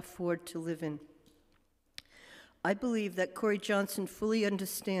cannot afford to live in. I believe that Corey Johnson fully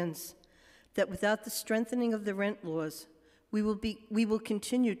understands that without the strengthening of the rent laws, we will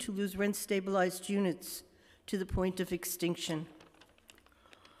continue to lose rent-stabilized units to the point of extinction.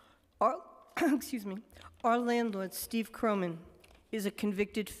 Our, our landlord, Steve Croman, is a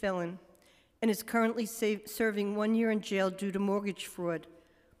convicted felon and is currently serving 1 year in jail due to mortgage fraud.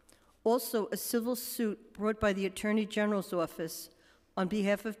 Also, a civil suit brought by the Attorney General's office on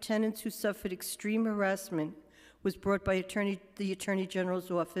behalf of tenants who suffered extreme harassment was brought by the Attorney General's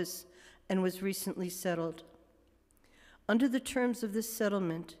office and was recently settled. Under the terms of this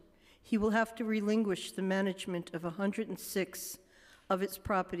settlement, he will have to relinquish the management of 106 of its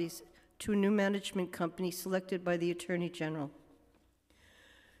properties to a new management company selected by the Attorney General.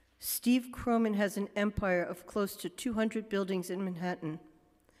 Steve Croman has an empire of close to 200 buildings in Manhattan.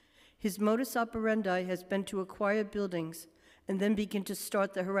 His modus operandi has been to acquire buildings and then begin to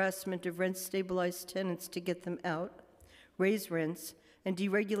start the harassment of rent-stabilized tenants to get them out, raise rents, and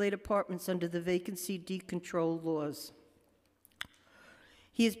deregulate apartments under the vacancy decontrol laws.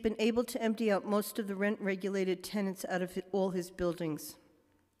 He has been able to empty out most of the rent-regulated tenants out of all his buildings.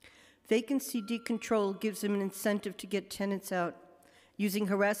 Vacancy decontrol gives him an incentive to get tenants out, using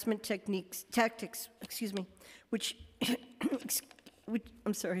harassment tactics, which,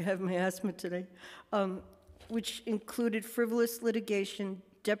 I'm sorry, I have my asthma today, which included frivolous litigation,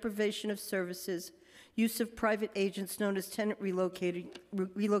 deprivation of services, use of private agents known as tenant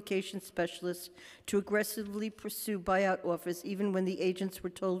relocation specialists to aggressively pursue buyout offers even when the agents were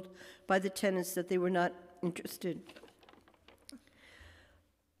told by the tenants that they were not interested.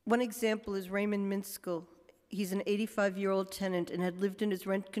 One example is Raymond Minskill. He's an 85-year-old tenant and had lived in his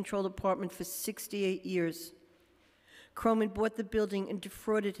rent-controlled apartment for 68 years. Croman bought the building and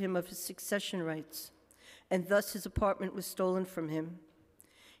defrauded him of his succession rights, and thus his apartment was stolen from him.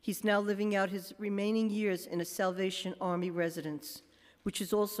 He's now living out his remaining years in a Salvation Army residence, which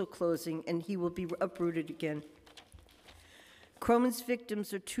is also closing, and he will be uprooted again. Croman's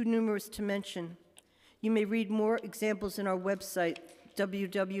victims are too numerous to mention. You may read more examples in our website,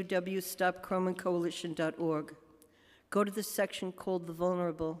 www.stopcromancoalition.org. Go to the section called The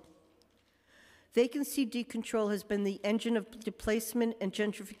Vulnerable. Vacancy decontrol has been the engine of displacement and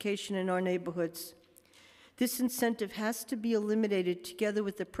gentrification in our neighborhoods. This incentive has to be eliminated together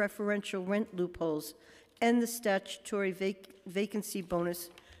with the preferential rent loopholes and the statutory vacancy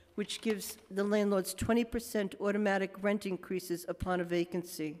bonus, which gives the landlords 20% automatic rent increases upon a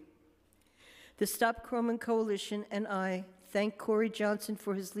vacancy. The Stop Croman Coalition and I thank Corey Johnson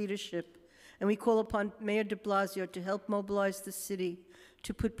for his leadership, and we call upon Mayor de Blasio to help mobilize the city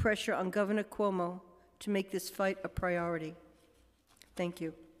to put pressure on Governor Cuomo to make this fight a priority. Thank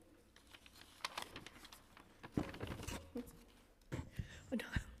you.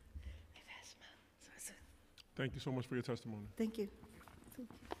 Thank you so much for your testimony. Thank you. I'm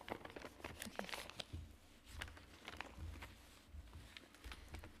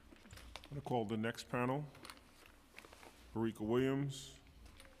going to call the next panel. Barika Williams,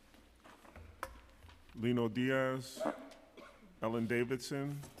 Lino Diaz, Ellen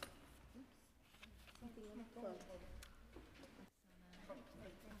Davidson,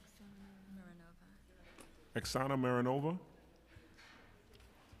 Oksana Marinova,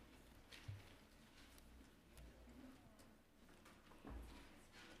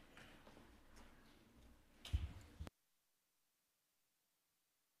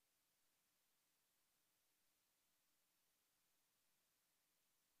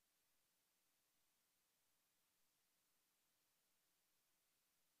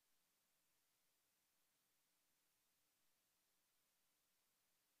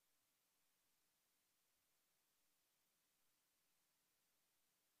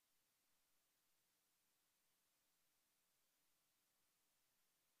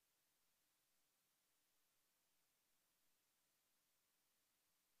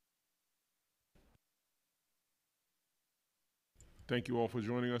 Thank you all for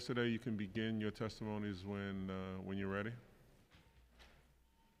joining us today. You can begin your testimonies when you're ready.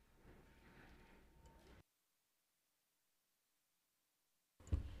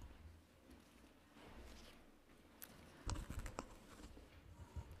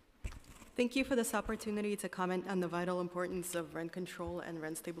 Thank you for this opportunity to comment on the vital importance of rent control and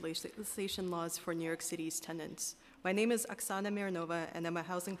rent stabilization laws for New York City's tenants. My name is Oksana Mironova, and I'm a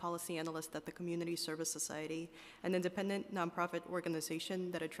housing policy analyst at the Community Service Society, an independent nonprofit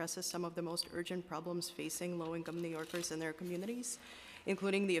organization that addresses some of the most urgent problems facing low-income New Yorkers in their communities,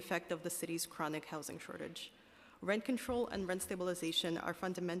 including the effect of the city's chronic housing shortage. Rent control and rent stabilization are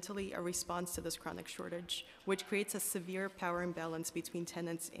fundamentally a response to this chronic shortage, which creates a severe power imbalance between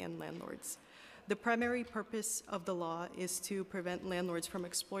tenants and landlords. The primary purpose of the law is to prevent landlords from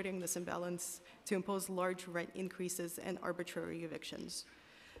exploiting this imbalance to impose large rent increases and arbitrary evictions.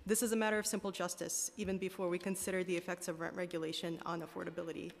 This is a matter of simple justice, even before we consider the effects of rent regulation on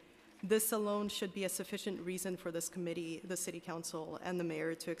affordability. This alone should be a sufficient reason for this committee, the City Council, and the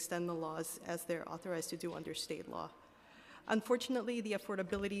Mayor to extend the laws as they're authorized to do under state law. Unfortunately, the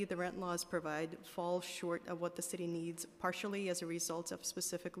affordability the rent laws provide falls short of what the city needs, partially as a result of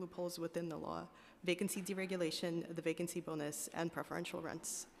specific loopholes within the law: vacancy deregulation, the vacancy bonus, and preferential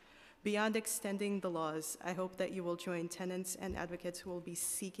rents. Beyond extending the laws, I hope that you will join tenants and advocates who will be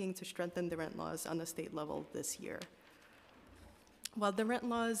seeking to strengthen the rent laws on the state level this year. While the rent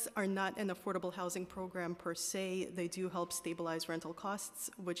laws are not an affordable housing program per se, they do help stabilize rental costs,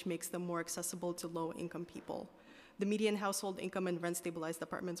 which makes them more accessible to low-income people. The median household income in rent-stabilized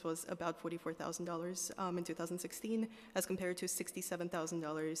apartments was about $44,000 in 2016, as compared to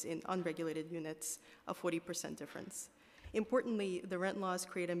 $67,000 in unregulated units, a 40% difference. Importantly, the rent laws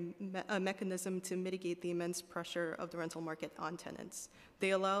create a mechanism to mitigate the immense pressure of the rental market on tenants. They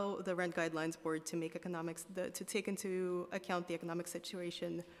allow the Rent Guidelines Board to to take into account the economic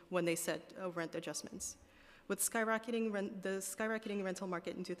situation when they set rent adjustments. With the skyrocketing rental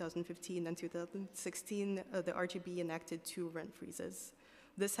market in 2015 and 2016, the RGB enacted 2 rent freezes.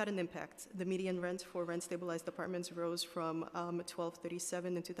 This had an impact. The median rent for rent-stabilized apartments rose from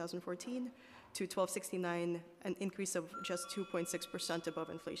 $1,237 in 2014 to $1,269, an increase of just 2.6% above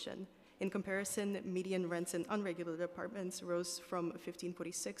inflation. In comparison, median rents in unregulated apartments rose from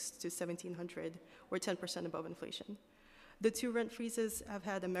 $1,546 to $1,700, or 10% above inflation. The 2 rent freezes have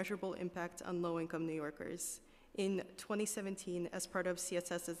had a measurable impact on low-income New Yorkers. In 2017, as part of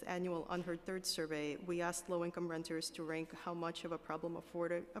CSS's annual Unheard Third survey, we asked low-income renters to rank how much of a problem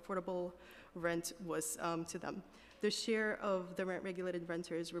affordable rent was to them. The share of the rent-regulated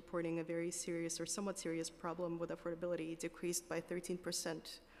renters reporting a very serious or somewhat serious problem with affordability decreased by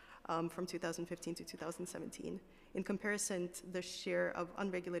 13% from 2015 to 2017. In comparison, the share of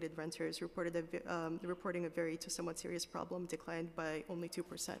unregulated renters reporting a very to somewhat serious problem declined by only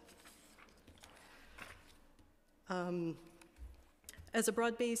 2%. As a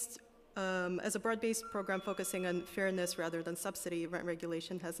broad-based program focusing on fairness rather than subsidy, rent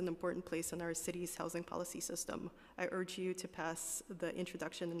regulation has an important place in our city's housing policy system. I urge you to pass the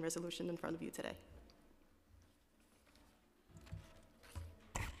introduction and resolution in front of you today.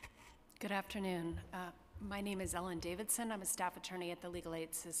 Good afternoon. My name is Ellen Davidson. I'm a staff attorney at the Legal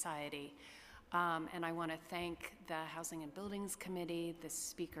Aid Society. And I want to thank the Housing and Buildings Committee, the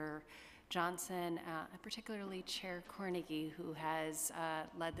Speaker Johnson, and particularly Chair Cornegie, who has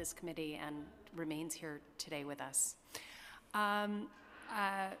led this committee and remains here today with us.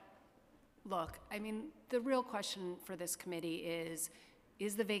 Look, I mean, the real question for this committee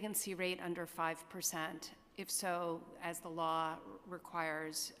is the vacancy rate under 5%? If so, as the law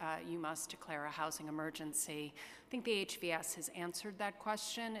requires, you must declare a housing emergency. I think the HVS has answered that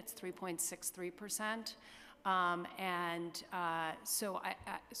question. It's 3.63%. So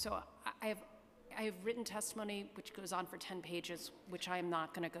I have written testimony which goes on for 10 pages, which I am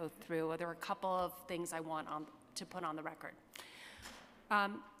not going to go through. There are a couple of things I want to put on the record.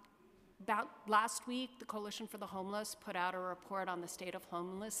 About last week, the Coalition for the Homeless put out a report on the state of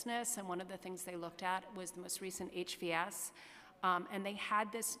homelessness, and one of the things they looked at was the most recent HVS, and they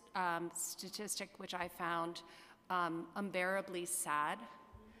had this statistic which I found unbearably sad.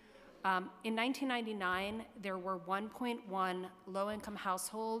 In 1999, there were 1.1 low-income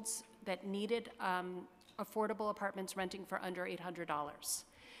households that needed affordable apartments renting for under $800.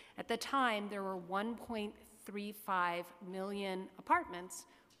 At the time, there were 1.35 million apartments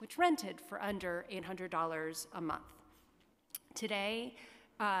which rented for under $800 a month. Today,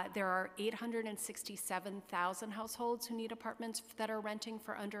 there are 867,000 households who need apartments that are renting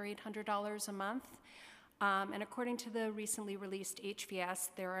for under $800 a month. And according to the recently released HVS,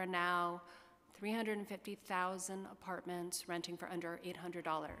 there are now 350,000 apartments renting for under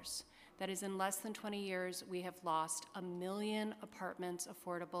 $800. That is, in less than 20 years, we have lost 1 million apartments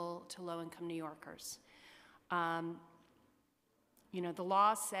affordable to low-income New Yorkers. The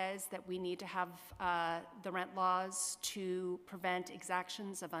law says that we need to have the rent laws to prevent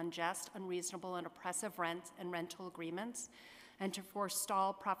exactions of unjust, unreasonable, and oppressive rent and rental agreements, and to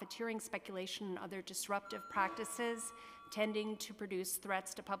forestall profiteering, speculation, and other disruptive practices tending to produce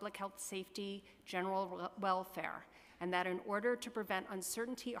threats to public health, safety, general welfare, and that in order to prevent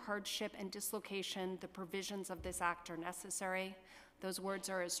uncertainty, hardship, and dislocation, the provisions of this act are necessary. Those words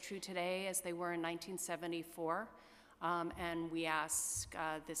are as true today as they were in 1974, and we ask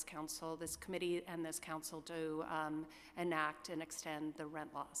this committee and this council to enact and extend the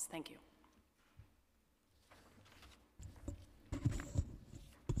rent laws. Thank you.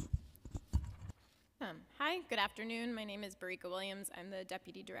 Hi, good afternoon. My name is Barika Williams. I'm the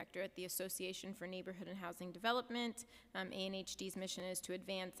Deputy Director at the Association for Neighborhood and Housing Development. ANHD's mission is to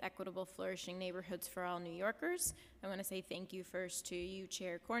advance equitable, flourishing neighborhoods for all New Yorkers. I want to say thank you first to you,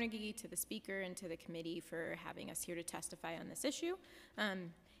 Chair Cornegy, to the Speaker, and to the committee for having us here to testify on this issue.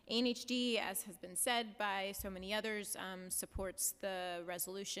 ANHD, as has been said by so many others, supports the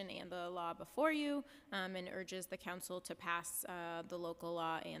resolution and the law before you and urges the council to pass the local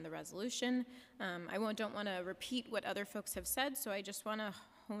law and the resolution. I don't want to repeat what other folks have said, so I just want to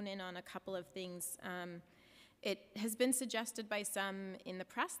hone in on a couple of things. It has been suggested by some in the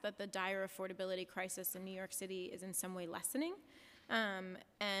press that the dire affordability crisis in New York City is in some way lessening.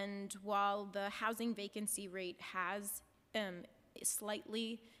 And while the housing vacancy rate has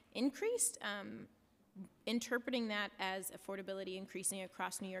slightly increased, interpreting that as affordability increasing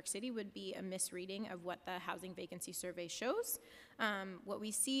across New York City would be a misreading of what the housing vacancy survey shows. What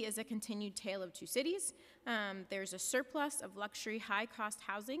we see is a continued tale of two cities. There's a surplus of luxury, high-cost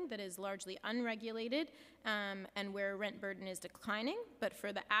housing that is largely unregulated and where rent burden is declining. But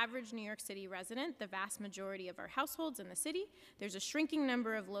for the average New York City resident, the vast majority of our households in the city, there's a shrinking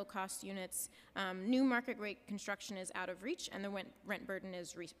number of low-cost units. New market rate construction is out of reach, and the rent burden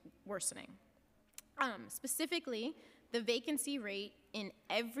is worsening. Specifically, the vacancy rate in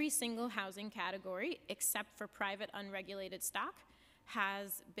every single housing category, except for private unregulated stock,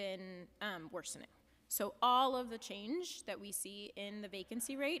 has been worsening. So all of the change that we see in the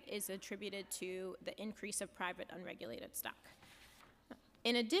vacancy rate is attributed to the increase of private unregulated stock.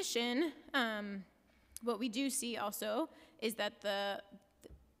 In addition, what we do see also is that the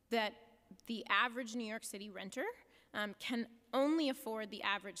average New York City renter can only afford the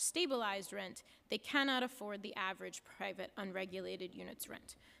average stabilized rent. They cannot afford the average private unregulated units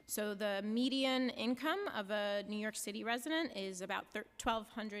rent. So the median income of a New York City resident is about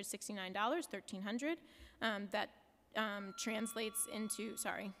 $1,269, $1,300. That translates into,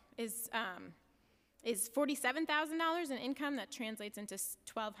 is $47,000 in income. That translates into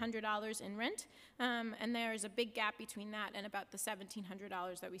 $1,200 in rent. And there's a big gap between that and about the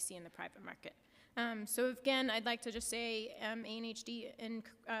 $1,700 that we see in the private market. So again, I'd like to just say ANHD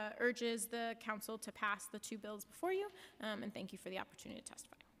urges the council to pass the two bills before you, and thank you for the opportunity to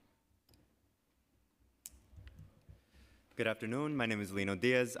testify. Good afternoon. My name is Lino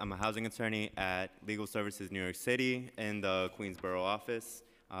Diaz. I'm a housing attorney at Legal Services New York City in the Queensborough office.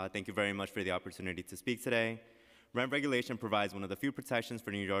 Thank you very much for the opportunity to speak today. Rent regulation provides one of the few protections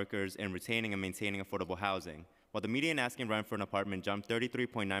for New Yorkers in retaining and maintaining affordable housing. While the median asking rent for an apartment jumped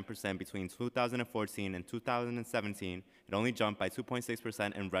 33.9% between 2014 and 2017, it only jumped by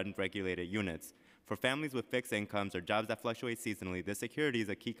 2.6% in rent-regulated units. For families with fixed incomes or jobs that fluctuate seasonally, this security is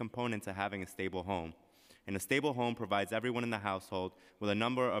a key component to having a stable home. And a stable home provides everyone in the household with a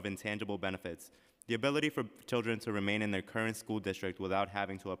number of intangible benefits. The ability for children to remain in their current school district without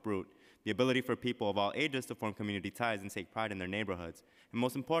having to uproot. The ability for people of all ages to form community ties and take pride in their neighborhoods. And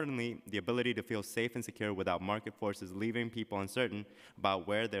most importantly, the ability to feel safe and secure without market forces leaving people uncertain about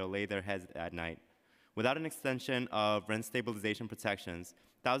where they'll lay their heads at night. Without an extension of rent stabilization protections,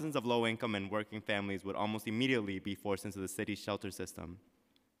 thousands of low-income and working families would almost immediately be forced into the city's shelter system.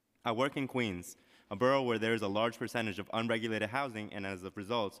 I work in Queens, a borough where there is a large percentage of unregulated housing and, as a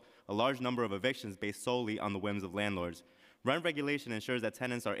result, a large number of evictions based solely on the whims of landlords. Rent regulation ensures that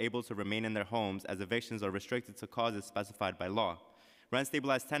tenants are able to remain in their homes as evictions are restricted to causes specified by law.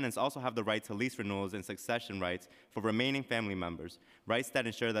 Rent-stabilized tenants also have the right to lease renewals and succession rights for remaining family members, rights that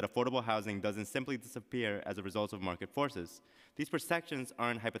ensure that affordable housing doesn't simply disappear as a result of market forces. These protections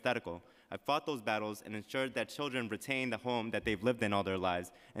aren't hypothetical. I've fought those battles and ensured that children retain the home that they've lived in all their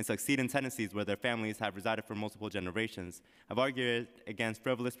lives and succeed in tenancies where their families have resided for multiple generations. I've argued against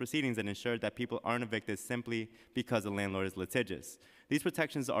frivolous proceedings and ensured that people aren't evicted simply because the landlord is litigious. These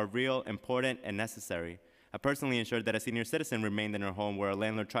protections are real, important, and necessary. I personally ensured that a senior citizen remained in her home where a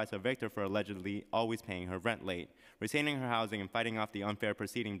landlord tried to evict her for allegedly always paying her rent late, retaining her housing and fighting off the unfair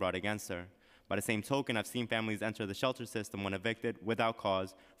proceeding brought against her. By the same token, I've seen families enter the shelter system when evicted without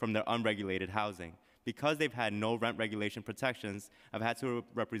cause from their unregulated housing. Because they've had no rent regulation protections, I've had to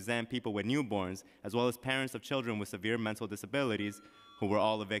represent people with newborns, as well as parents of children with severe mental disabilities who were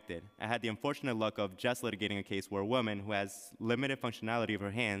all evicted. I had the unfortunate luck of just litigating a case where a woman who has limited functionality of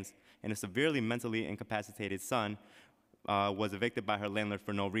her hands and a severely mentally incapacitated son was evicted by her landlord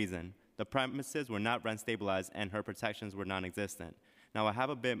for no reason. The premises were not rent stabilized and her protections were non-existent. Now I have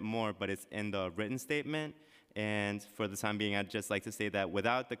a bit more, but it's in the written statement. And for the time being, I'd just like to say that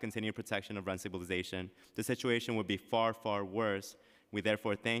without the continued protection of rent stabilization, the situation would be far, far worse. We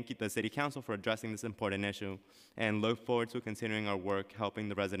therefore thank the City Council for addressing this important issue and look forward to continuing our work helping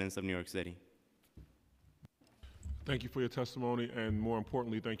the residents of New York City. Thank you for your testimony, and more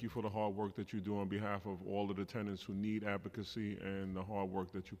importantly, thank you for the hard work that you do on behalf of all of the tenants who need advocacy and the hard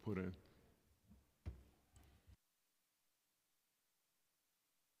work that you put in.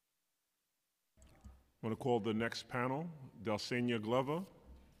 I'm going to call the next panel, Delsenia Glover,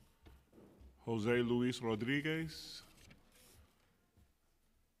 Jose Luis Rodriguez,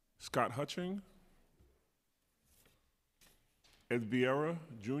 Scott Hutching, Ed Vieira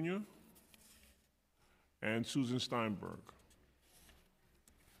Jr., and Susan Steinberg.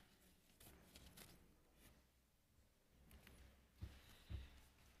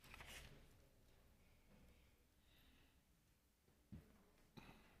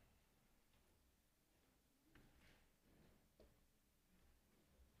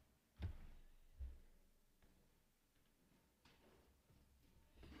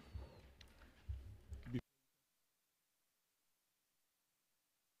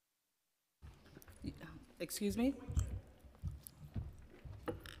 Excuse me?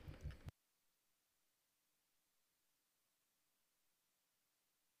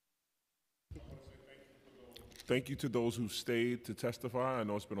 Thank you to those who stayed to testify. I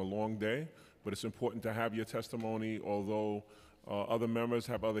know it's been a long day, but it's important to have your testimony, although other members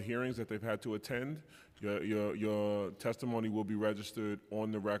have other hearings that they've had to attend. Your testimony will be registered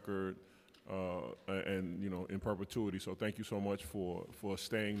on the record and in perpetuity. So thank you so much for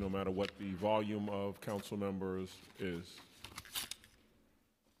staying no matter what the volume of council members is.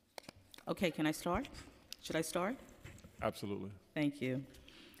 Okay, can I start? Should I start? Absolutely. Thank you.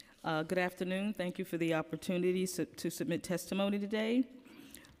 Good afternoon. Thank you for the opportunity to submit testimony today.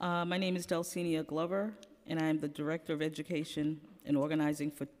 My name is Delsenia Glover, and I am the Director of Education and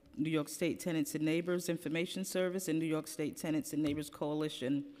Organizing for New York State Tenants and Neighbors Information Service and New York State Tenants and Neighbors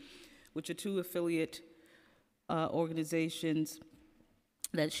Coalition, which are two affiliate organizations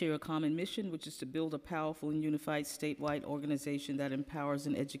that share a common mission, which is to build a powerful and unified statewide organization that empowers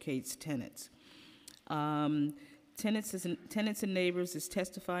and educates tenants. Tenants and Neighbors is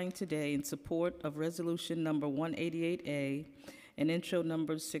testifying today in support of Resolution Number 188A and Intro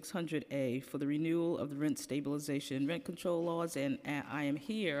Number 600A for the renewal of the rent stabilization and rent control laws, and I am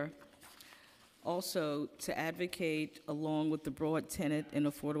here also to advocate, along with the broad tenant and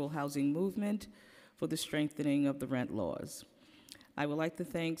affordable housing movement, for the strengthening of the rent laws. I would like to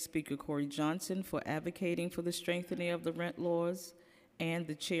thank Speaker Corey Johnson for advocating for the strengthening of the rent laws, and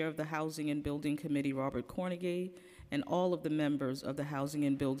the chair of the Housing and Building Committee, Robert Cornegy, and all of the members of the Housing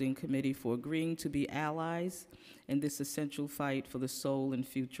and Building Committee for agreeing to be allies in this essential fight for the soul and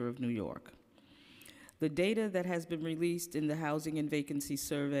future of New York. The data that has been released in the Housing and Vacancy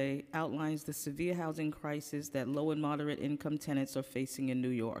Survey outlines the severe housing crisis that low and moderate income tenants are facing in New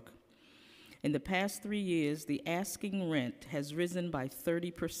York. In the past 3 years, the asking rent has risen by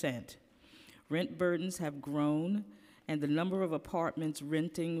 30%. Rent burdens have grown, and the number of apartments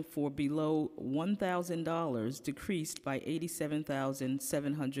renting for below $1,000 decreased by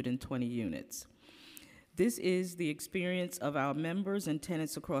 87,720 units. This is the experience of our members and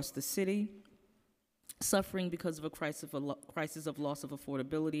tenants across the city, suffering because of a crisis of loss of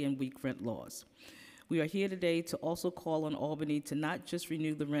affordability and weak rent laws. We are here today to also call on Albany to not just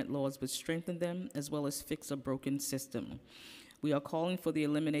renew the rent laws, but strengthen them, as well as fix a broken system. We are calling for the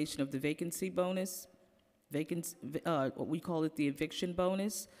elimination of the vacancy bonus, we call it the eviction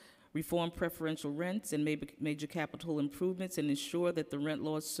bonus, reform preferential rents and major capital improvements, and ensure that the rent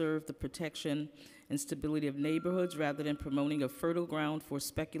laws serve the protection and stability of neighborhoods rather than promoting a fertile ground for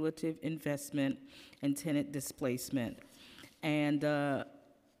speculative investment and tenant displacement. And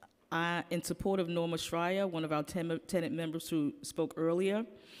in support of Norma Schreier, one of our tenant members who spoke earlier,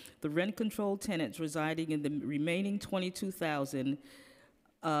 the rent-controlled tenants residing in the remaining 22,000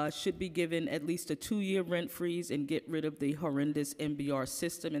 should be given at least a 2-year rent freeze and get rid of the horrendous MBR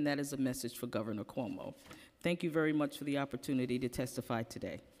system, and that is a message for Governor Cuomo. Thank you very much for the opportunity to testify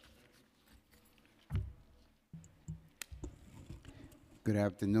today. Good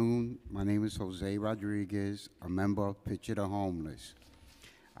afternoon. My name is Jose Rodriguez, a member of Picture the Homeless.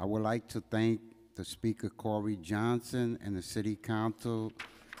 I would like to thank the Speaker Corey Johnson and the City Council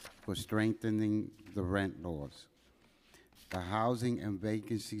for strengthening the rent laws. The Housing and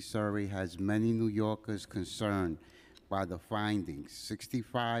Vacancy Survey has many New Yorkers concerned by the findings.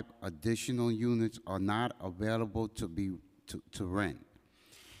 65 additional units are not available to rent.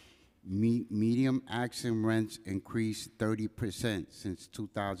 Medium asking rents increased 30% since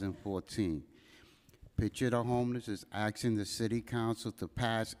 2014. Picture the Homeless is asking the City Council to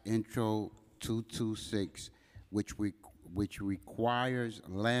pass Intro 226, which requires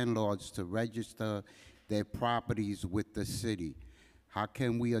landlords to register their properties with the city. How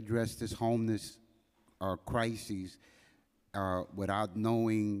can we address this homeless crisis without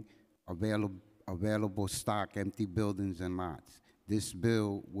knowing available stock, empty buildings and lots? This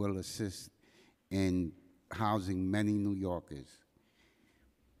bill will assist in housing many New Yorkers.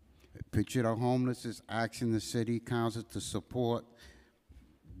 Picture the Homeless is asking the City Council to support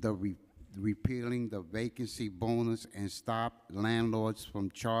the repealing the vacancy bonus and stop landlords from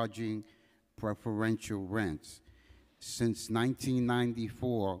charging preferential rents. Since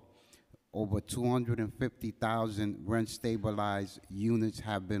 1994, over 250,000 rent-stabilized units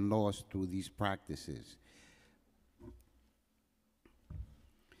have been lost through these practices.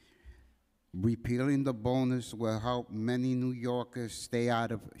 Repealing the bonus will help many New Yorkers stay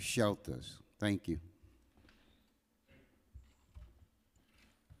out of shelters. Thank you.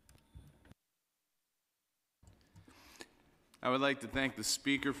 I would like to thank the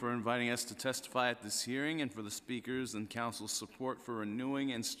Speaker for inviting us to testify at this hearing and for the Speaker's and Council's support for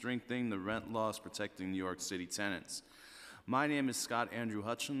renewing and strengthening the rent laws protecting New York City tenants. My name is Scott Andrew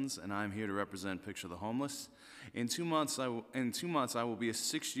Hutchins, and I'm here to represent Picture the Homeless. In 2 months, I will be a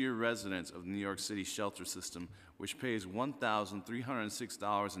 6-year resident of the New York City shelter system, which pays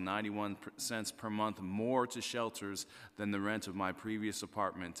 $1,306.91 per month more to shelters than the rent of my previous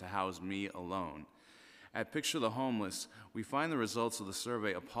apartment to house me alone. At Picture the Homeless, we find the results of the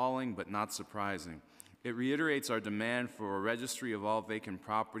survey appalling but not surprising. It reiterates our demand for a registry of all vacant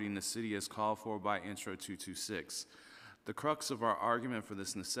property in the city as called for by Intro 226. The crux of our argument for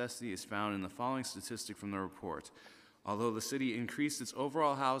this necessity is found in the following statistic from the report. Although the city increased its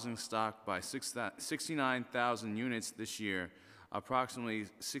overall housing stock by 69,000 units this year, approximately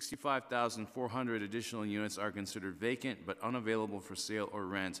 65,400 additional units are considered vacant but unavailable for sale or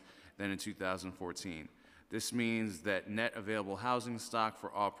rent than in 2014. This means that net available housing stock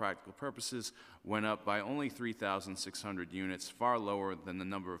for all practical purposes went up by only 3,600 units, far lower than the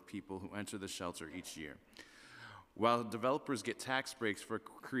number of people who enter the shelter each year. While developers get tax breaks for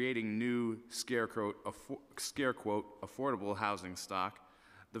creating new scare quote affordable housing stock,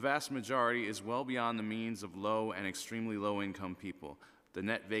 the vast majority is well beyond the means of low and extremely low income people. The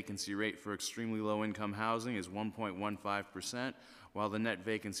net vacancy rate for extremely low income housing is 1.15%, while the net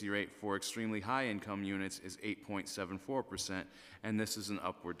vacancy rate for extremely high income units is 8.74%, and this is an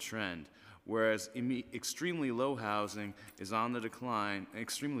upward trend. Whereas extremely low housing is on the decline,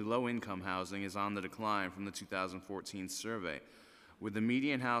 extremely low income housing is on the decline from the 2014 survey. With the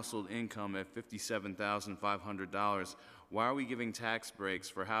median household income at $57,500, why are we giving tax breaks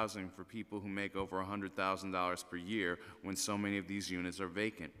for housing for people who make over $100,000 per year when so many of these units are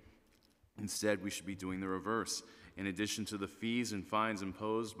vacant? Instead, we should be doing the reverse. In addition to the fees and fines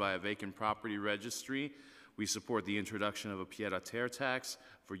imposed by a vacant property registry, we support the introduction of a pied-à-terre tax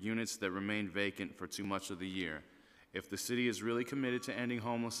for units that remain vacant for too much of the year. If the city is really committed to ending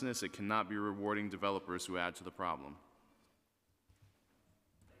homelessness, it cannot be rewarding developers who add to the problem.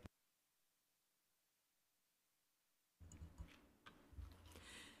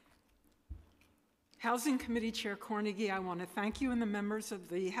 Housing Committee Chair Cornegie, I want to thank you and the members of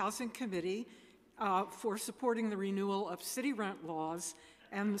the Housing Committee for supporting the renewal of city rent laws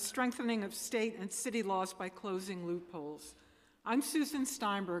and the strengthening of state and city laws by closing loopholes. I'm Susan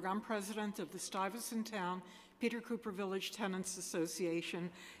Steinberg. I'm president of the Stuyvesant Town Peter Cooper Village Tenants Association,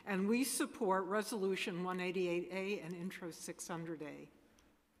 and we support Resolution 188A and Intro 600A.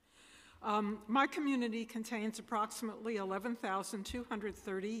 My community contains approximately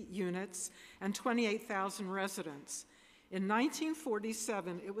 11,230 units and 28,000 residents. In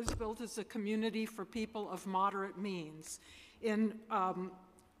 1947, it was built as a community for people of moderate means. In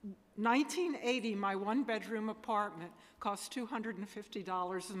 1980, my one-bedroom apartment cost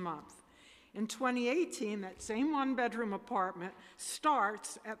 $250 a month. In 2018, that same one-bedroom apartment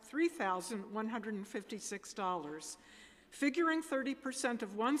starts at $3,156. Figuring 30%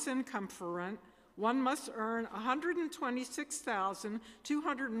 of one's income for rent, one must earn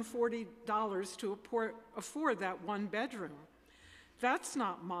 $126,240 to afford that one bedroom. That's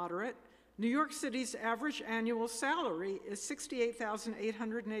not moderate. New York City's average annual salary is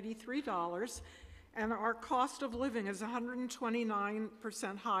 $68,883, and our cost of living is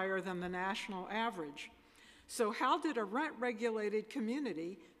 129% higher than the national average. So how did a rent-regulated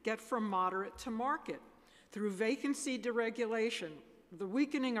community get from moderate to market? Through vacancy deregulation, the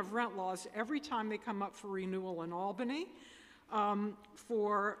weakening of rent laws every time they come up for renewal in Albany,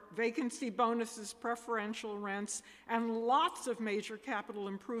 for vacancy bonuses, preferential rents, and lots of major capital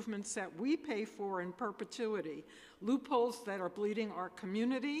improvements that we pay for in perpetuity, loopholes that are bleeding our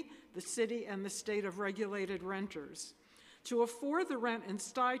community, the city, and the state of regulated renters. To afford the rent in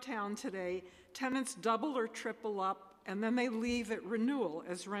Stuytown today, tenants double or triple up, and then they leave at renewal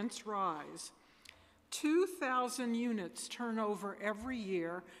as rents rise. 2,000 units turn over every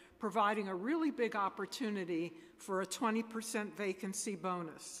year, providing a really big opportunity for a 20% vacancy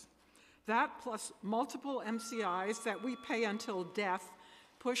bonus. That plus multiple MCIs that we pay until death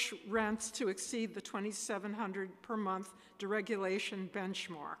push rents to exceed the $2,700 per month deregulation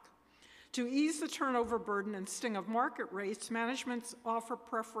benchmark. To ease the turnover burden and sting of market rates, managements offer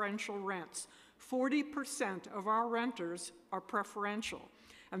preferential rents. 40% of our renters are preferential.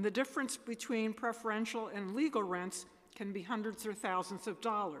 And the difference between preferential and legal rents can be hundreds or thousands of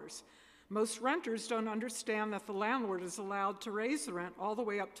dollars. Most renters don't understand that the landlord is allowed to raise the rent all the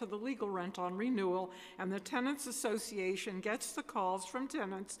way up to the legal rent on renewal, and the Tenants Association gets the calls from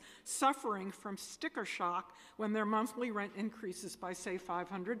tenants suffering from sticker shock when their monthly rent increases by, say,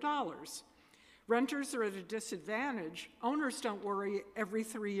 $500. Renters are at a disadvantage. Owners don't worry every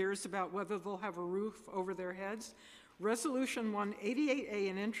 3 years about whether they'll have a roof over their heads. Resolution 188A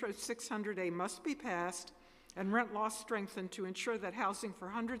and Intro 600A must be passed and rent law strengthened to ensure that housing for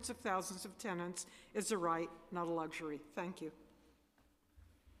hundreds of thousands of tenants is a right, not a luxury. Thank you.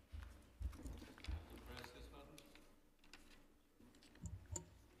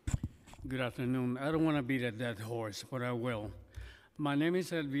 Good afternoon. I don't want to beat a dead horse, but I will. My name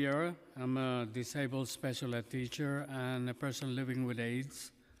is Ed Vieira. I'm a disabled special ed teacher and a person living with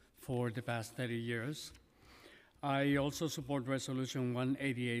AIDS for the past 30 years. I also support Resolution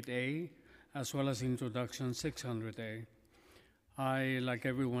 188A, as well as Introduction 600A. Like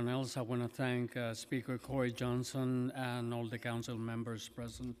everyone else, I want to thank Speaker Corey Johnson and all the council members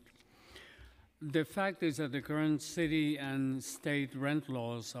present. The fact is that the current city and state rent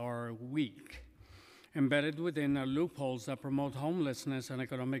laws are weak. Embedded within are loopholes that promote homelessness and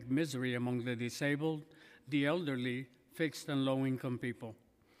economic misery among the disabled, the elderly, fixed and low-income people.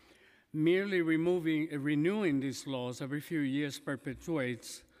 Merely renewing these laws every few years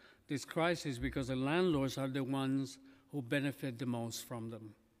perpetuates this crisis because the landlords are the ones who benefit the most from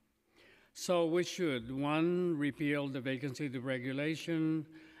them. So we should, one, repeal the vacancy deregulation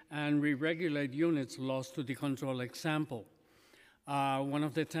and re-regulate units lost to the control example. One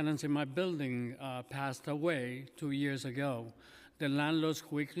of the tenants in my building passed away 2 years ago. The landlords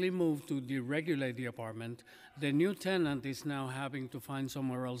quickly moved to deregulate the apartment. The new tenant is now having to find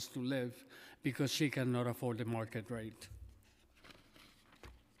somewhere else to live because she cannot afford the market rate.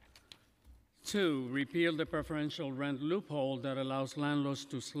 2, repeal the preferential rent loophole that allows landlords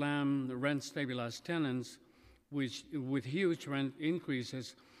to slam rent-stabilized tenants with huge rent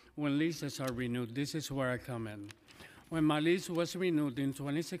increases when leases are renewed. This is where I come in. When my lease was renewed in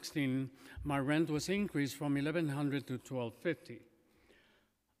 2016, my rent was increased from $1,100 to $1,250.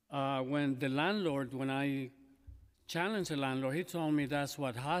 When I challenged the landlord, he told me that's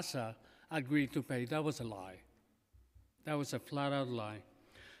what HASA agreed to pay. That was a lie. That was a flat-out lie.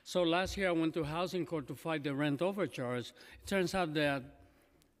 So last year I went to Housing Court to fight the rent overcharge. It turns out that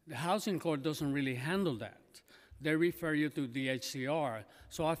the Housing Court doesn't really handle that. They refer you to the HCR.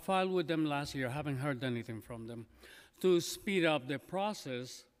 So I filed with them last year, haven't heard anything from them. To speed up the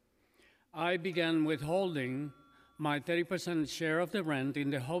process, I began withholding my 30% share of the rent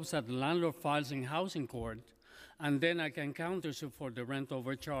in the hopes that the landlord files in Housing Court, and then I can countersue for the rent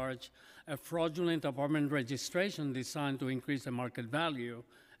overcharge, a fraudulent apartment registration designed to increase the market value,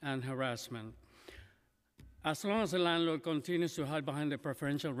 and harassment. As long as the landlord continues to hide behind the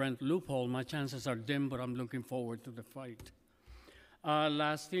preferential rent loophole, my chances are dim, but I'm looking forward to the fight.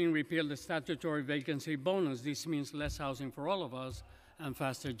 Last thing, repeal the statutory vacancy bonus. This means less housing for all of us and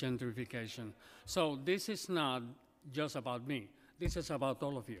faster gentrification. So this is not just about me. This is about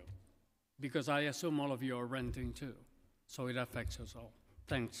all of you, because I assume all of you are renting too. So it affects us all.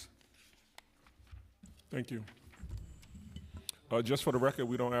 Thanks. Thank you. Just for the record,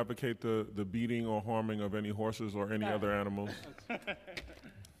 we don't advocate the beating or harming of any horses or any other animals.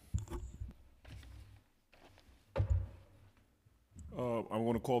 I'm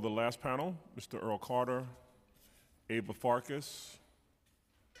going to call the last panel, Mr. Earl Carter, Ava Farkas,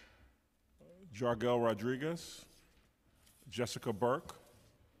 Jargel Rodriguez, Jessica Burke,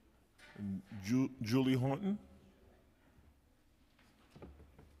 and Julie Horton.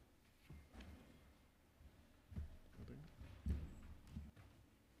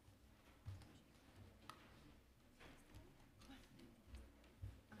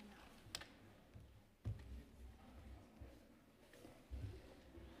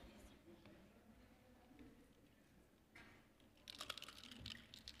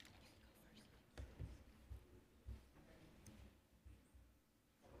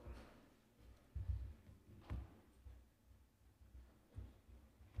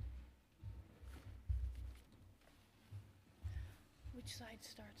 Which side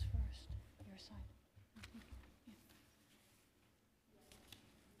starts first? Your side.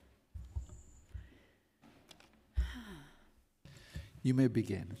 You may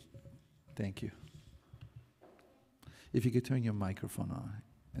begin. Thank you. If you could turn your microphone on,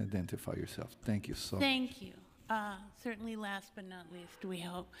 identify yourself. Thank you so much. Thank you. Certainly last but not least, we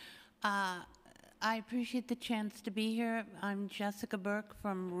hope. I appreciate the chance to be here. I'm Jessica Burke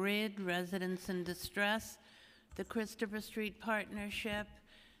from RID, Residents in Distress, the Christopher Street Partnership,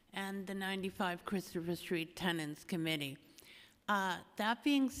 and the 95 Christopher Street Tenants Committee. That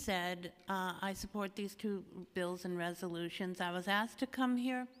being said, I support these two bills and resolutions. I was asked to come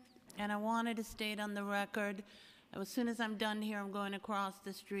here, and I wanted to state on the record, as soon as I'm done here, I'm going across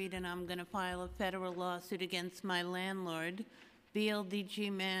the street and I'm going to file a federal lawsuit against my landlord,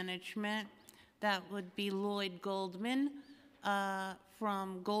 BLDG Management. That would be Lloyd Goldman,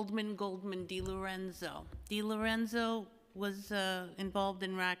 from Goldman DiLorenzo. DiLorenzo was involved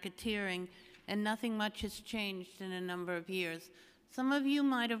in racketeering, and nothing much has changed in a number of years. Some of you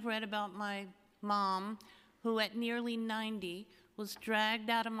might have read about my mom, who at nearly 90 was dragged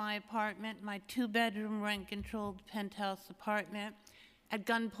out of my apartment, my two-bedroom rent-controlled penthouse apartment, at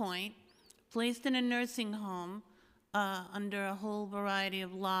gunpoint, placed in a nursing home under a whole variety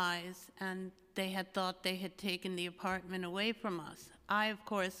of lies, and they had thought they had taken the apartment away from us. I, of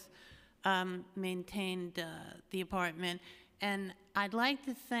course, maintained the apartment, and I'd like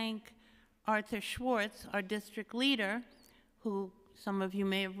to thank Arthur Schwartz, our district leader, who some of you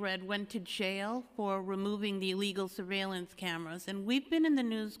may have read went to jail for removing the illegal surveillance cameras. And we've been in the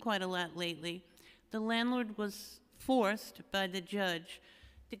news quite a lot lately. The landlord was forced by the judge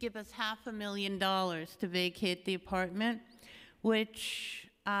to give us $500,000 to vacate the apartment, which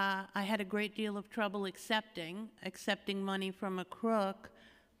I had a great deal of trouble accepting money from a crook,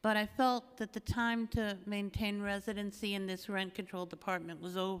 but I felt that the time to maintain residency in this rent-controlled apartment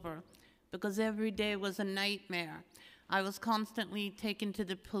was over, because every day was a nightmare. I was constantly taken to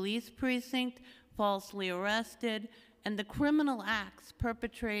the police precinct, falsely arrested, and the criminal acts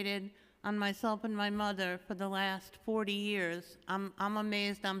perpetrated on myself and my mother for the last 40 years, I'm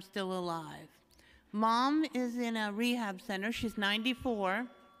amazed I'm still alive. Mom is in a rehab center. She's 94,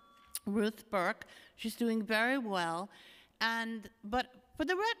 Ruth Burke. She's doing very well. But for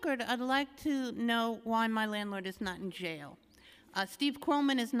the record, I'd like to know why my landlord is not in jail. Steve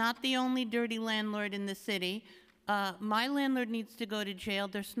Krolman is not the only dirty landlord in the city. My landlord needs to go to jail.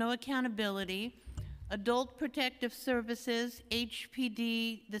 There's no accountability. Adult Protective Services,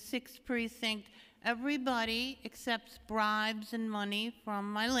 HPD, the 6th Precinct, everybody accepts bribes and money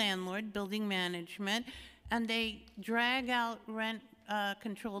from my landlord, building management, and they drag out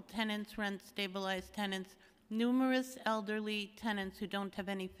rent-controlled tenants, rent-stabilized tenants. Numerous elderly tenants who don't have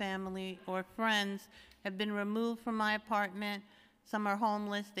any family or friends have been removed from my apartment. Some are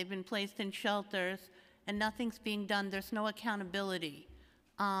homeless. They've been placed in shelters, and nothing's being done. There's no accountability.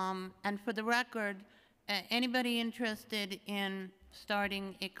 And for the record, anybody interested in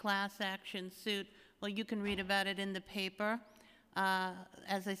starting a class action suit, well, you can read about it in the paper.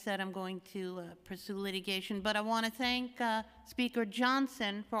 As I said, I'm going to pursue litigation. But I want to thank Speaker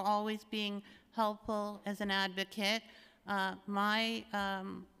Johnson for always being helpful as an advocate. My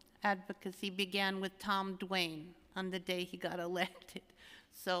advocacy began with Tom Dwayne on the day he got elected.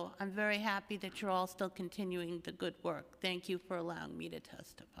 So I'm very happy that you're all still continuing the good work. Thank you for allowing me to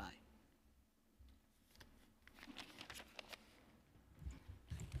testify.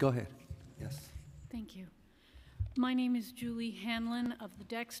 Go ahead. Yes. Thank you. My name is Julie Hanlon of the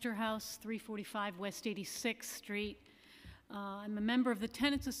Dexter House, 345 West 86th Street. I'm a member of the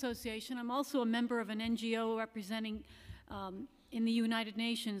Tenants Association. I'm also a member of an NGO representing in the United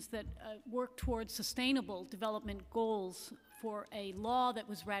Nations that work towards sustainable development goals for a law that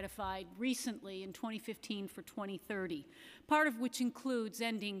was ratified recently in 2015 for 2030, part of which includes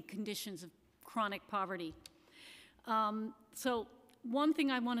ending conditions of chronic poverty. So one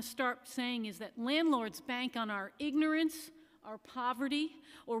thing I want to start saying is that landlords bank on our ignorance, our poverty,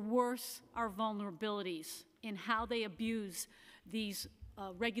 or worse, our vulnerabilities in how they abuse these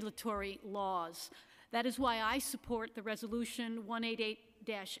regulatory laws. That is why I support the resolution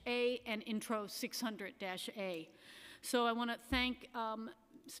 188-A and intro 600-A. So I want to thank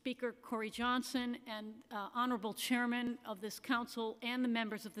Speaker Corey Johnson and Honorable Chairman of this council and the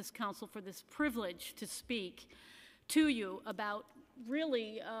members of this council for this privilege to speak to you about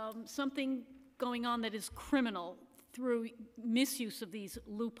really something going on that is criminal through misuse of these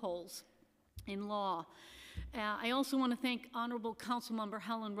loopholes in law. I also want to thank Honorable Councilmember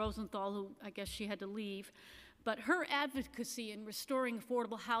Helen Rosenthal, who I guess she had to leave, but her advocacy in restoring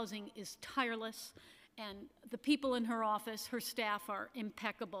affordable housing is tireless, and the people in her office, her staff, are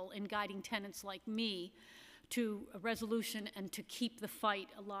impeccable in guiding tenants like me to a resolution and to keep the fight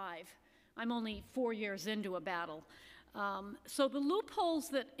alive. I'm only 4 years into a battle. So the loopholes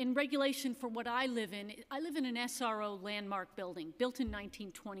that in regulation for what I live in an SRO landmark building built in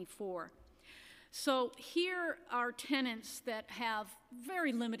 1924. So here are tenants that have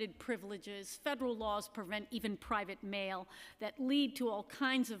very limited privileges. Federal laws prevent even private mail that lead to all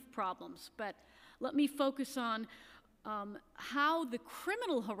kinds of problems. But let me focus on how the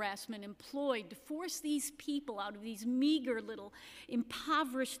criminal harassment employed to force these people out of these meager little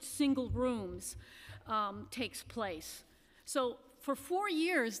impoverished single rooms takes place. So for 4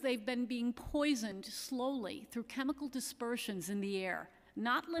 years, they've been being poisoned slowly through chemical dispersions in the air,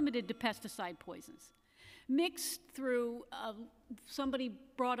 not limited to pesticide poisons, mixed through, somebody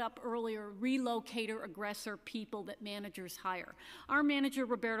brought up earlier, relocator aggressor people that managers hire. Our manager,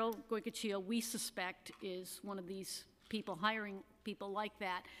 Roberto Goycochea, we suspect is one of these people hiring people like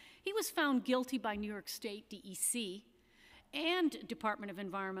that. He was found guilty by New York State DEC and Department of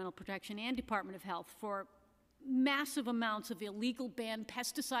Environmental Protection and Department of Health for massive amounts of illegal banned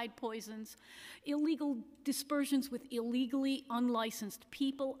pesticide poisons, illegal dispersions with illegally unlicensed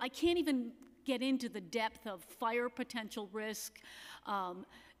people. I can't even get into the depth of fire potential risk,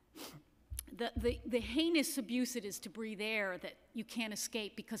 the heinous abuse it is to breathe air that you can't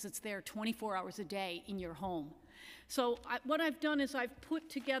escape because it's there 24 hours a day in your home. So what I've done is I've put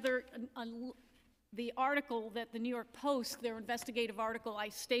together the article that the New York Post, their investigative article, I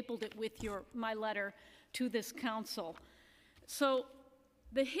stapled it with my letter to this council. So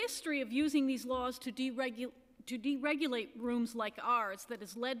the history of using these laws to deregulate rooms like ours that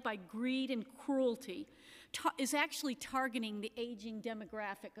is led by greed and cruelty is actually targeting the aging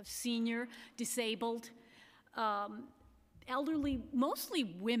demographic of senior, disabled, elderly,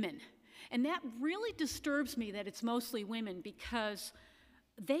 mostly women. And that really disturbs me that it's mostly women because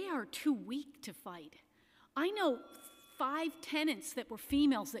they are too weak to fight. I know 5 tenants that were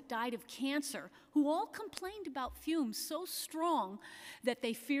females that died of cancer who all complained about fumes so strong that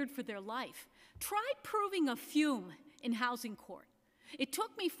they feared for their life. Try proving a fume in housing court. It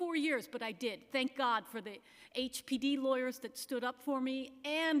took me 4 years, but I did. Thank God for the HPD lawyers that stood up for me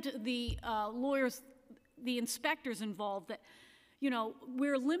and the lawyers, the inspectors involved that, you know,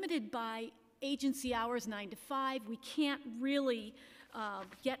 we're limited by agency hours 9 to 5. We can't really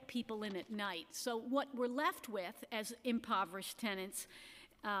get people in at night. So what we're left with as impoverished tenants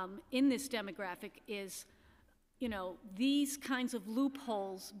in this demographic is, you know, these kinds of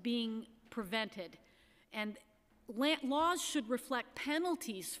loopholes being prevented. And laws should reflect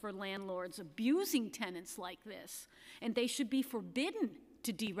penalties for landlords abusing tenants like this, and they should be forbidden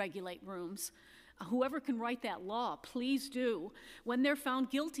to deregulate rooms. Whoever can write that law, please do, when they're found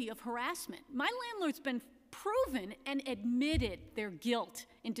guilty of harassment. My landlord's been proven and admitted their guilt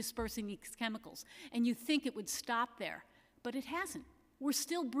in dispersing these chemicals, and you think it would stop there, but it hasn't. We're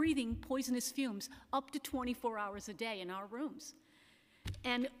still breathing poisonous fumes up to 24 hours a day in our rooms.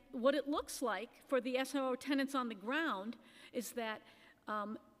 And what it looks like for the SRO tenants on the ground is that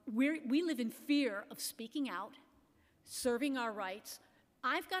we live in fear of speaking out, serving our rights.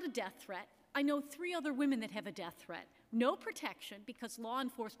 I've got a death threat. I know 3 other women that have a death threat. No protection because law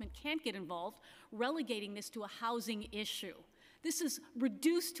enforcement can't get involved, relegating this to a housing issue. This is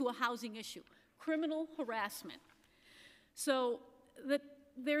reduced to a housing issue, criminal harassment. So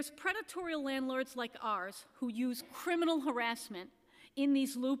there's predatory landlords like ours who use criminal harassment in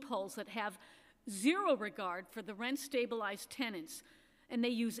these loopholes that have zero regard for the rent-stabilized tenants, and they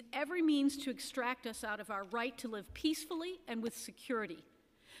use every means to extract us out of our right to live peacefully and with security.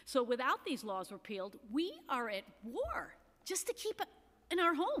 So without these laws repealed, we are at war just to keep it in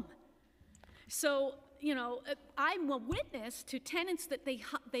our home. So, you know, I'm a witness to tenants that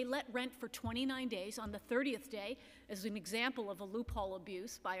they let rent for 29 days. On the 30th day, as an example of a loophole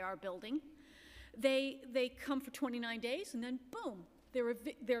abuse by our building, they come for 29 days, and then boom,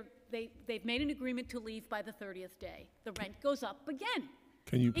 they've made an agreement to leave by the 30th day. The rent goes up again.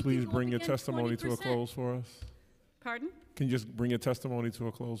 Can you please bring your testimony to a 20%. close for us? Pardon? Can you just bring your testimony to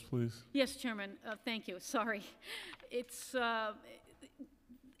a close, please? Yes, Chairman. Thank you. Sorry. It's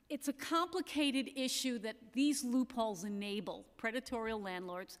a complicated issue that these loopholes enable predatory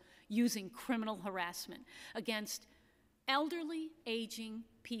landlords using criminal harassment against elderly, aging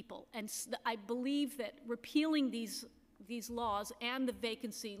people. And I believe that repealing these laws and the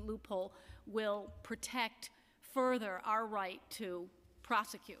vacancy loophole will protect further our right to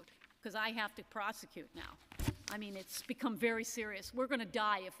prosecute, because I have to prosecute now. I mean, it's become very serious. We're going to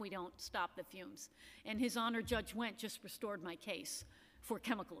die if we don't stop the fumes. And His Honor Judge Wendt just restored my case for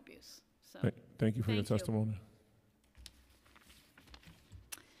chemical abuse. So, Thank you for your testimony.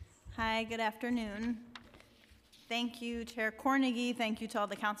 Hi, good afternoon. Thank you, Chair Cornegy. Thank you to all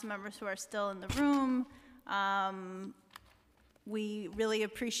the council members who are still in the room. We really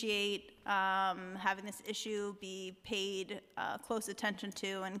appreciate having this issue be paid close attention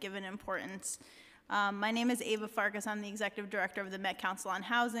to and given importance. My name is Ava Farkas. I'm the Executive Director of the Met Council on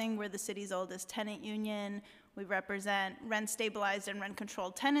Housing. We're the city's oldest tenant union. We represent rent-stabilized and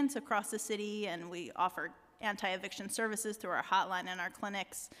rent-controlled tenants across the city, and we offer anti-eviction services through our hotline and our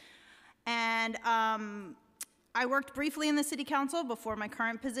clinics. And I worked briefly in the city council before my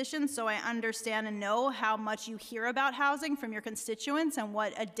current position, so I understand and know how much you hear about housing from your constituents and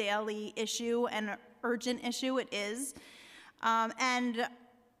what a daily issue and urgent issue it is. And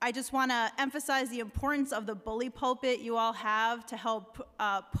I just want to emphasize the importance of the bully pulpit you all have to help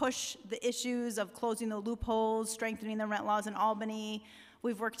push the issues of closing the loopholes, strengthening the rent laws in Albany.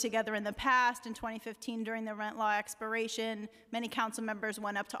 We've worked together in the past. In 2015, during the rent law expiration, many council members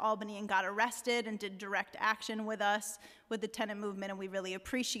went up to Albany and got arrested and did direct action with us, with the tenant movement, and we really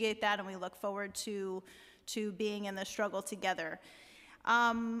appreciate that, and we look forward to being in the struggle together.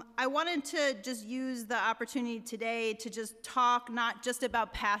 I wanted to just use the opportunity today to just talk not just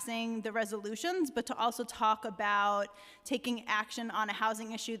about passing the resolutions, but to also talk about taking action on a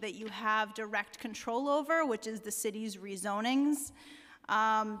housing issue that you have direct control over, which is the city's rezonings.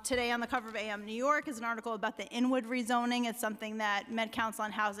 Today on the cover of AM New York is an article about the Inwood rezoning. It's something that Met Council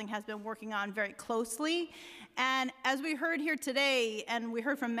on Housing has been working on very closely. And as we heard here today, and we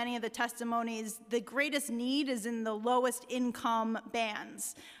heard from many of the testimonies, the greatest need is in the lowest income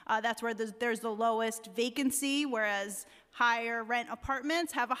bands. That's where there's the lowest vacancy, whereas higher rent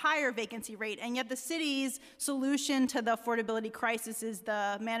apartments have a higher vacancy rate. And yet the city's solution to the affordability crisis is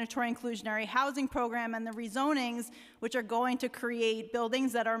the mandatory inclusionary housing program and the rezonings, which are going to create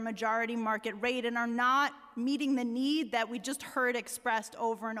buildings that are majority market rate and are not meeting the need that we just heard expressed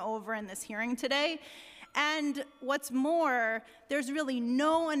over and over in this hearing today. And what's more, there's really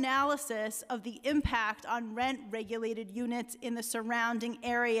no analysis of the impact on rent-regulated units in the surrounding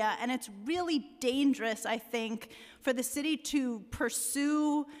area. And it's really dangerous, I think, for the city to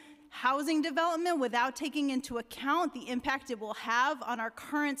pursue housing development without taking into account the impact it will have on our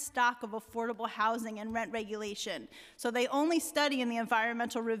current stock of affordable housing and rent regulation. So they only study in the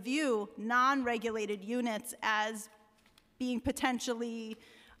environmental review non-regulated units as being potentially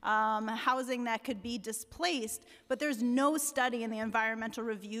housing that could be displaced, but there's no study in the environmental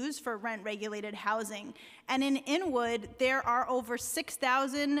reviews for rent-regulated housing. And in Inwood, there are over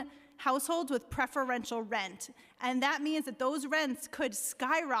 6,000 households with preferential rent. And that means that those rents could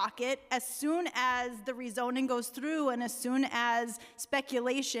skyrocket as soon as the rezoning goes through and as soon as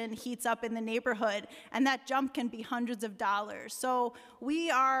speculation heats up in the neighborhood. And that jump can be hundreds of dollars. So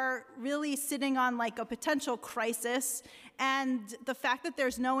we are really sitting on like a potential crisis. And the fact that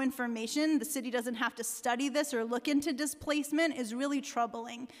there's no information, the city doesn't have to study this or look into displacement, is really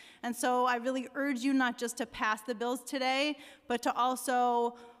troubling. And so I really urge you not just to pass the bills today, but to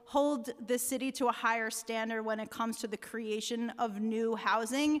also hold the city to a higher standard when it comes to the creation of new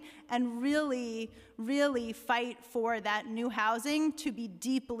housing and really, really fight for that new housing to be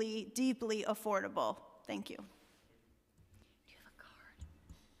deeply, deeply affordable. Thank you.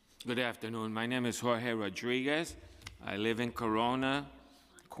 Good afternoon. My name is Jorge Rodriguez. I live in Corona,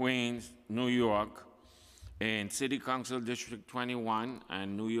 Queens, New York, in City Council District 21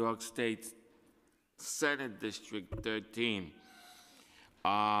 and New York State Senate District 13.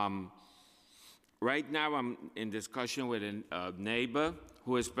 Right now, I'm in discussion with a neighbor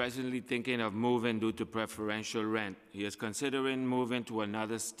who is presently thinking of moving due to preferential rent. He is considering moving to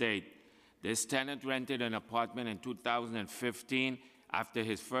another state. This tenant rented an apartment in 2015. After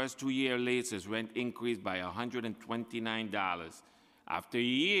his first 2-year lease, his rent increased by $129. After a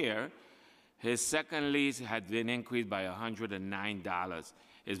year, his second lease had been increased by $109.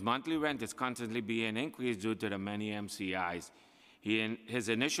 His monthly rent is constantly being increased due to the many MCIs. His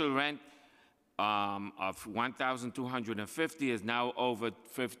initial rent of $1,250 is now over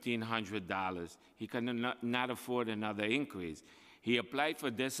 $1,500. He cannot afford another increase. He applied for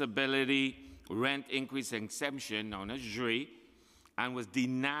disability rent increase exemption, known as DRE, and was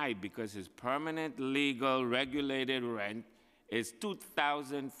denied because his permanent, legal, regulated rent is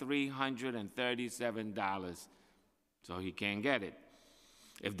 $2,337, so he can't get it.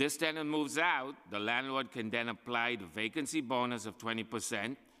 If this tenant moves out, the landlord can then apply the vacancy bonus of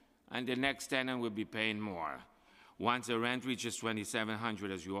 20%, and the next tenant will be paying more. Once the rent reaches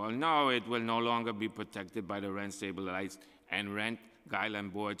 $2,700, as you all know, it will no longer be protected by the Rent Stabilized and Rent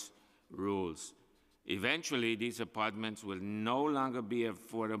Guideline Board's rules. Eventually, these apartments will no longer be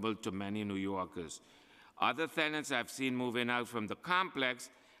affordable to many New Yorkers. Other tenants I've seen moving out from the complex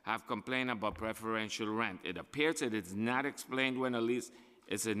have complained about preferential rent. It appears that it's not explained when a lease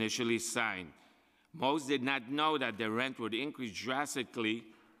is initially signed. Most did not know that the rent would increase drastically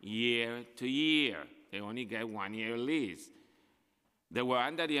year to year. They only get 1-year lease. They were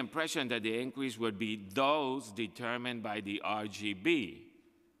under the impression that the increase would be those determined by the RGB.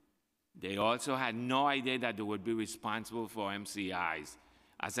 They also had no idea that they would be responsible for MCIs.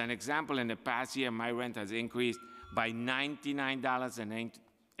 As an example, in the past year, my rent has increased by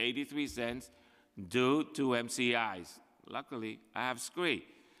 $99.83 due to MCIs. Luckily, I have SCREE.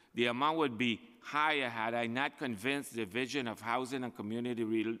 The amount would be higher had I not convinced the Division of Housing and Community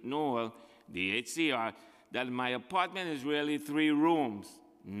Renewal, the HCR, that my apartment is really 3 rooms,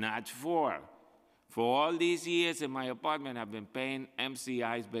 not 4. For all these years in my apartment, I've been paying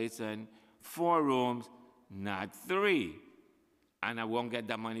MCIs based on 4 rooms, not 3. And I won't get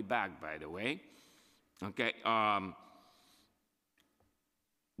that money back, by the way. Okay.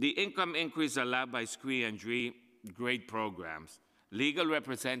 The income increase allowed by SCREE and DRE, great programs. Legal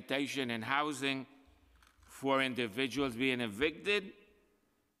representation in housing for individuals being evicted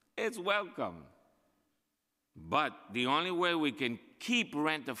is welcome. But the only way we can keep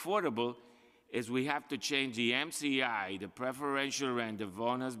rent affordable is we have to change the MCI, the preferential rent, the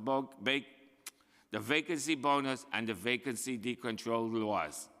vacancy bonus, and the vacancy decontrol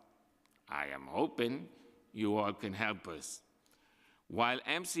laws. I am hoping you all can help us. While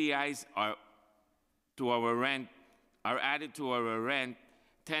MCIs are added to our rent,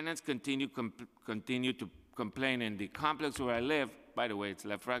 tenants continue to complain in the complex where I live, by the way, it's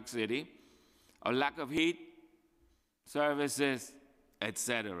Lefrak City, a lack of heat, services,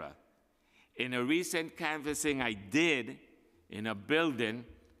 etc. In a recent canvassing I did in a building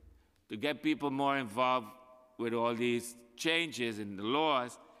to get people more involved with all these changes in the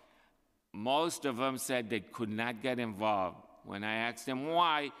laws, most of them said they could not get involved. When I asked them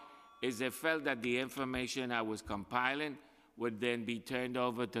why, is they felt that the information I was compiling would then be turned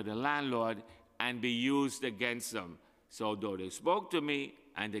over to the landlord and be used against them. So though they spoke to me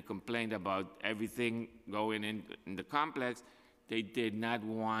and they complained about everything going in the complex, they did not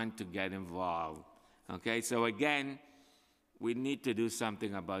want to get involved. Okay, so again, we need to do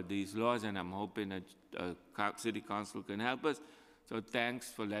something about these laws, and I'm hoping that City Council can help us. So thanks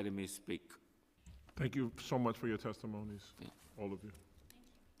for letting me speak. Thank you so much for your testimonies, all of you.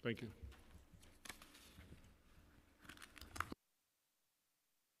 Thank you.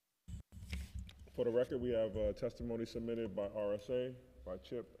 For the record, we have testimony submitted by RSA, by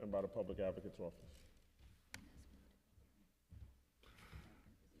CHIP, and by the Public Advocate's Office.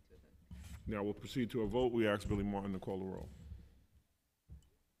 Now we'll proceed to a vote. We ask Billy Martin to call the roll.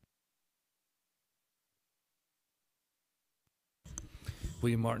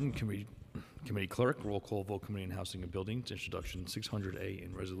 William Martin, Committee Clerk, roll call vote, Committee on Housing and Buildings, Introduction 600A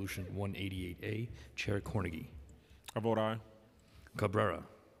and Resolution 188A. Chair Cornegy. I vote aye. Cabrera.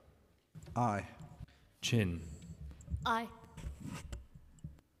 Aye. Chin. Aye.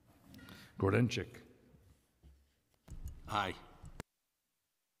 Gordenchik. Aye.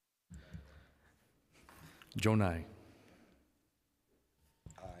 Jonai.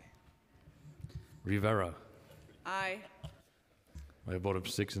 Aye. Rivera. Aye. By a vote of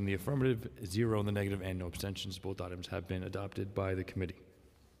 6 in the affirmative, 0 in the negative, and no abstentions, both items have been adopted by the committee.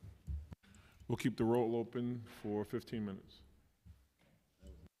 We'll keep the roll open for 15 minutes.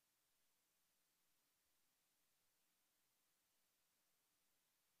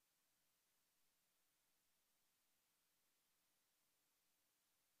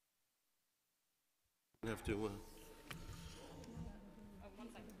 Have to,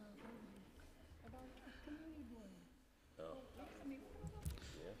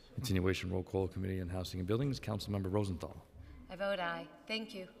 Continuation roll call, Committee on Housing and Buildings. Councilmember Rosenthal. I vote aye.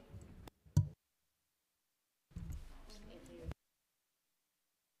 Thank you.